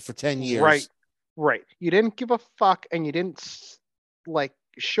team for 10 years. Right. You didn't give a fuck and you didn't like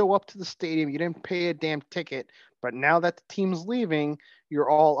show up to the stadium. You didn't pay a damn ticket. But now that the team's leaving, you're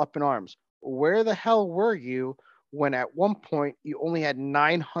all up in arms. Where the hell were you when at one point you only had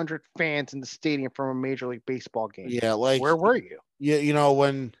 900 fans in the stadium from a Major League Baseball game? Yeah, like where were you? Yeah, you know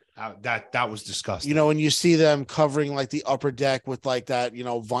when that was disgusting. You know when you see them covering like the upper deck with like that,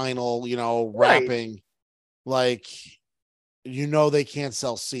 vinyl, wrapping, like they can't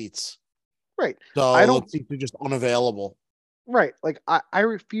sell seats. Right. So seats are just unavailable. Right. Like I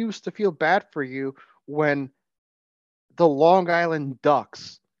refuse to feel bad for you when the Long Island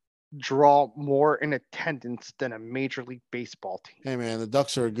Ducks draw more in attendance than a Major League Baseball team. Hey man, the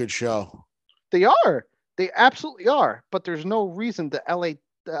Ducks are a good show. They are. They absolutely are. But there's no reason the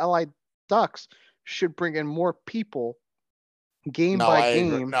LA Ducks should bring in more people game by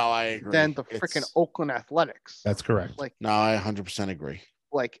game I agree. than the freaking Oakland Athletics. That's correct. Like, no, I 100% agree.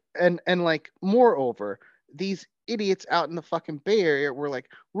 Like, and like, moreover, these idiots out in the fucking Bay Area were like,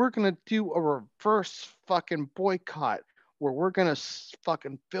 we're gonna do a reverse fucking boycott where we're gonna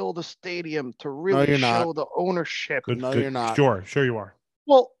fucking fill the stadium to really show the ownership. You're not. Sure you are.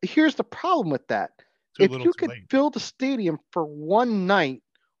 Well, here's the problem with that. If you could fill the stadium for one night,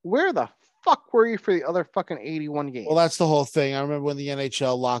 where the fuck were you for the other fucking 81 games? Well, that's the whole thing. I remember when the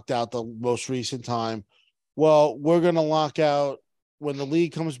NHL locked out the most recent time. Well, we're going to lock out when the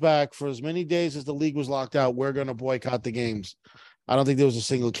league comes back for as many days as the league was locked out. We're going to boycott the games. I don't think there was a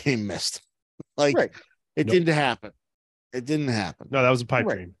single game missed. It didn't happen. It didn't happen. No, that was a pipe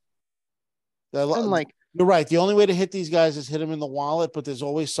dream. And you're right. The only way to hit these guys is hit them in the wallet, but there's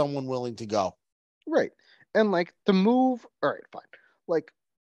always someone willing to go. Right. And like the move, all right, fine. Like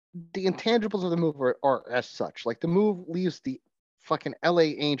the intangibles of the move are as such. Like the move leaves the fucking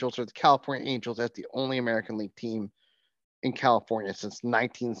LA Angels or the California Angels as the only American League team in California since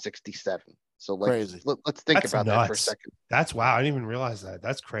 1967. So like, let's think about that for a second. That's wow. I didn't even realize that.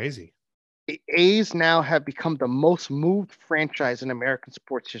 That's crazy. The A's now have become the most moved franchise in American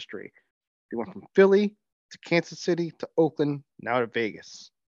sports history. They went from Philly to Kansas City to Oakland, now to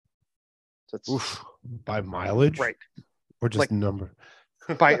Vegas. So it's by mileage, right? Or just number?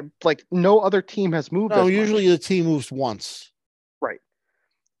 By like no other team has moved. No, usually the team moves once. Right.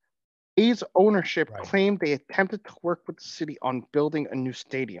 A's ownership claimed they attempted to work with the city on building a new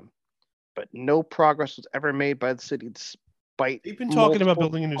stadium, but no progress was ever made by the city despite. They've been talking about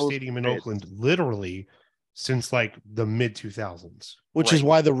building a new stadium in Oakland literally since like the mid 2000s, which is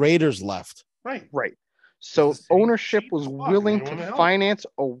why the Raiders left. Right. So ownership was willing to finance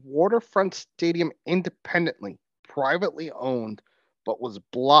a waterfront stadium independently, privately owned, but was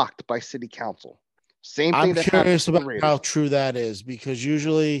blocked by city council. Same thing. I'm curious about how true that is, because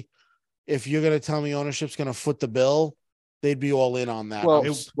usually if you're going to tell me ownership's going to foot the bill, they'd be all in on that. Well,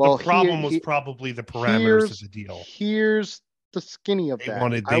 the problem was probably the parameters of the deal. Here's the skinny of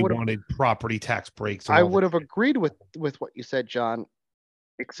that. They wanted property tax breaks. I would have agreed with what you said, John,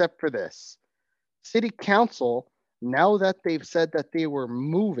 except for this. City council, now that they've said that they were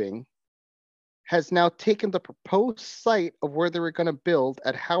moving, has now taken the proposed site of where they were going to build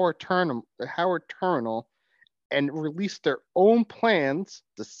at Howard Terminal and released their own plans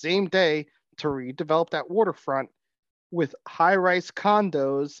the same day to redevelop that waterfront with high-rise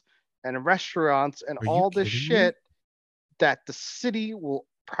condos and restaurants and all this shit that the city will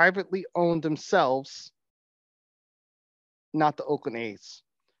privately own themselves, not the Oakland A's.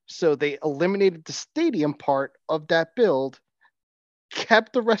 So they eliminated the stadium part of that build,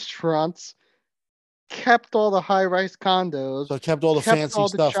 kept the restaurants, kept all the high-rise condos. So kept all the fancy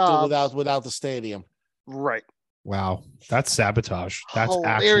stuff without the stadium. Right. Wow. That's sabotage. That's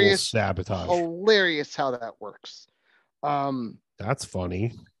actual sabotage. Hilarious how that works. That's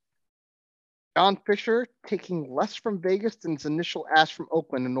funny. John Fisher taking less from Vegas than his initial ask from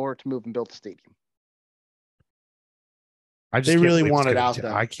Oakland in order to move and build the stadium. They really want it out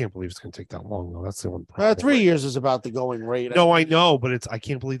there. I can't believe it's going to take that long, though. That's the one problem. 3 years is about the going rate. No, I know, but I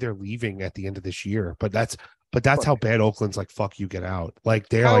can't believe they're leaving at the end of this year. But that's how bad Oakland's like, fuck you, get out. Like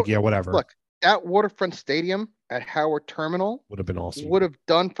they're like, yeah, whatever. Look, that waterfront stadium at Howard Terminal would have been awesome. Would have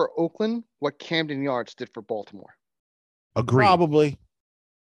done for Oakland what Camden Yards did for Baltimore. Agreed. Probably.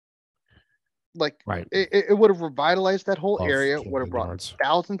 Like it would have revitalized that whole area, would have brought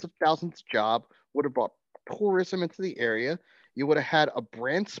thousands of jobs, would have brought tourism into the area. You would have had a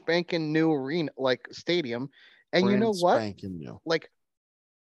brand spanking new arena, like stadium, and you know what? Like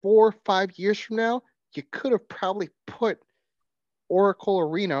 4 or 5 years from now, you could have probably put Oracle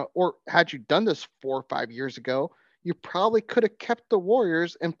Arena, or had you done this 4 or 5 years ago, you probably could have kept the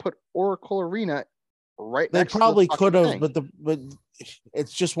Warriors and put Oracle Arena right next to the probably could have, thing. but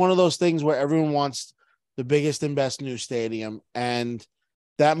it's just one of those things where everyone wants the biggest and best new stadium, and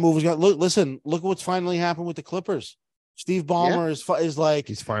that move is going to look what's finally happened with the Clippers. Steve Ballmer is like,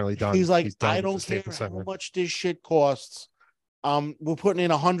 he's finally done. He's like, I don't care how much this shit costs. We're putting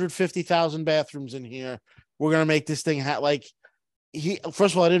in 150,000 bathrooms in here. We're gonna make this thing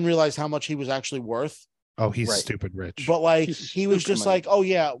first of all, I didn't realize how much he was actually worth. Oh, he's stupid rich. But like, he was just like, oh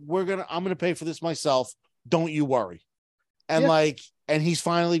yeah, I'm gonna pay for this myself. Don't you worry. And and he's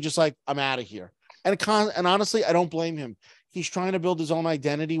finally just like, I'm out of here. And honestly, I don't blame him. He's trying to build his own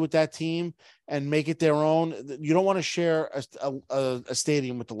identity with that team and make it their own. You don't want to share a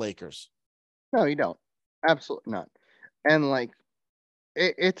stadium with the Lakers. No, you don't. Absolutely not. And like,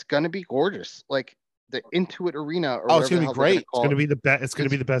 it's gonna be gorgeous. Like the Intuit Arena or it's whatever gonna the be hell they're great. gonna It's call going to it. be the best. It's going to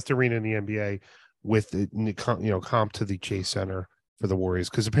be the best arena in the NBA with comp to the Chase Center for the Warriors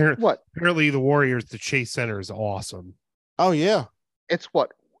because apparently the Warriors, the Chase Center is awesome. Oh yeah, It's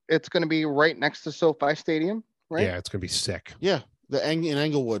gonna be right next to SoFi Stadium, right? Yeah, it's going to be sick. yeah. In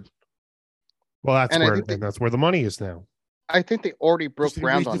Englewood. Well, And that's where the money is now. I think they already broke Just they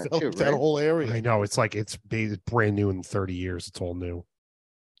ground on it too, redeveloped that right? whole area. I know it's brand new in 30 years. It's all new.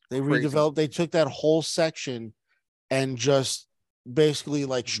 They Crazy. redeveloped. They took that whole section and just basically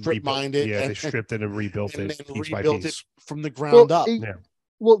like strip mined it. Yeah, and, they stripped it and rebuilt and it then piece by rebuilt it piece. from the ground up. Yeah.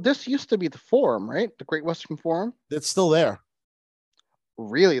 Well, this used to be the Forum, right? The Great Western Forum. It's still there.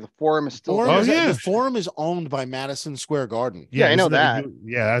 Really, the Forum is still Forum there. the Forum is owned by Madison Square Garden. Yeah, I know that.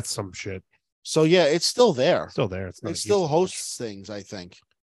 Yeah, that's some shit. So yeah, it's still there. Still there. It still hosts things, I think.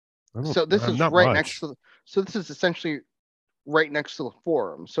 So this is right next to. So this is essentially right next to the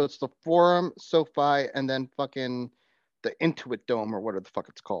Forum. So it's the Forum, SoFi, and then fucking the Intuit Dome or whatever the fuck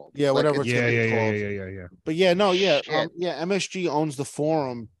it's called. Yeah, whatever it's gonna be called. Yeah. But yeah, no, yeah, Shit. MSG owns the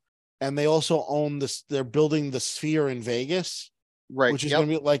Forum, and they also own this. They're building the Sphere in Vegas, Right. which is going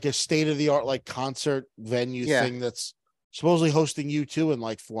to be like a state of the art like concert venue Yeah. thing that's supposedly hosting U2 in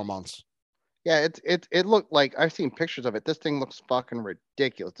like 4 months. Yeah, it looked like I've seen pictures of it. This thing looks fucking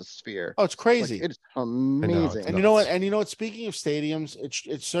ridiculous. The Sphere. Oh, it's crazy. Like, it's amazing. And you know what? And you know what? Speaking of stadiums,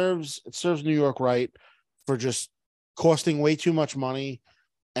 it serves New York right for just costing way too much money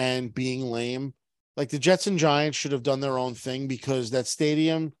and being lame. Like the Jets and Giants should have done their own thing because that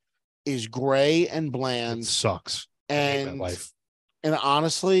stadium is gray and bland. It sucks. I hate that And life. and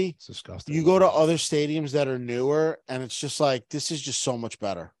honestly, It's disgusting. you go to other stadiums that are newer, and it's just like this is just so much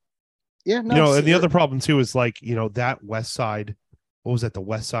better. Yeah, no. And the other problem too is like that West Side. What was that? The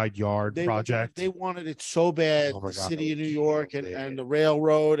West Side Yard project. They wanted it so bad. Oh my the God, city of New that was York so and big. the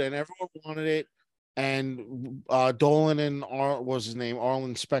railroad and everyone wanted it. And Dolan and what was his name?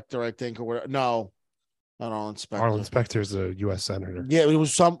 Arlen Specter, I think, or whatever. No, not Arlen Specter. Arlen Specter's a U.S. senator. Yeah, it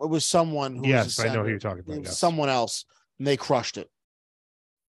was someone who Yes, was a I know who senator. you're talking about. It was Yes. someone else, and they crushed it.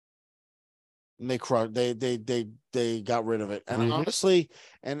 And they got rid of it. And honestly,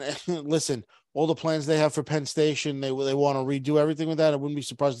 and listen, all the plans they have for Penn Station, they want to redo everything with that. I wouldn't be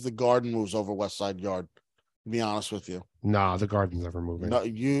surprised if the Garden moves over West Side Yard. To be honest with you, Nah, the Garden's never moving.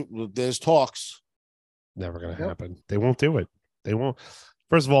 no, there's talks. Never gonna happen. They won't do it. They won't.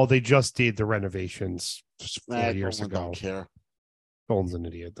 First of all, they just did the renovations 4 years Dolan ago. don't care. Dolan's an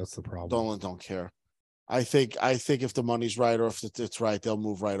idiot. That's the problem. Dolan don't care. I think if the money's right or if it's right, they'll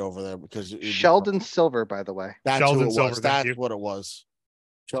move right over there because Sheldon Silver, by the way. That's Sheldon who it Silver, was. thank That's you. what it was.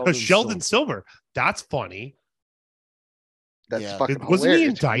 Sheldon Silver. That's funny. That's Yeah. fucking Wasn't he hilarious.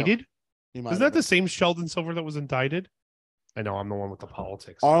 indicted? He might Isn't have that the same Sheldon Silver that was indicted? I know I'm the one with the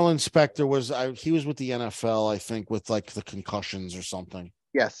politics. Arlen Specter was he was with the NFL, I think, with like the concussions or something.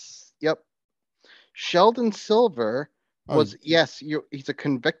 Yes. Yep. Sheldon Silver Oh, was he's a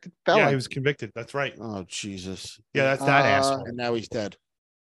convicted felon. Yeah, he was convicted. That's right. Oh Jesus! Yeah, that's that asshole. And now he's dead.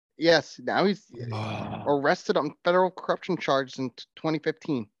 Yes. Now he's arrested on federal corruption charges in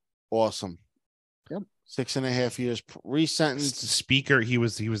 2015. Awesome. Yep. 6.5 years resentenced. Speaker. He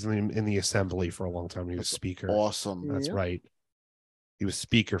was in the assembly for a long time. He was speaker. Awesome. That's Yep. right. He was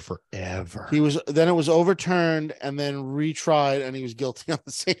speaker forever. He was. Then it was overturned and then retried, and he was guilty on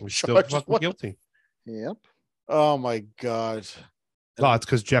the same He was still charge. fucking guilty. Yep. Oh my God! No, it's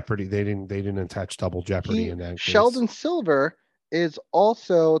because Jeopardy. They didn't attach double Jeopardy in that. Case. Sheldon Silver is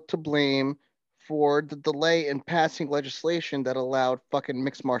also to blame for the delay in passing legislation that allowed fucking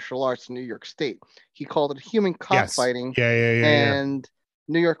mixed martial arts in New York State. He called it human cockfighting. Yeah. And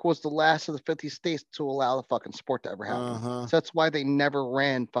New York was the last of the 50 states to allow the fucking sport to ever happen. Uh-huh. So that's why they never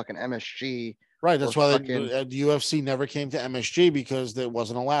ran fucking MSG. Right. That's or why fucking- the UFC never came to MSG because it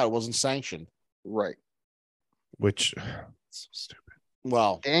wasn't allowed. It wasn't sanctioned. Right. Which so stupid.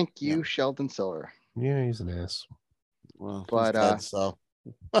 Well, Thank you, Yeah. Sheldon Silver. Yeah, he's an ass. well, But, he's dead, so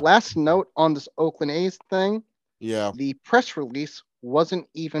Last note on this Oakland A's thing, yeah. the press release wasn't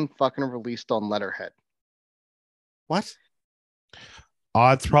even fucking released on letterhead. What?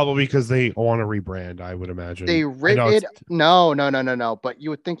 It's probably because they want to rebrand. I would imagine They I writ know it. it's- No. But you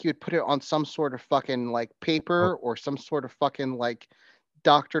would think you'd put it on some sort of fucking like paper or some sort of fucking like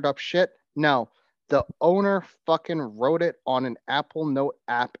doctored up shit. No, the owner fucking wrote it on an Apple Note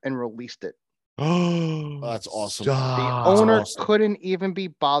app and released it. Oh, That's awesome. The stop. owner awesome. couldn't even be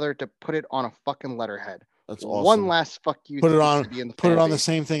bothered to put it on a fucking letterhead. That's One awesome. last fuck you. Put to it the on. city and the Put it fan on the base.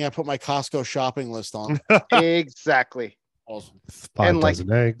 same thing I put my Costco shopping list on. Exactly. Awesome. 5 like-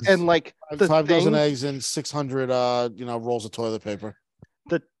 dozen eggs. And like the 5 dozen thing, eggs and 600 rolls of toilet paper.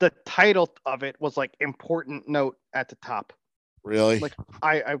 the title of it was like important note at the top. Really? Like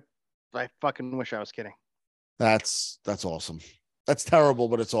I fucking wish I was kidding. That's awesome. That's terrible,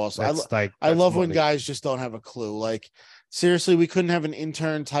 but it's awesome. I that's love when money. guys just don't have a clue. Like, seriously, we couldn't have an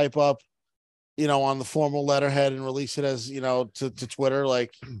intern type up, on the formal letterhead and release it as, to Twitter.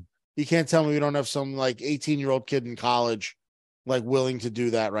 Like, you can't tell me we don't have some like 18-year-old kid in college like willing to do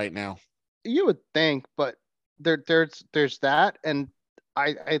that right now. You would think, but there's that, and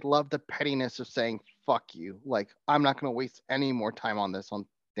I love the pettiness of saying fuck you. Like, I'm not gonna waste any more time on this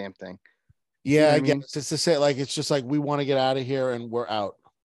damn thing. Yeah, what I I guess mean? it's to say like it's just like we want to get out of here and we're out.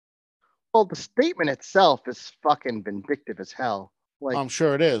 Well, the statement itself is fucking vindictive as hell. Like, I'm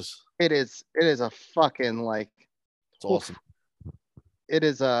sure it is. it is a fucking like It's awesome. it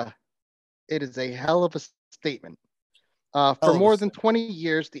is a hell of a statement. For Hell of a more than 20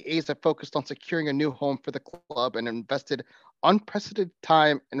 years, the A's have focused on securing a new home for the club and invested unprecedented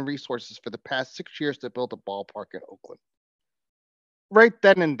time and resources for the past 6 years to build a ballpark in Oakland. Right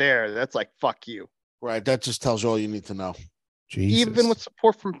then and there, that's like, fuck you. Right. That just tells you all you need to know. Jesus. Even with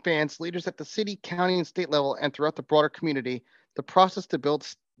support from fans, leaders at the city, county, and state level, and throughout the broader community, the process to build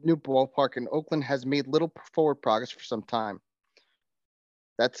new ballpark in Oakland has made little forward progress for some time.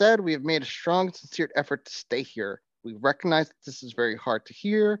 That said, we have made a strong and sincere effort to stay here. We recognize that this is very hard to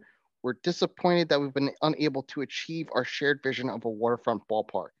hear. We're disappointed that we've been unable to achieve our shared vision of a waterfront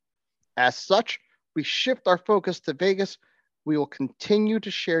ballpark. As such, we shift our focus to Vegas. We will continue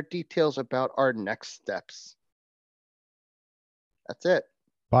to share details about our next steps. That's it.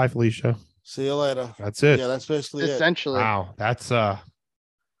 Bye, Felicia. See you later. That's it. Yeah, that's basically it. Essentially, Wow, that's what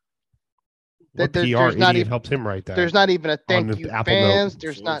There- PR there's not idiot even- helped him write that? there's not even a thank the you Apple fans. Note.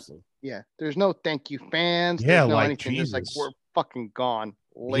 There's not. Seriously. Yeah, there's no thank you fans. Yeah, There's no like, anything. There's like, Jesus. we're fucking gone.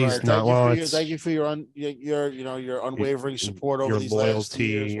 Right. Later. He's not- well, it's- Thank you for your unwavering support over your these last loyalty,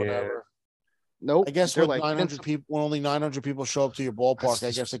 years, yeah. whatever. Nope. I guess they're when like, 900 people, when only 900 people show up to your ballpark, That's I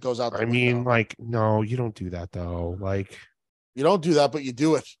just- guess it goes out. The I mean, window. like, no, you don't do that though. Like, You don't do that, but you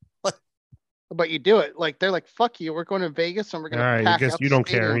do it. but you do it. Like, they're like, fuck you. We're going to Vegas and we're all gonna right, I pack guess out you the don't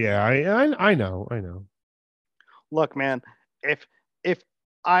care. stadium. Yeah, I know. Look, man, if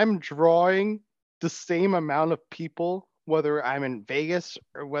I'm drawing the same amount of people, whether I'm in Vegas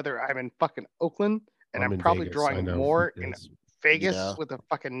or whether I'm in fucking Oakland, and I'm in probably Vegas, I drawing know. more in Yes. Vegas Yeah. with a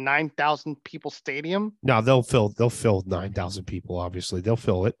fucking 9,000 people stadium, No, they'll fill 9,000 people. Obviously, they'll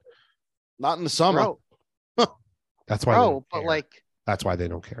fill it. Not in the summer. That's why. They bro. don't But care. like, that's why they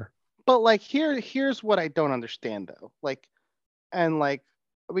don't care. here's what I don't understand though. Like, and like,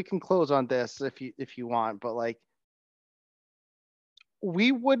 we can close on this if you want, but like,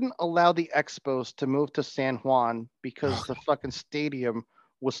 we wouldn't allow the Expos to move to San Juan because the fucking stadium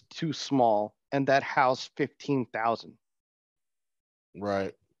was too small and that housed 15,000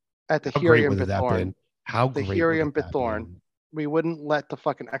 Right. at the How great Helium would that Bithorn. been? How The great Helium would that Bithorn. been? We wouldn't let the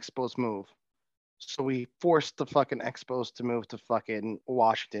fucking Expos move. So we forced the fucking Expos to move to fucking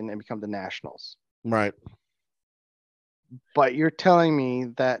Washington and become the Nationals. Right. But you're telling me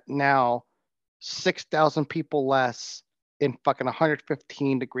that now 6,000 people less in fucking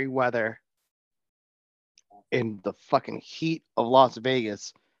 115-degree weather in the fucking heat of Las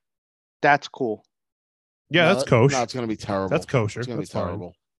Vegas, that's cool. Yeah, No, that's kosher. No, it's gonna be terrible. That's kosher. It's gonna be That's fine.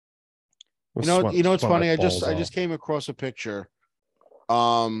 terrible. We'll You know, it's sweat my funny. I balls just off. came across a picture.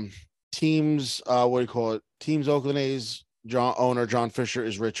 Teams, what do you call it? Teams Oakland A's owner John Fisher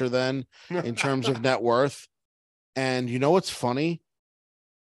is richer than in terms of net worth. And you know what's funny?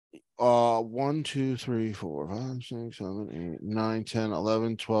 1, 2, 3, 4, 5, 6, 7, 8, 9, 10,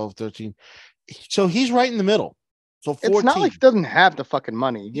 11, 12, 13. So he's right in the middle. So 14. It's not like he doesn't have the fucking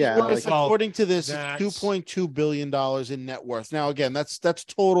money. He's Yeah. worth, Like, well, according to this, it's that's- $2.2 billion in net worth. Now, again, that's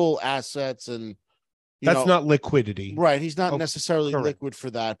total assets and That's not liquidity. right. He's not Oh, necessarily correct. liquid for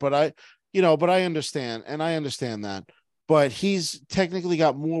that, but I understand, and I understand that. But he's technically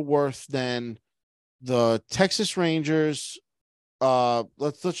got more worth than the Texas Rangers.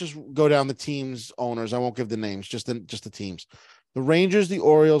 Let's just go down the teams' owners. I won't give the names, just the teams. The Rangers, the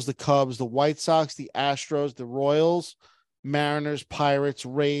Orioles, the Cubs, the White Sox, the Astros, the Royals, Mariners, Pirates,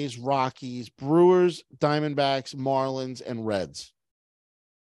 Rays, Rockies, Brewers, Diamondbacks, Marlins, and Reds.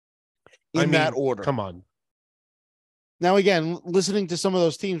 In that order. Come on. Now, again, listening to some of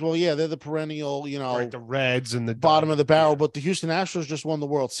those teams, well, yeah, they're the perennial, Right, the Reds and the bottom of the barrel, yeah. but the Houston Astros just won the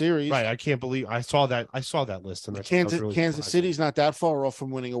World Series. Right, I can't believe I saw that list, and that was really Kansas surprising. City's not that far off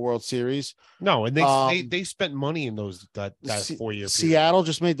from winning a World Series. No, and they spent money in that 4 year period. Seattle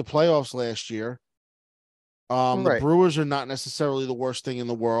just made the playoffs last year. The Brewers are not necessarily the worst thing in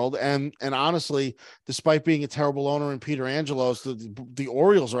the world, and honestly, despite being a terrible owner in Peter Angelos, the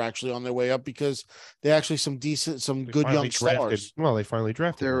Orioles are actually on their way up because they actually some good young stars. Well, they finally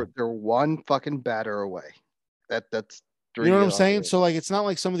drafted. They're one fucking batter away. That's you know what I'm saying. So like, it's not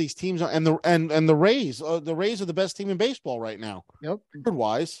like some of these teams and the Rays. The Rays are the best team in baseball right now. Yep. Record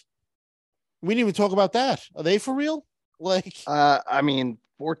wise, we didn't even talk about that. Are they for real? Like, I mean,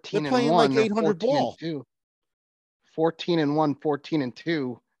 14 they're playing and 1, like 800 ball. 14-1,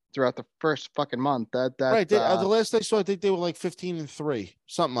 14-2 throughout the first fucking month. That right. The last I saw, I think they were like 15-3,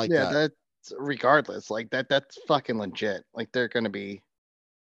 something like that. Yeah, that's regardless. Like that's fucking legit. Like they're gonna be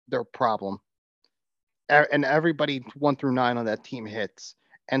their problem. And everybody 1 through 9 on that team hits.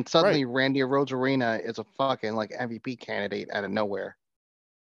 And suddenly Randy Arozarena is a fucking like MVP candidate out of nowhere.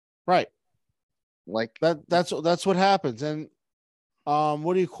 Right. Like that's what happens. And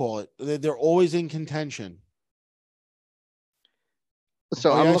what do you call it? They're always in contention.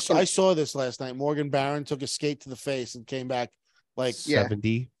 So I saw this last night. Morgan Barron took a skate to the face and came back like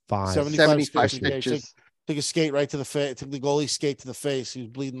 75 stitches. Took a skate right to the face. Took the goalie's skate to the face. He was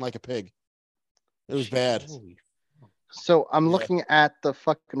bleeding like a pig. It was bad. So I'm looking at the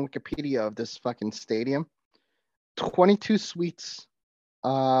fucking Wikipedia of this fucking stadium. 22 suites,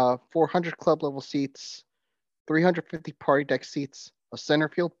 400 club level seats, 350 party deck seats, a center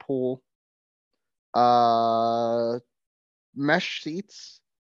field pool, mesh seats,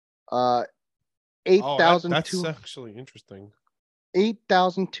 8,000. That's actually interesting.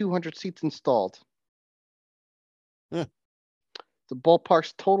 8,200 seats installed. Yeah. The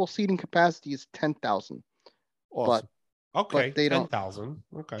ballpark's total seating capacity is 10,000. Awesome. But they 10,000.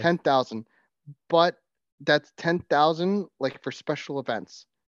 Okay. 10,000. But that's 10,000 like for special events.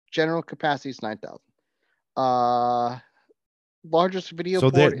 General capacity is 9,000. Largest video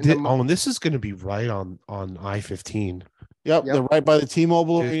board and this is going to be right on I-15. Yep, they're right by the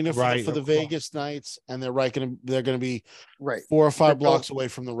T-Mobile Arena for the Vegas Knights, and they're going to be 4 or 5 blocks away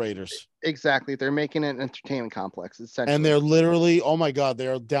from the Raiders. Exactly, they're making an entertainment complex essentially, and they're literally, oh my god,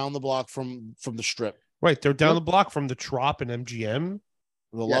 they're down the block from the Strip. Right, they're down the block from the Trop and MGM,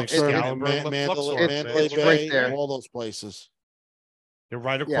 the Luxor, Mandalay Bay, right there. All those places. They're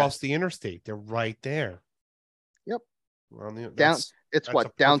right across the interstate. They're right there. Yep. It's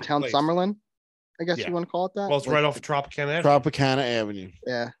downtown place. Summerlin? I guess you want to call it that. Well, it's right off Tropicana Avenue.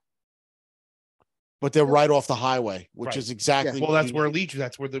 Yeah. But they're right off the highway, which is exactly well, that's where Legion.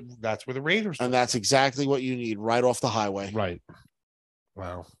 That's where the Raiders are. And that's exactly what you need, right off the highway. Right.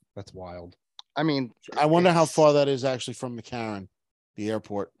 Wow, that's wild. I mean, I wonder how far that is actually from McCarran, the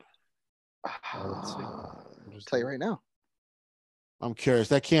airport. Let's see. I'll tell you right now. I'm curious.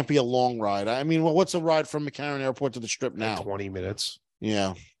 That can't be a long ride. I mean, well, what's a ride from McCarran Airport to the Strip now? 20 minutes.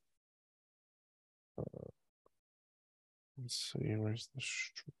 Yeah. Let's see. Where's the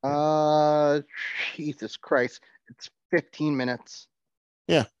Strip? Jesus Christ. It's 15 minutes.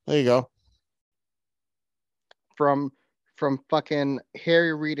 Yeah, there you go. From fucking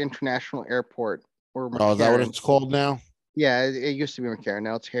Harry Reid International Airport. Or McCarran. Oh, is that what it's called now? Yeah, it used to be McCarran.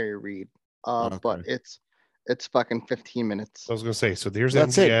 Now it's Harry Reid. Okay. But it's fucking 15 minutes. I was gonna say, so there's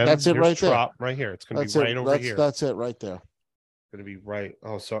that's MGM, it. That's it right there. Right here. It's gonna be right over here. That's it right there. Gonna be right.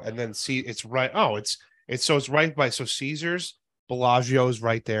 Oh, so and then see, it's right. Oh, it's right by Caesar's. Bellagio's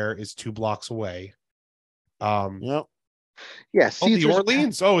right there. Is 2 blocks away. Yep. Yeah, Caesar's. The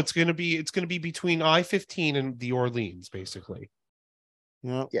Orleans. Oh, it's gonna be between I-15 and the Orleans, basically.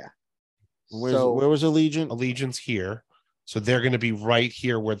 Yep. Yeah. Where was Allegiant? Allegiant's here. So they're gonna be right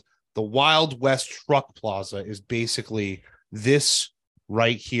here where the Wild West Truck Plaza is basically this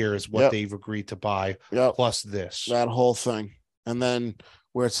right here is what they've agreed to buy, plus this. That whole thing. And then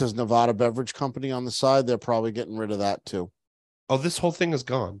where it says Nevada Beverage Company on the side, they're probably getting rid of that too. Oh, this whole thing is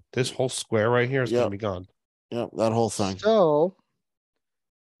gone. This whole square right here is going to be gone. Yep, that whole thing. So,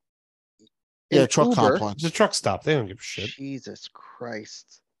 truck Uber, complex. The truck stop. They don't give a shit. Jesus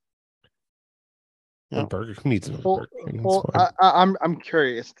Christ. Yep. Burger King needs another Burger King. I'm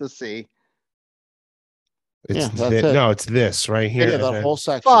curious to see. It's this right here. Yeah, that whole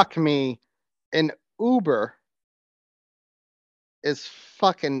section. Fuck me. An Uber is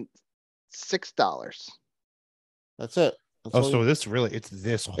fucking $6. That's it. So this really, it's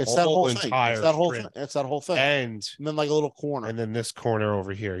this whole that whole entire thing. It's that whole thing. And then like a little corner. And then this corner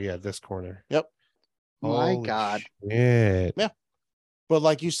over here. Yeah, this corner. Yep. My Holy God. shit. Yeah. But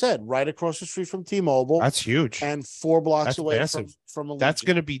like you said, right across the street from T-Mobile, That's huge. and 4 blocks That's away massive. from Allegiant. That's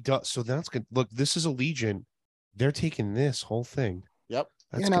going to be done. So that's going to look. This is Allegiant. They're taking this whole thing. Yep.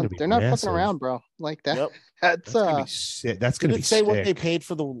 That's You going know, to be they're not massive. fucking around, bro. Like that. Yep. That's going to be sick. That's going Did to be it say sick. what they paid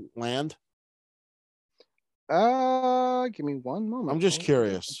for the land? Give me one moment. I'm just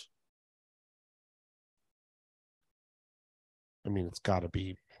curious. I mean, it's got to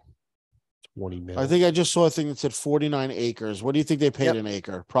be 20 minutes. I think I just saw a thing that said 49 acres. What do you think they paid Yep. an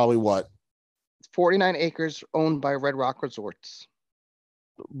acre? Probably what? 49 acres owned by Red Rock Resorts.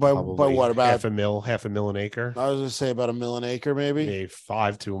 By what? About half a mil an acre? I was gonna say about $1 million an acre, maybe. Maybe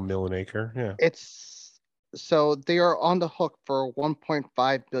 5 to $1 million an acre. Yeah. It's so they are on the hook for a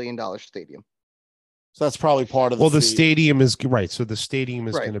 $1.5 billion stadium. So that's probably part of the. Well, the fee. stadium is right. So the stadium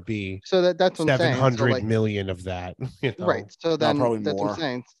is Right. going to be So that's what I'm saying. 700 million of that. You know? Right. So then probably that's what more. I'm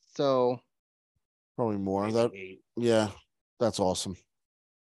saying. So Probably more. Maybe That 8. yeah, that's awesome.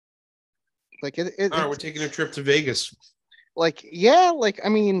 like it All right, we're taking a trip to Vegas. like yeah, like I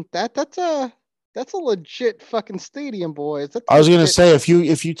mean that's a legit fucking stadium, boys. That's I was gonna legit. say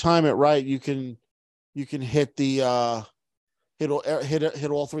if you time it right, you can hit the hit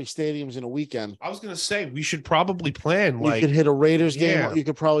all 3 stadiums in a weekend. I was going to say we should probably plan You could hit a Raiders yeah. game. You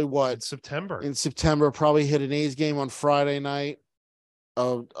could probably in September. in September probably hit an A's game on Friday night,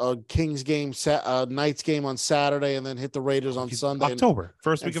 a Kings game, Knights game on Saturday, and then hit the Raiders on Sunday. October,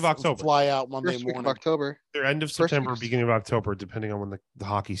 first week of October. Fly out Monday First week morning. of October. They're end of September, beginning of October, depending on when the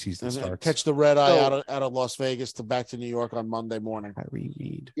hockey season And then starts. catch the red eye out of Las Vegas to back to New York on Monday morning.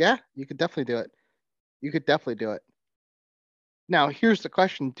 Yeah, you could definitely do it. You could definitely do it. Now, here's the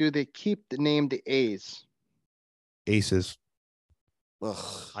question: do they keep the name the A's? Aces. Ugh.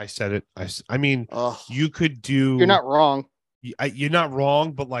 I said it. I mean, Ugh. you could do. You're not wrong. You're not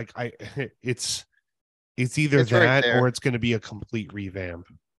wrong, but like it's either It's right that there. or it's going to be a complete revamp.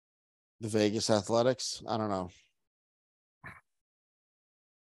 The Vegas Athletics. I don't know.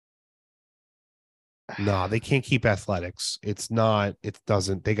 No, they can't keep athletics. It's not. It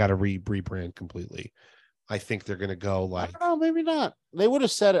doesn't. They got to rebrand completely. I think they're going to go I like. don't know. Maybe not. They would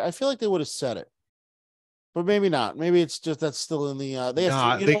have said it. I feel like they would have said it, but maybe not. Maybe it's just that's still in the. They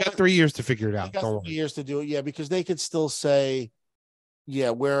got 3 years to figure it out. They got 3 years to do it. Yeah, because they could still say, yeah,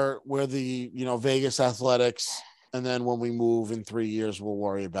 we're the Vegas Athletics, and then when we move in 3 years, we'll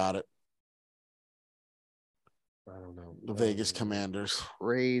worry about it. I don't know. The Vegas Commanders.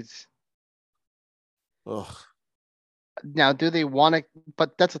 Rays. Ugh. Now, do they want to?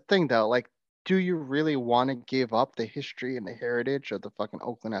 But that's the thing, though. Like, do you really want to give up the history and the heritage of the fucking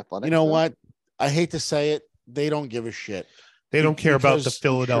Oakland Athletics? You know though? what? I hate to say it. They don't give a shit. They don't care about the Because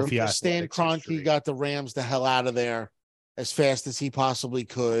Philadelphia. Stan Athletics Kroenke history. got the Rams the hell out of there as fast as he possibly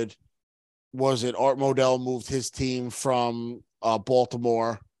could. Was it Art Modell moved his team from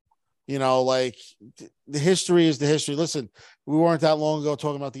Baltimore? Like the history is the history. Listen, we weren't that long ago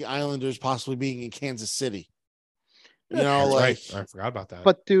talking about the Islanders possibly being in Kansas City. That's right. I forgot about that.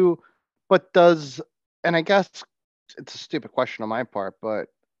 But does, and I guess it's a stupid question on my part, but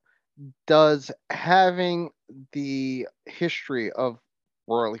does having the history of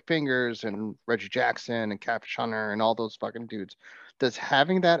Royally Fingers and Reggie Jackson and Catfish Hunter and all those fucking dudes, does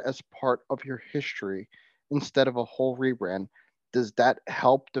having that as part of your history instead of a whole rebrand, does that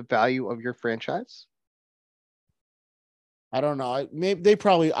help the value of your franchise? I don't know. Maybe they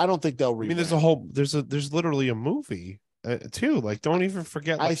probably. I don't think they'll. I mean, there's literally a movie too. Like, don't even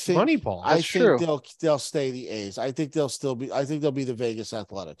forget. Like, I think Moneyball. I That's think true. they'll stay the A's. I think they'll still be. I think they'll be the Vegas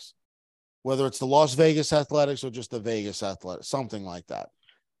Athletics, whether it's the Las Vegas Athletics or just the Vegas Athletics, something like that.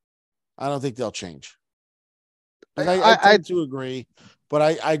 I don't think they'll change. I tend to agree,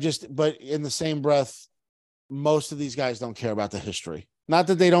 but but in the same breath, most of these guys don't care about the history. Not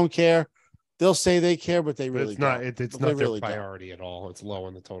that they don't care. They'll say they care, but they really don't. It's not their priority at all. It's low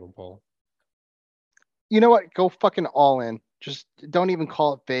on the totem pole. You know what? Go fucking all in. Just don't even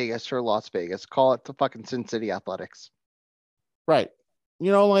call it Vegas or Las Vegas. Call it the fucking Sin City Athletics. Right.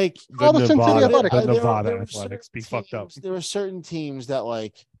 Like All the Sin City Athletics. The Nevada there are Athletics be certain fucked up. teams- There are certain teams that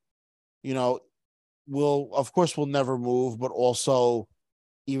will never move, but also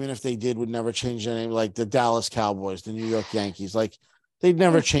even if they did, would never change their name. Like the Dallas Cowboys, the New York Yankees, like they'd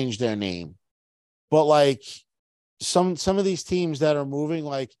never change their name. But like some of these teams that are moving,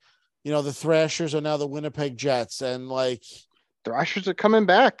 like the Thrashers are now the Winnipeg Jets, and like Thrashers are coming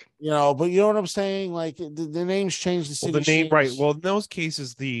back. but you know what I'm saying? Like the names change, the city. Well, the name, right? Well, in those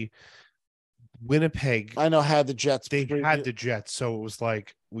cases, the Winnipeg, I know had the Jets. They had the Jets, so it was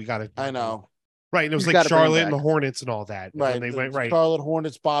like we got to. I know. Right, and it was You like gotta bring Charlotte and back. the Hornets and all that. And Right, they went right. Charlotte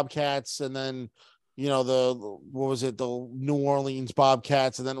Hornets, Bobcats, and then the what was it, the New Orleans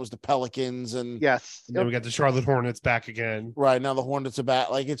Bobcats, and then it was the Pelicans, and Yes. And then we got the Charlotte Hornets back again. right now the Hornets are back.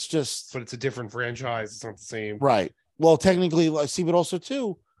 Like it's just But it's a different franchise. It's not the same. right. Well, technically, I see, but also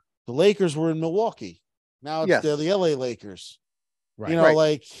too, the Lakers were in Milwaukee. Now it's they're the LA Lakers. Right. You know, Right.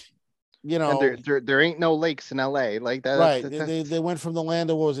 like And there ain't no lakes in LA like that. right. That's They went from the land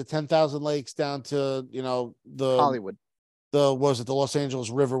of what was it, 10,000 lakes down to the Hollywood. the Los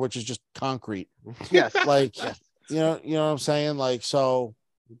Angeles River, which is just concrete. Yes. Like Yes. you know what I'm saying? Like so.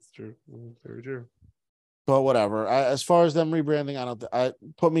 It's true. Very true. But whatever. As far as them rebranding, I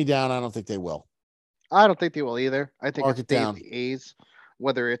put me down. I don't think they will. I don't think they will either. I think Mark it it stays down. the A's,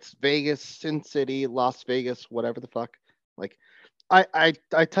 whether it's Vegas, Sin City, Las Vegas, whatever the fuck. Like, I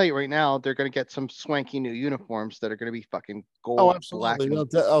tell you right now, they're gonna get some swanky new uniforms that are gonna be fucking gold, Oh, black. absolutely.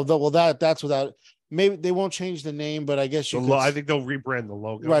 And, Well, that's without. Maybe they won't change the name, but I guess you. I think they'll rebrand the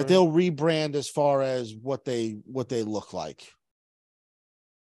logo. Right, they'll rebrand as far as what they look like.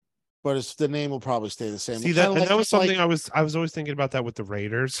 But the name will probably stay the same. See that, and that was something I was always thinking about that with the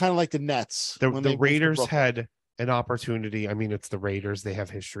Raiders. Kind of like the Nets. The Raiders had an opportunity. I mean, it's the Raiders; they have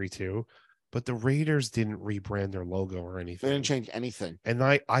history too. But the Raiders didn't rebrand their logo or anything. They didn't change anything. And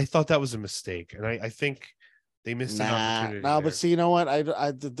I thought that was a mistake, and I think they missed an opportunity. No, but see, you know what?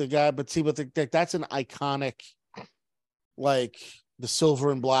 The guy, but that's an iconic, like the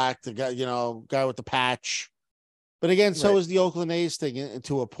silver and black, the guy, guy with the patch. But again, so is the Oakland A's thing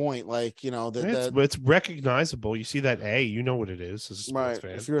to a point. Like, it's recognizable. You see that A, you know what it is as a sports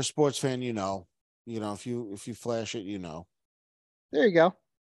fan. If you're a sports fan, if you flash it, there you go.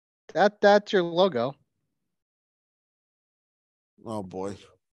 That's your logo. Oh boy.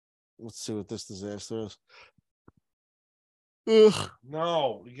 Let's see what this disaster is. Ugh.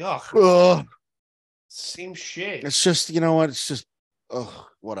 No, yuck. Ugh. Same shit. It's just, you know what? It's just,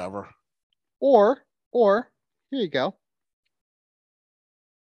 whatever. Or here you go.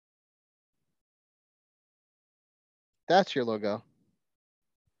 That's your logo.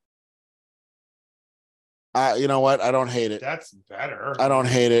 You know what? I don't hate it. That's better. I don't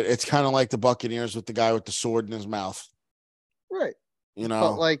hate it. It's kind of like the Buccaneers with the guy with the sword in his mouth. Right. You know,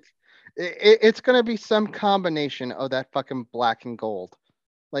 but like it's gonna be some combination of that fucking black and gold.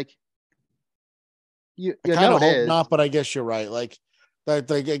 Like you know it is. Not, but I guess you're right. Like that,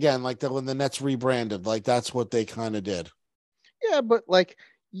 like again, like when the Nets rebranded, like that's what they kind of did. Yeah, but like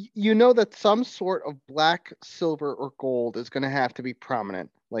you know that some sort of black, silver, or gold is gonna have to be prominent.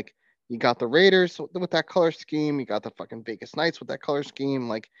 Like you got the Raiders with that color scheme, you got the fucking Vegas Knights with that color scheme.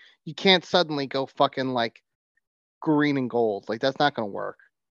 Like you can't suddenly go fucking like green and gold. Like that's not gonna work.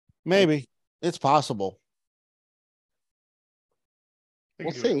 Maybe it's possible.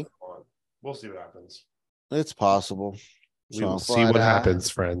 We'll see. We'll see what happens. It's possible. We will see what happens,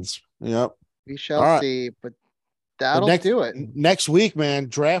 friends. Yep. We shall see. But that'll do it. Next week, man,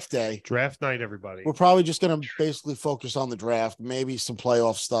 draft day. Draft night, everybody. We're probably just going to basically focus on the draft, maybe some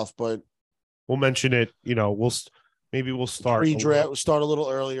playoff stuff, but we'll mention it. We'll start pre-draft. We'll start a little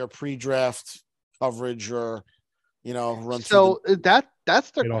earlier, pre-draft coverage, or run. So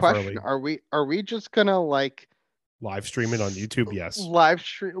that's the question. Early. Are we just gonna like live stream it on YouTube? Yes. Live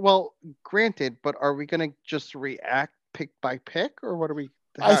stream. Well, granted, but are we gonna just react pick by pick, or what are we?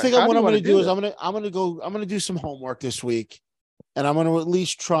 I think what I'm going to do is I'm going to do some homework this week, and I'm going to at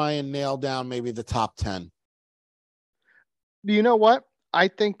least try and nail down maybe the top 10. Do you know what? I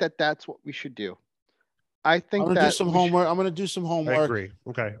think that's what we should do. I think I'm going to do some homework. I'm going to do some homework. I agree.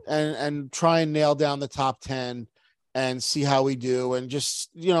 Okay. And try and nail down the top 10 and see how we do, and just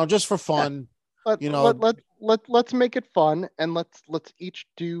for fun. Yeah. Let's make it fun, and let's each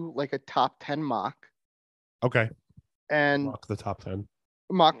do like a top 10 mock. Okay. And mock the top 10.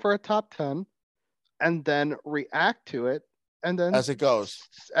 Mock for a top 10, and then react to it, and then as it goes,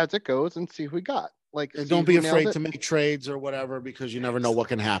 and see who we got. Like, and don't be afraid to make trades or whatever, because you never know what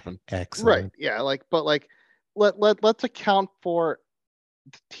can happen. Excellent. Right. Yeah. Let's account for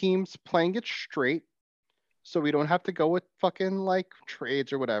the teams playing it straight, so we don't have to go with fucking like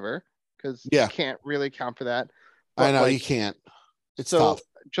trades or whatever, because you can't really account for that. But I know you can't. It's tough.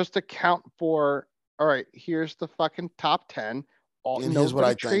 Just account for. All right. Here's the fucking top 10. Here's what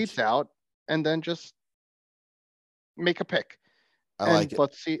I trades out, and then just make a pick. I like it.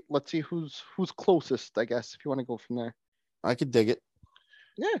 Let's see who's closest, I guess, if you want to go from there. I could dig it.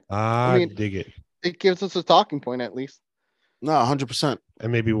 Yeah. I dig it. It gives us a talking point at least. No, 100%.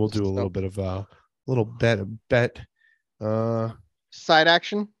 And maybe we'll do a little bit of a little bet side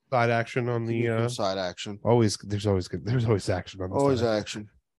action. Side action on the side action. There's always action on the always side. action.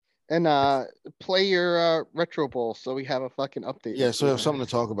 And play your retro bowl so we have a fucking update. Yeah, so we have something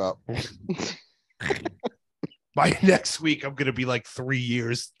to talk about. By next week, I'm gonna be like 3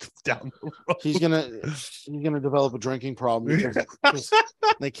 years down the road. He's gonna develop a drinking problem because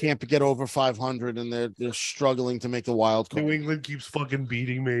they can't get over 500 and they're struggling to make the wild card. New England keeps fucking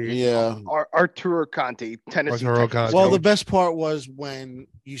beating me. Yeah. Arturo Conte, Tennessee. Arturo Titans. Conte. Well, the best part was when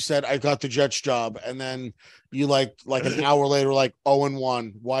you said I got the Jets job, and then you like an hour later, like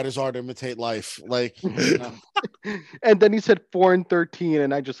 0-1. Why does art imitate life? Like, you know. And then he said 4-13,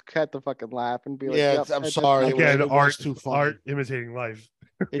 and I just had to fucking laugh and be like, Yeah, yep, I'm that's- sorry. Again, It was too funny. art imitating life.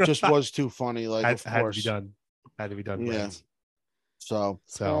 It just was too funny. Like, of Had to course. be done. Had to be done. Yeah. Lance. So,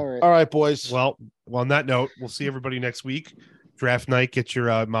 All right. all right, boys. Well, on that note, we'll see everybody next week. Draft night. Get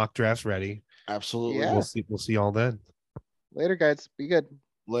your mock drafts ready. Absolutely. Yeah. We'll see. We'll see y'all then. Later, guys. Be good.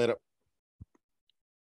 Later.